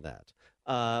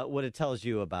tells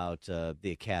you about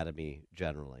the academy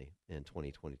generally in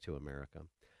 2022 America.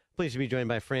 Pleased to be joined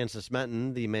by Francis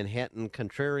Menton, the Manhattan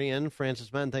Contrarian.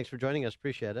 Francis Menton, thanks for joining us.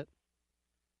 Appreciate it.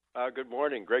 Good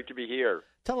morning. Great to be here.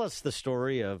 Tell us the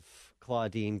story of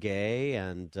Claudine Gay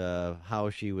and how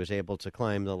she was able to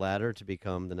climb the ladder to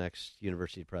become the next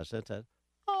university president at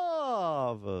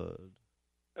Harvard.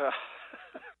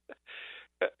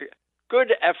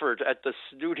 Good effort at the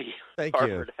snooty Thank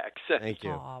Harvard you. accent. Thank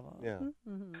you. Yeah.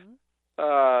 Mm-hmm.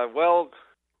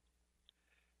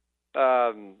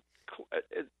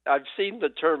 I've seen the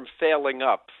term "failing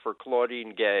up" for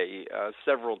Claudine Gay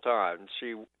several times.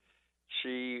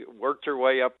 She worked her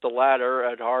way up the ladder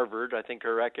at Harvard. I think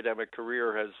her academic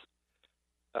career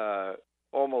has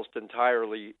almost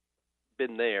entirely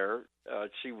been there.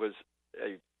 She was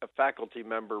a faculty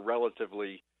member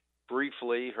relatively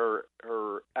briefly. Her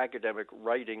academic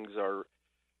writings are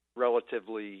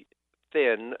relatively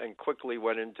thin, and quickly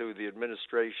went into the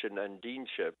administration and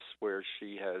deanships, where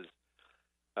she has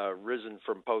risen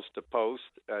from post to post,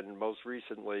 and most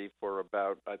recently for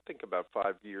about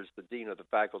 5 years, the dean of the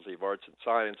Faculty of Arts and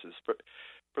Sciences.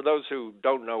 For those who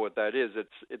don't know what that is,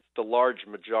 it's the large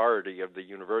majority of the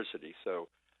university. So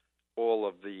all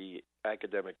of the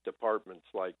academic departments,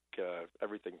 like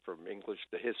everything from English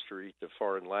to history to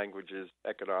foreign languages,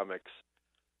 economics,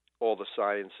 all the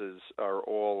sciences are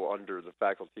all under the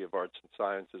Faculty of Arts and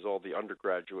Sciences, all the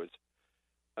undergraduates.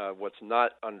 What's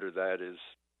not under that is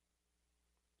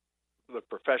the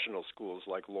professional schools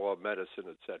like law, medicine,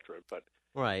 etc. But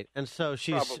right, and so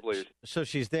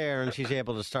she's there, and she's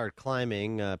able to start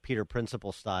climbing Peter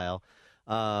Principle style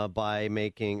by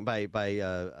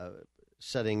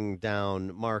setting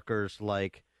down markers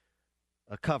like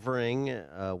covering,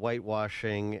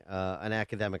 whitewashing an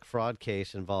academic fraud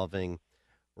case involving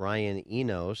Ryan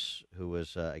Enos, who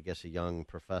was, I guess, a young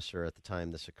professor at the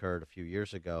time this occurred a few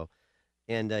years ago,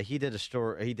 and he did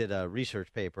a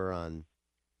research paper on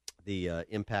the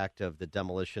impact of the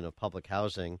demolition of public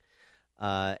housing,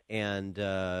 and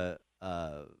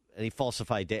he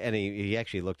falsified data, and he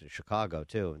actually looked at Chicago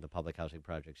too and the public housing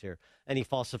projects here, and he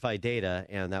falsified data,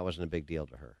 and that wasn't a big deal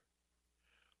to her.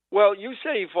 Well, you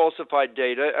say he falsified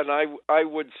data, and I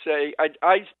would say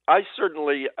I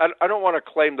certainly I don't want to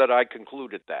claim that I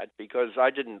concluded that, because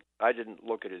I didn't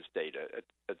look at his data,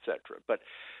 etc. But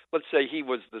let's say he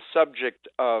was the subject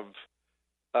of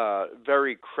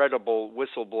very credible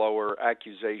whistleblower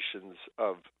accusations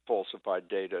of falsified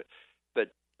data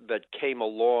that came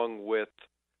along with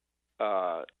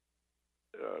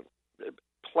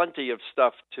plenty of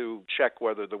stuff to check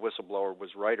whether the whistleblower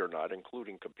was right or not,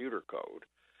 including computer code.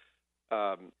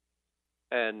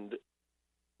 And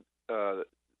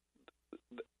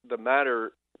the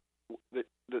matter, the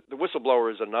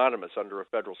whistleblower is anonymous under a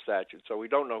federal statute, so we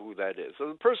don't know who that is. So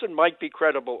the person might be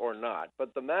credible or not,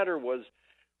 but the matter was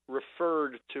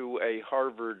referred to a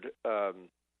Harvard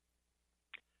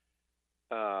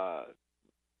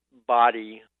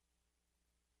body,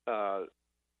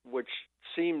 which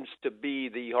seems to be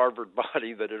the Harvard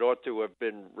body that it ought to have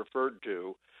been referred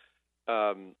to,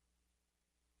 and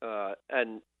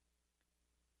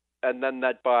then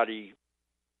that body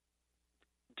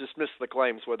dismissed the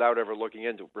claims without ever looking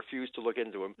into them, refused to look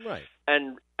into them, right,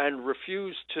 and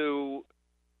refused to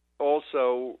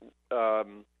also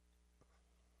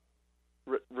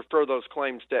refer those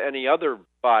claims to any other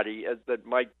body that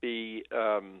might be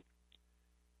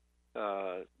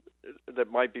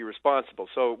responsible.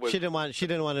 So it was, she didn't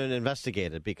want to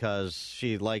investigate it because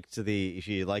she liked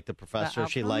the professor.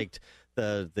 She liked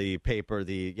the paper,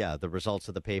 the results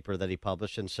of the paper that he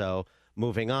published, and so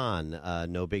moving on,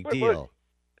 no big deal.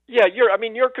 Yeah,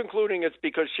 you're concluding it's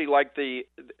because she liked the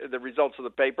results of the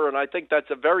paper, and I think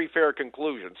that's a very fair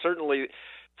conclusion. Certainly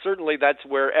that's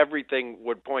where everything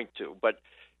would point to.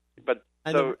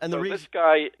 This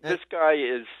guy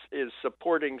is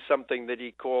supporting something that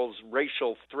he calls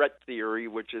racial threat theory,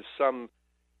 which is some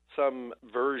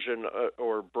version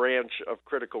or branch of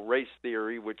critical race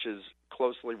theory, which is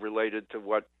closely related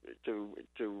to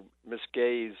Miss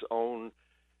Gay's own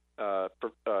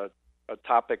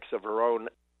topics of her own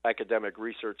academic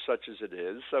research, such as it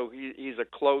is. So he's a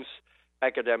close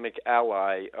academic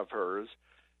ally of hers,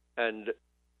 and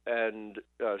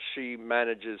she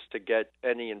manages to get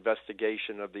any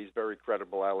investigation of these very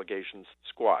credible allegations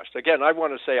squashed. Again, I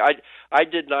want to say I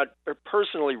did not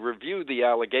personally review the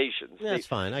allegations. That's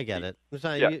fine. I get it.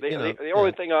 The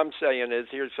only thing I'm saying is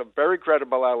here's some very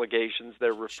credible allegations.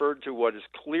 They're referred to what is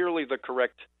clearly the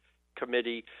correct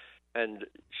committee, and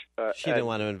she didn't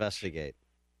want to investigate.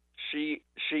 She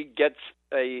gets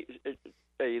a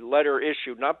letter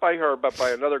issued, not by her, but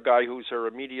by another guy who's her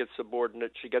immediate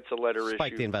subordinate. She gets a letter issued.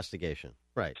 Spike the investigation.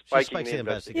 Right. She spikes the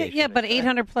investigation. Yeah, but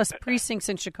 800 plus precincts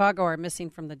in Chicago are missing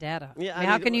from the data. Yeah,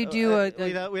 how can you do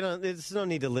we don't. There's no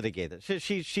need to litigate it.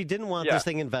 She didn't want this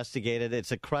thing investigated.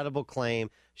 It's a credible claim.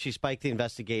 She spiked the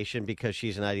investigation because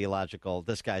this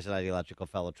guy's an ideological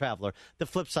fellow traveler. The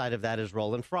flip side of that is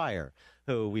Roland Fryer,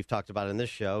 who we've talked about in this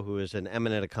show, who is an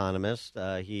eminent economist.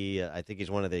 I think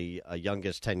he's one of the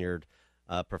youngest tenured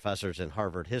professors in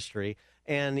Harvard history,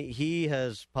 and he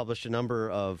has published a number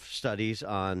of studies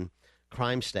on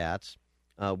crime stats.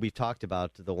 We've talked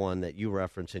about the one that you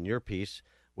reference in your piece,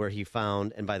 where he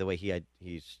found, and by the way,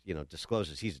 he's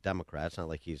discloses he's a Democrat. It's not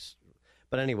like he's,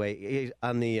 but anyway,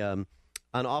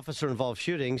 on officer-involved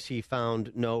shootings, he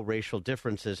found no racial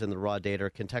differences in the raw data,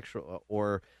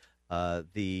 or when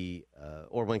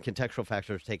contextual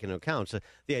factors are taken into account. So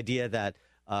the idea that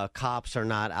cops are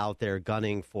not out there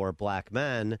gunning for black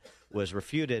men was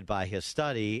refuted by his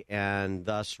study, and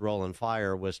thus Roland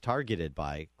Fryer was targeted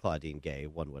by Claudine Gay,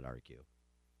 one would argue.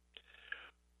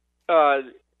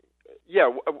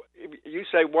 You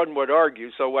say one would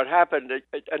argue. So what happened,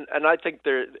 and I think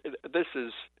this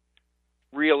is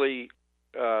really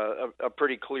a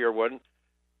pretty clear one.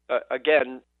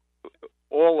 Again,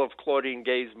 all of Claudine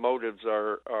Gay's motives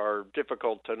are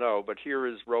difficult to know, but here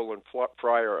is Roland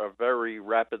Fryer, a very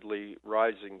rapidly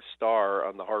rising star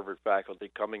on the Harvard faculty,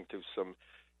 coming to some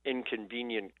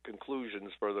inconvenient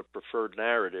conclusions for the preferred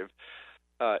narrative.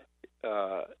 And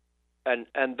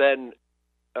then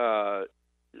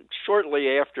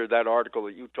shortly after that article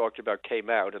that you talked about came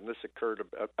out, and this occurred,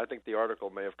 I think the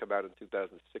article may have come out in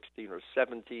 2016 or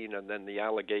 17, and then the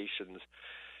allegations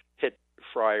hit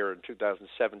Fryer in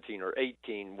 2017 or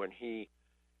 18 when he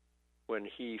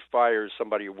fires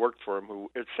somebody who worked for him, who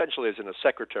essentially is in a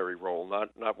secretary role,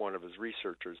 not one of his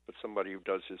researchers, but somebody who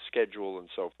does his schedule and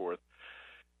so forth.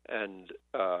 And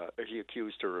he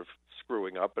accused her of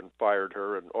screwing up and fired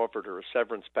her and offered her a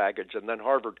severance package. And then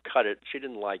Harvard cut it. She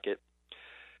didn't like it.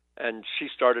 And she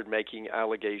started making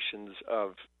allegations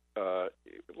of,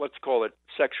 let's call it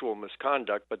sexual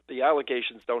misconduct, but the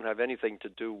allegations don't have anything to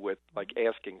do with like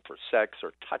asking for sex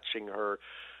or touching her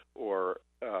or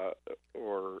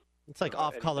it's like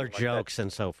off-color jokes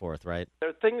and so forth, right? There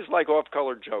are things like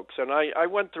off-color jokes, and I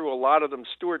went through a lot of them.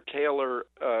 Stuart Taylor,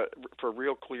 for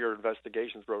Real Clear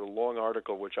Investigations, wrote a long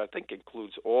article, which I think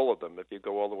includes all of them, if you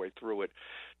go all the way through it.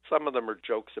 Some of them are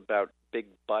jokes about big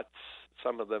butts.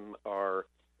 Some of them are,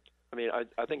 I mean,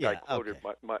 I think I quoted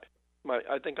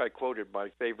I think I quoted my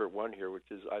favorite one here, which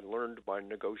is, I learned my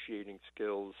negotiating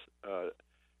skills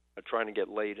trying to get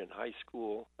laid in high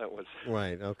school. That was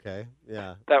right. Okay,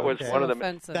 yeah, that was one of them.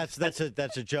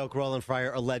 That's a joke Roland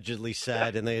Fryer allegedly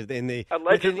said, and they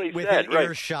allegedly within right.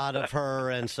 earshot of her,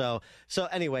 and so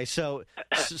anyway, so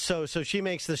she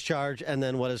makes this charge, and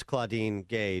then what does Claudine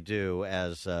Gay do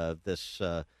as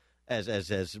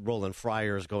as Roland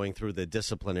Fryer is going through the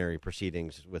disciplinary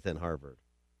proceedings within Harvard?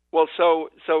 Well, so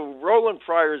Roland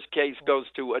Fryer's case goes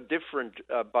to a different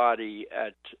body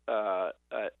at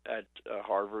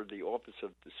Harvard, the Office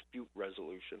of Dispute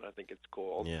Resolution, I think it's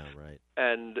called. Yeah, right.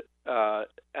 And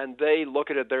they look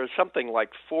at it. There's something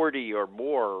like 40 or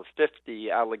more, or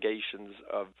 50 allegations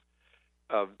of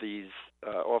these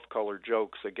off-color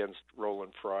jokes against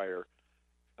Roland Fryer,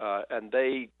 and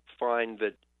they find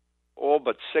that all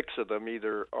but 6 of them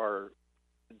either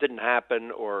didn't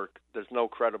happen, or there's no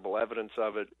credible evidence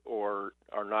of it, or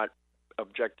are not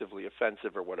objectively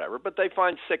offensive or whatever. But they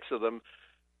find 6 of them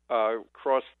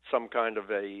crossed some kind of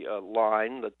a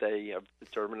line that they have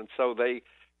determined, and so they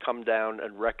come down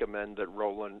and recommend that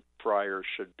Roland Fryer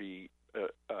should be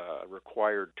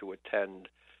required to attend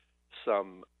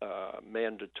some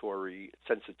mandatory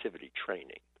sensitivity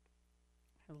training.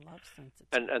 I love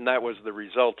sensitivity. And that was the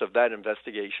result of that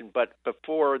investigation. But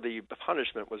before the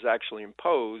punishment was actually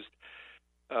imposed,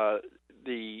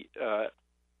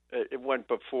 it went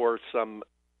before some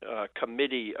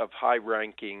committee of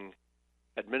high-ranking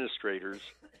administrators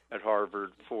at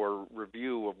Harvard for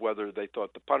review of whether they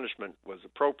thought the punishment was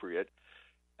appropriate.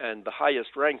 And the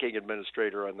highest-ranking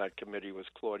administrator on that committee was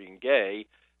Claudine Gay.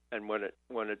 And when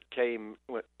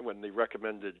the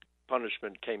recommended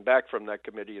punishment came back from that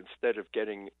committee, instead of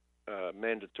getting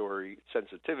mandatory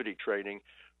sensitivity training,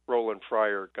 Roland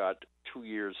Fryer got 2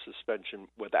 years suspension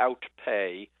without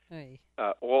pay. Hey.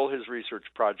 All his research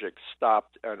projects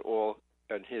stopped,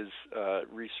 and his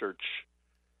research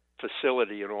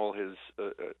facility and all his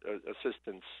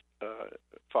assistants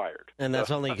fired. And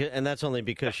that's only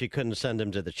because she couldn't send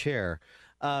him to the chair.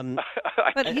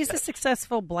 But he's a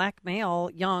successful black male,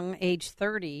 young, age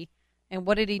 30. And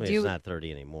what did he do? He's not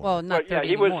 30 anymore. Well, not 30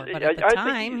 anymore, but at the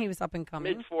time, he was up and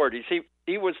coming. Mid-40s.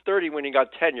 He was 30 when he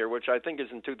got tenure, which I think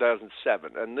is in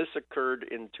 2007. And this occurred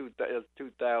in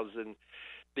 2000.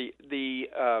 The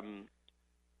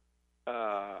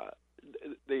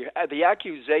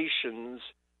accusations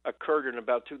occurred in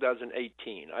about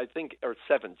 2018, I think, or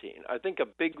 17. I think a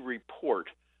big report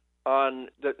on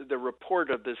the report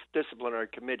of this disciplinary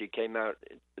committee came out,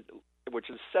 which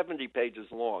is 70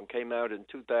 pages long, came out in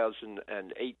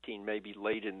 2018, maybe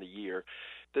late in the year.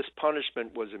 This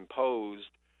punishment was imposed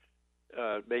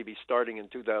maybe starting in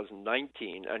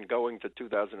 2019 and going to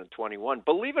 2021.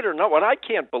 Believe it or not, what I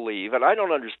can't believe, and I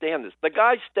don't understand this, the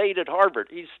guy stayed at Harvard.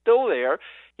 He's still there.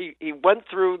 He went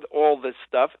through all this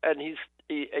stuff, and he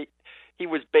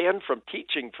was banned from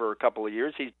teaching for a couple of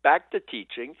years. He's back to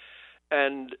teaching,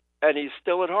 and he's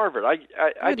still at Harvard.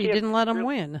 Good, he didn't let him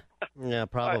win. Yeah,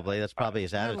 probably. That's probably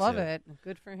his attitude. I love it.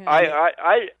 Good for him.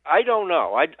 I don't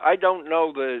know. I don't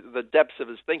know the depths of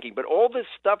his thinking, but all this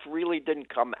stuff really didn't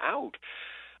come out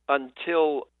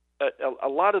until a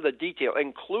lot of the detail,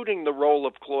 including the role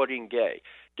of Claudine Gay,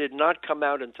 did not come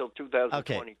out until 2022.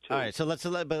 Okay. All right. So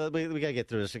but we got to get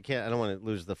through this. I don't want to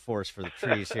lose the forest for the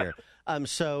trees here.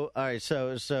 So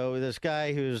this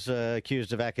guy who's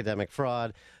accused of academic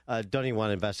fraud, don't even want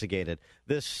to investigate it.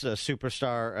 This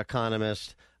superstar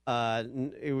economist.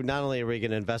 Not only are we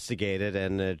going to investigate it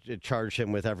and charge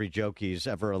him with every joke he's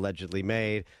ever allegedly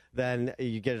made, then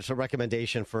you get a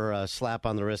recommendation for a slap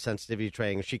on the wrist sensitivity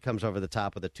training. She comes over the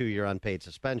top with a 2-year unpaid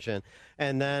suspension.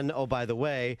 And then, oh, by the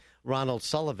way, Ronald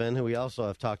Sullivan, who we also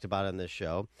have talked about on this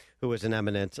show, who is an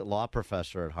eminent law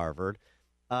professor at Harvard,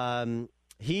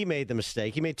 he made the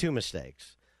mistake. He made 2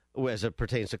 mistakes as it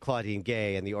pertains to Claudine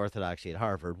Gay and the orthodoxy at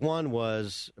Harvard. One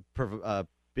was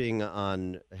being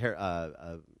on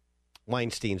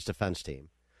Weinstein's defense team.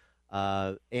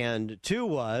 And 2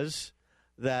 was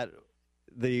that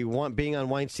being on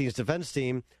Weinstein's defense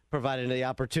team provided the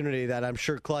opportunity that I'm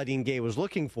sure Claudine Gay was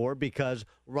looking for, because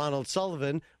Ronald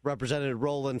Sullivan represented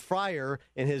Roland Fryer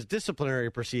in his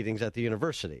disciplinary proceedings at the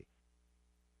university.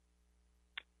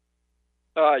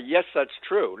 Yes, that's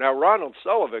true. Now, Ronald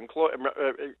Sullivan's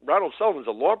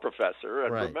a law professor,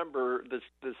 and right. Remember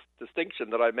this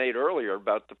distinction that I made earlier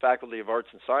about the Faculty of Arts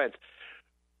and Science.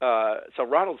 So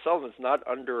Ronald Sullivan's not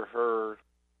under her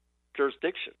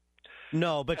jurisdiction.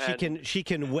 No, but she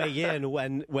can weigh in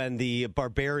when the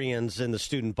barbarians in the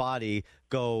student body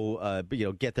go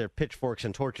get their pitchforks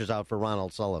and torches out for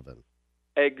Ronald Sullivan.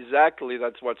 Exactly,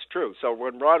 that's what's true. So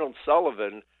when Ronald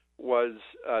Sullivan was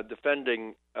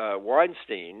defending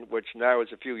Weinstein, which now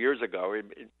is a few years ago,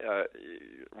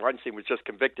 Weinstein was just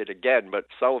convicted again, but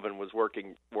Sullivan was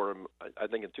working for him, I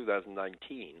think, in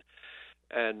 2019.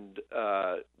 And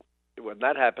when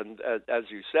that happened, as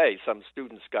you say, some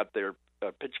students got their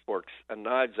pitchforks and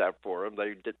knives out for him.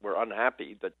 They were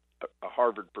unhappy that a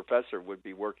Harvard professor would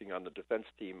be working on the defense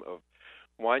team of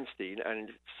Weinstein, and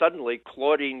suddenly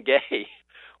Claudine Gay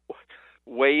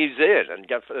weighs in, and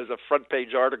there's a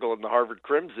front-page article in the Harvard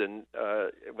Crimson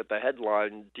with the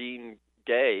headline, "Dean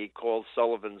Gay calls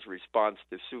Sullivan's response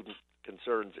to student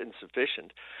concerns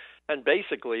insufficient." And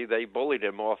basically, they bullied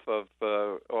him off of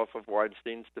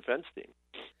Weinstein's defense team.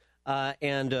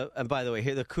 And by the way,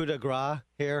 here the coup de grace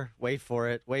here. Wait for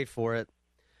it.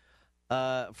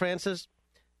 Francis,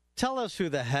 tell us who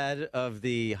the head of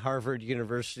the Harvard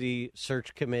University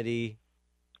Search Committee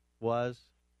was.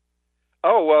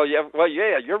 Oh, well, yeah,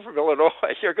 you're from Illinois.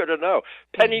 You're going to know.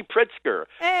 Penny Pritzker.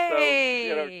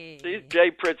 Hey! So, she's Jay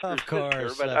Pritzker's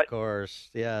sister. But of course,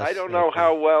 yes. I don't know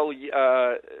how well...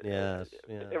 yes.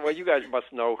 Well, you guys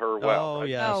must know her well. Oh,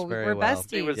 yes, very we're well. besties.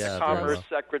 She was the Commerce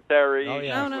Secretary. Oh,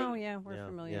 yeah. We're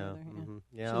familiar with her. Mm-hmm.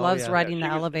 She loves riding the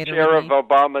elevator. She was chair with of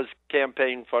Obama's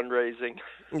campaign fundraising.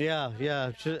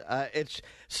 Yeah. It's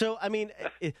so. I mean,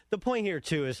 the point here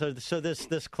too is so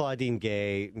this Claudine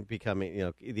Gay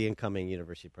becoming the incoming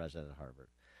university president at Harvard,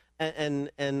 and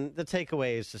the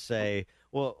takeaway is to say,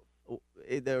 well,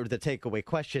 the takeaway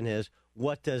question is,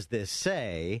 what does this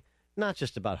say? Not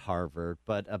just about Harvard,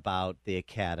 but about the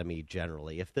academy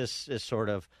generally. If this is sort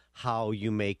of how you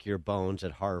make your bones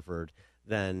at Harvard,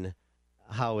 then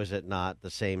how is it not the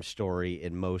same story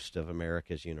in most of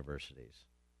America's universities?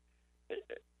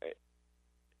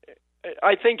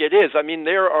 I think it is. I mean,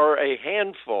 there are a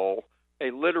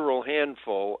literal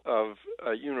handful of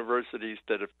universities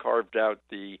that have carved out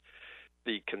the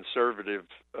conservative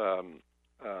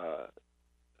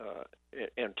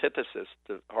antithesis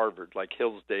to Harvard, like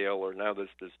Hillsdale, or now there's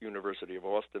this University of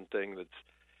Austin thing that's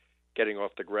getting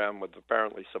off the ground with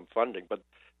apparently some funding. But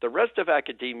the rest of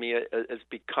academia has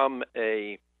become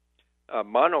a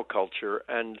monoculture,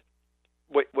 and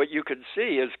what you can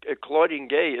see is Claudine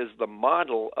Gay is the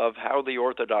model of how the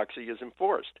orthodoxy is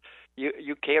enforced.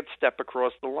 You can't step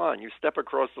across the line. You step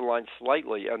across the line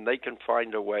slightly, and they can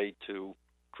find a way to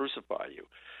crucify you.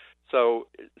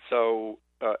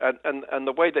 And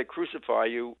the way they crucify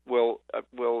you will,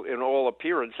 in all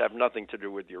appearance, have nothing to do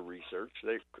with your research.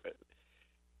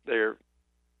 They're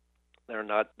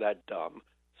not that dumb.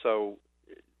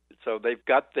 So they've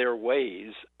got their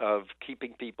ways of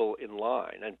keeping people in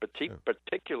line, and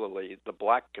particularly the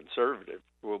black conservative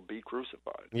will be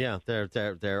crucified. Yeah,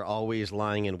 they're always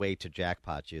lying in wait to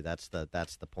jackpot you. That's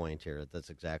the point here. That's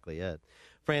exactly it.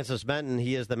 Francis Benton,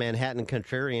 he is the Manhattan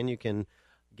Contrarian. You can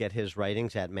get his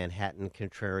writings at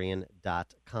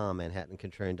manhattancontrarian.com,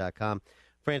 manhattancontrarian.com.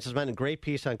 Francis Benton, great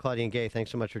piece on Claudine Gay.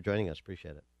 Thanks so much for joining us.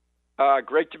 Appreciate it.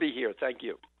 Great to be here. Thank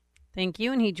you. Thank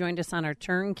you, and he joined us on our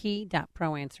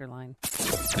turnkey.pro answer line.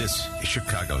 This is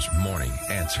Chicago's Morning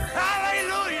Answer.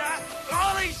 Hallelujah!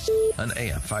 Holy on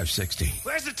AM 560.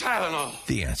 Where's the Tylenol?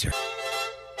 The Answer.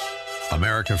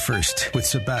 America First with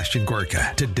Sebastian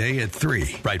Gorka. Today at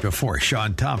 3, right before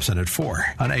Sean Thompson at 4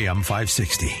 on AM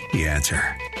 560. The Answer.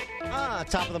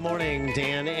 Top of the morning,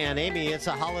 Dan and Amy. It's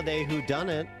a holiday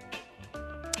whodunit.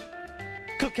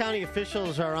 Cook County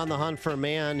officials are on the hunt for a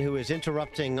man who is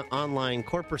interrupting online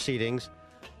court proceedings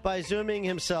by zooming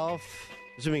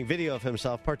video of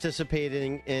himself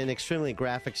participating in extremely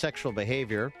graphic sexual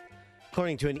behavior,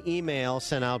 according to an email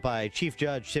sent out by Chief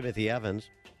Judge Timothy Evans.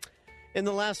 In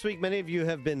the last week, many of you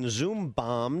have been Zoom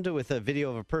bombed with a video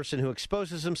of a person who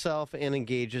exposes himself and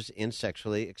engages in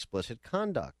sexually explicit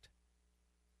conduct.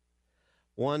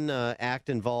 One act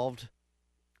involved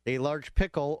a large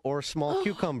pickle or small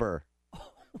cucumber.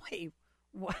 Wait,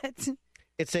 what?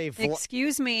 It's a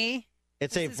excuse me.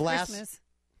 It's this a Christmas.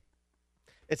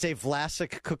 It's a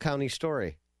Vlasic Cook County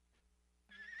story.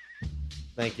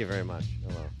 Thank you very much.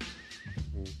 Hello.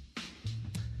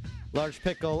 Large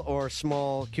pickle or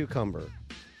small cucumber.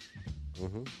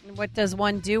 Mm-hmm. What does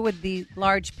one do with the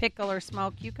large pickle or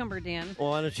small cucumber, Dan?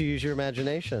 Well, why don't you use your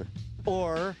imagination?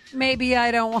 Or maybe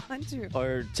I don't want to.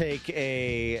 Or take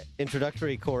a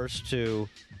introductory course to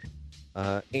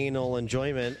anal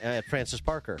enjoyment at Francis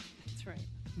Parker. That's right.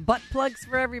 Butt plugs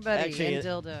for everybody. Actually, and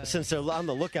dildos. Since they're on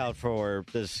the lookout for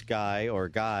this guy or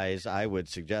guys, I would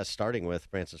suggest starting with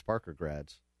Francis Parker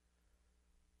grads.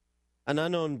 An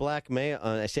unknown black male.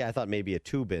 I thought maybe a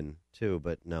Tubin too,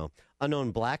 but no. Unknown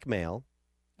black male.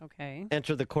 Okay.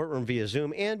 Entered the courtroom via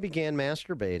Zoom and began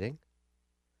masturbating.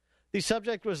 The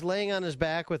subject was laying on his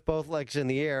back with both legs in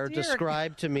the air,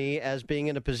 described to me as being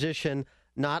in a position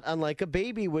not unlike a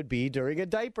baby would be during a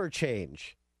diaper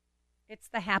change. It's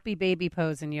the happy baby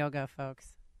pose in yoga,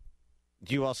 folks.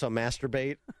 Do you also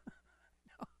masturbate? No.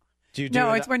 Do you do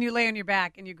No, it's when you lay on your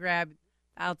back and you grab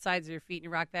outsides of your feet and you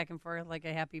rock back and forth like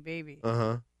a happy baby.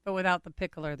 Uh-huh. But without the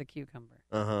pickle or the cucumber.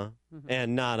 Uh-huh. Mm-hmm.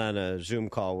 And not on a Zoom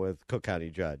call with Cook County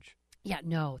Judge. Yeah,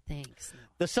 no, thanks. No.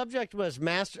 The subject was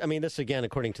this again,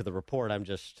 according to the report, I'm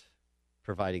just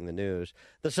providing the news.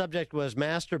 The subject was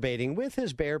masturbating with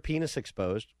his bare penis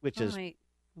exposed, which is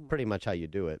pretty much how you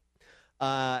do it,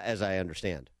 as I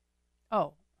understand.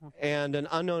 Oh. Okay. And an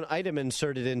unknown item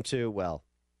inserted into, Oh,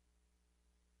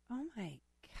 my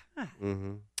God.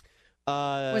 Mm-hmm.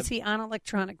 Was he on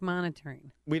electronic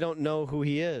monitoring? We don't know who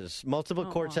he is. Multiple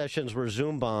court sessions were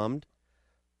Zoom bombed.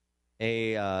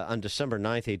 On December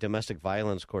 9th, a domestic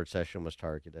violence court session was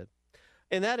targeted.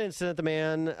 In that incident,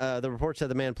 the report said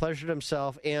the man pleasured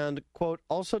himself and, quote,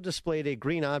 also displayed a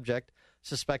green object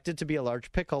suspected to be a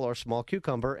large pickle or small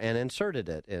cucumber and inserted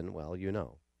it in, well, you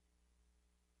know.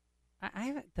 I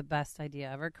have the best idea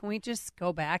ever. Can we just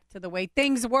go back to the way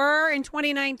things were in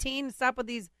 2019 and stop with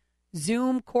these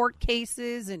Zoom court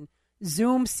cases and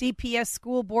Zoom CPS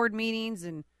school board meetings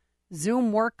and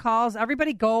Zoom work calls?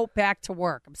 Everybody go back to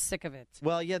work. I'm sick of it.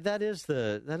 Well, yeah, that is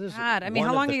God, I mean,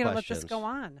 how long are you going to let this go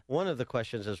on? One of the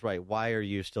questions is, right, why are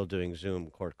you still doing Zoom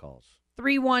court calls?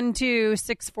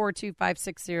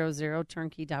 312-642-5600,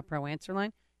 turnkey.pro answer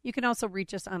line. You can also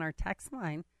reach us on our text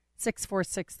line,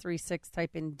 64636.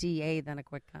 Type in DA, then a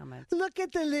quick comment. Look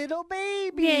at the little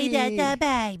baby. Yeah, the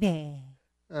baby.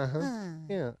 Uh-huh.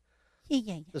 Yeah.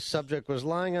 The subject was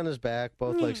lying on his back,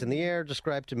 both legs in the air,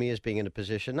 described to me as being in a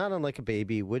position not unlike a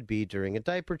baby would be during a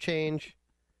diaper change,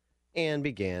 and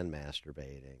began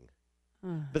masturbating.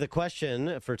 But the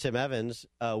question for Tim Evans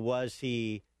was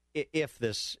he, if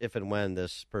and when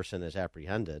this person is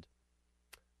apprehended,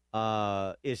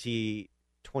 is he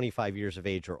 25 years of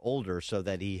age or older so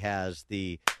that he has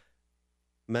the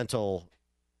mental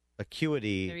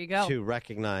acuity to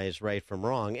recognize right from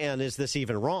wrong? And is this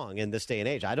even wrong in this day and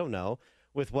age? I don't know.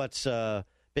 With what's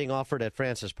being offered at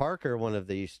Francis Parker, one of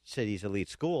the city's elite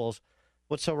schools,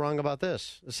 what's so wrong about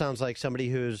this? It sounds like somebody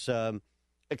who's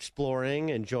exploring,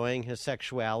 enjoying his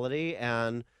sexuality,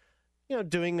 and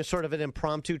doing a sort of an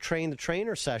impromptu train the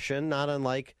trainer session, not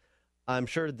unlike I'm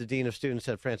sure the dean of students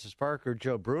at Francis Parker,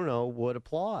 Joe Bruno, would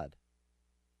applaud.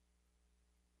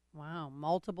 Wow,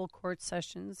 multiple court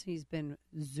sessions. He's been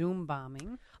Zoom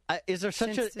bombing. Is there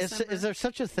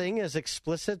such a thing as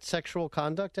explicit sexual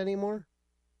conduct anymore?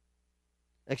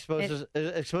 Exposes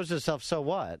itself. So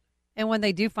what? And when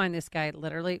they do find this guy,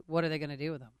 literally, what are they going to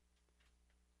do with him?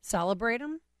 Celebrate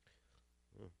him?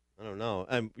 I don't know.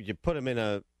 You put him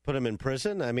in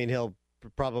prison. I mean, he'll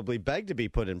probably beg to be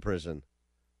put in prison,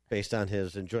 based on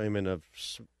his enjoyment of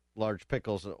large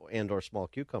pickles and/or small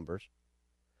cucumbers.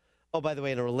 Oh, by the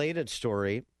way, in a related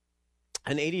story,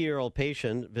 an 80-year-old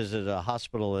patient visited a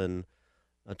hospital in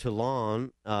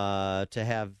Toulon to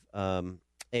have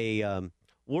a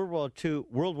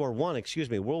World War I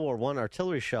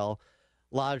artillery shell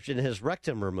lodged in his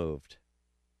rectum removed.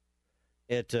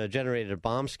 It generated a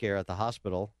bomb scare at the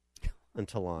hospital in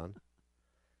Toulon.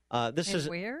 This is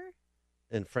where?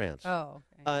 In France. Oh,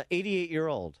 okay.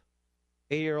 88-year-old.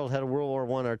 8-year-old had a World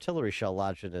War I artillery shell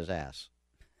lodged in his ass.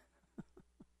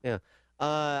 Yeah.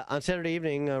 On Saturday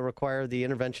evening, required the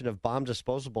intervention of bomb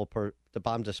disposal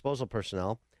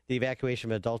personnel, the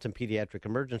evacuation of adult and pediatric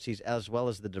emergencies, as well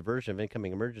as the diversion of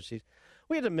incoming emergencies.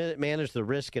 We had to manage the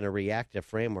risk in a reactive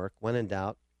framework. When in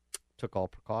doubt, took all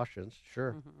precautions.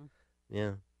 Sure.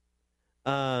 Yeah.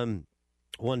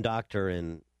 One doctor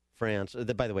in France,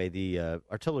 by the way, the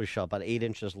artillery shell, about 8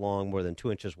 inches long, more than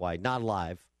 2 inches wide. Not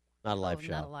alive. Not a live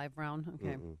shell. Not a live round.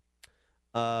 Okay.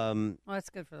 Well, that's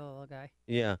good for the little guy.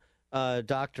 Yeah.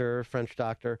 French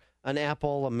doctor, an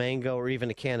apple, a mango, or even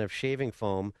a can of shaving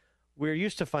foam. We're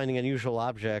used to finding unusual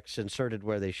objects inserted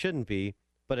where they shouldn't be,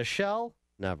 but a shell,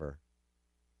 never.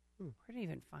 Where do you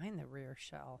even find the rear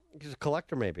shell? He's a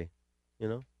collector, maybe.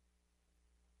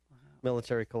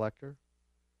 Military collector.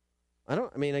 I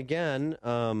don't. Again,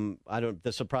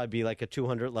 this will probably be like a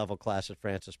 200 level class at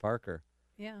Francis Parker.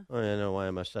 Yeah. I don't know why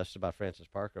I'm obsessed about Francis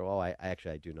Parker. Oh, I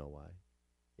do know why.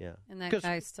 Yeah. And that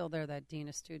guy's still there, that dean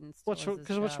of students. What's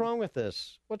wrong with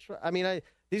this?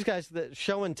 These guys that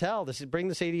show and tell. Bring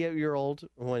this 88-year-old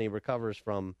when he recovers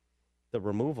from the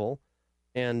removal,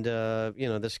 and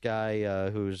this guy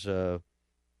who's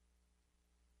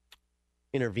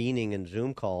intervening in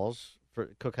Zoom calls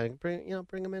for Cook County.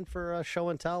 Bring him in for show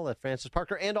and tell at Francis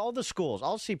Parker and all the schools,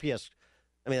 all CPS.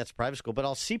 That's a private school, but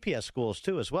all CPS schools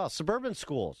too as well, suburban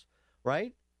schools,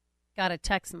 right? Got a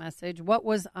text message. What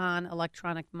was on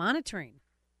electronic monitoring?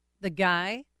 The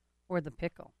guy or the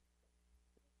pickle?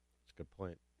 That's a good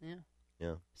point. Yeah.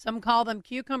 Yeah. Some call them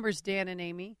cucumbers, Dan and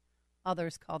Amy.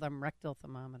 Others call them rectal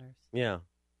thermometers. Yeah.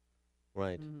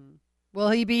 Right. Mm-hmm.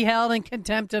 Will he be held in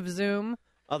contempt of Zoom?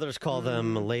 Others call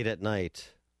them late at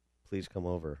night. Please come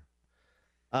over.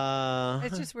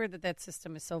 It's just weird that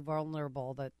system is so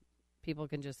vulnerable that people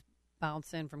can just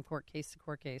bounce in from court case to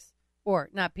court case. Or,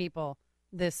 not people,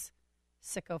 this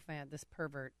sycophant, this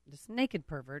pervert, this naked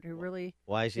pervert who really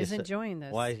is enjoying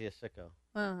this. Why is he a sicko?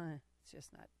 Well, it's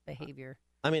just not behavior.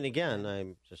 Again,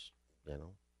 I'm just,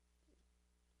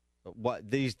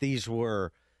 what these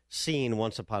were seen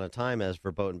once upon a time as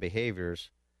verboten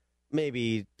behaviors.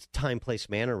 Maybe time, place,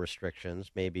 manner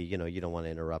restrictions. Maybe, you don't want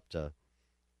to interrupt the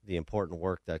important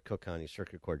work that Cook County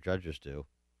Circuit Court judges do.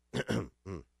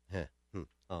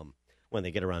 When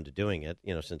they get around to doing it,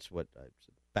 since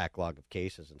backlog of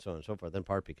cases and so on and so forth, in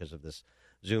part because of this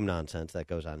Zoom nonsense that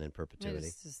goes on in perpetuity.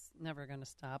 It's just never going to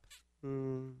stop.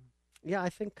 Yeah, I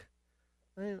think,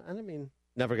 never going to,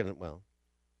 never going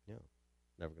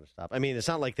to stop. It's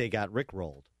not like they got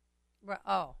rickrolled.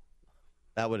 Oh.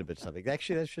 That would have been something.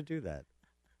 Actually, they should do that.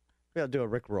 We'll do a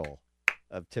rickroll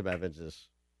of Tim Evans's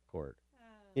court.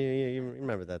 You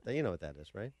remember that? You know what that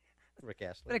is, right? Rick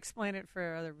Astley. But explain it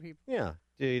for other people. Yeah,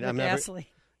 dude. Rick Astley.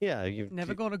 Yeah,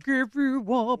 never gonna give you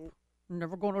up.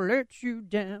 Never gonna let you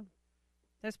down.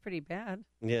 That's pretty bad.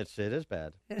 Yes, it is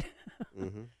bad.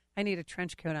 Mm-hmm. I need a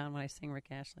trench coat on when I sing Rick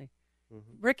Astley.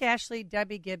 Mm-hmm. Rick Astley,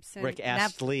 Debbie Gibson. Rick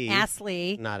Astley.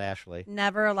 Astley. Not Ashley.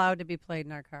 Never allowed to be played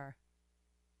in our car.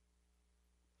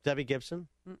 Debbie Gibson?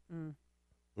 Mm-mm.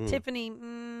 Tiffany,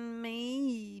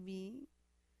 maybe.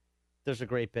 There's a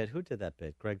great bit. Who did that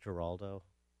bit? Greg Giraldo?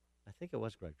 I think it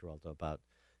was Greg Giraldo about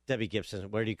Debbie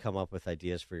Gibson. Where do you come up with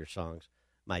ideas for your songs?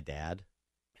 My dad.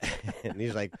 And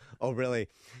he's like, oh, really?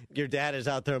 Your dad is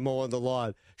out there mowing the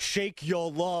lawn. Shake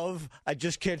your love. I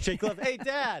just can't shake love. Hey,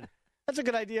 Dad, that's a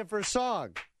good idea for a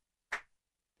song.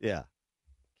 Yeah.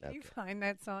 Can you find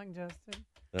that song, Justin?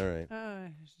 All right.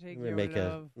 Shake your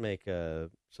love. Make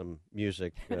some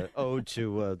music ode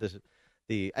to this.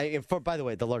 By the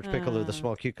way, the large pickle or the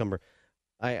small cucumber.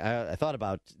 I thought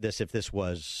about this if this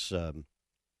was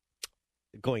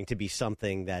going to be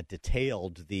something that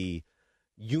detailed the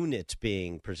unit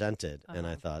being presented, and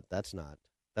I thought that's not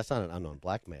an unknown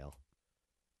blackmail.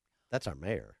 That's our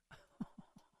mayor.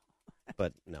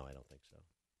 But no, I don't think so.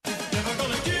 Never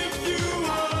gonna give you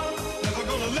up, never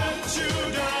gonna let you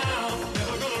down,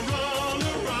 never gonna run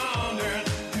around and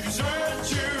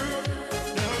desert you,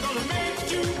 never gonna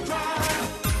make you cry.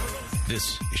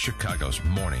 This is Chicago's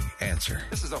Morning Answer.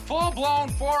 This is a full-blown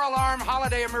 4-alarm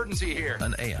holiday emergency here.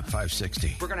 On AM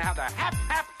 560. We're going to have the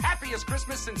happiest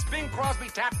Christmas since Bing Crosby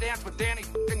tap danced with Danny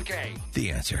Kaye.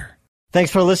 The Answer.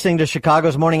 Thanks for listening to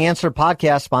Chicago's Morning Answer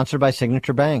podcast, sponsored by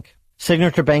Signature Bank.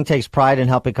 Signature Bank takes pride in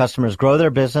helping customers grow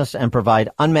their business and provide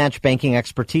unmatched banking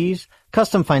expertise,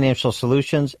 custom financial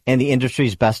solutions, and the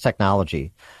industry's best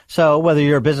technology. So whether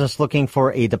you're a business looking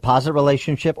for a deposit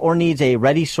relationship or needs a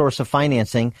ready source of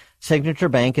financing, Signature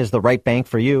Bank is the right bank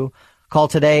for you. Call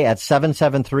today at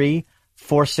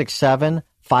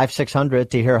 773-467-5600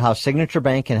 to hear how Signature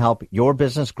Bank can help your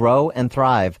business grow and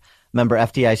thrive. Member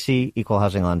FDIC, Equal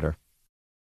Housing Lender.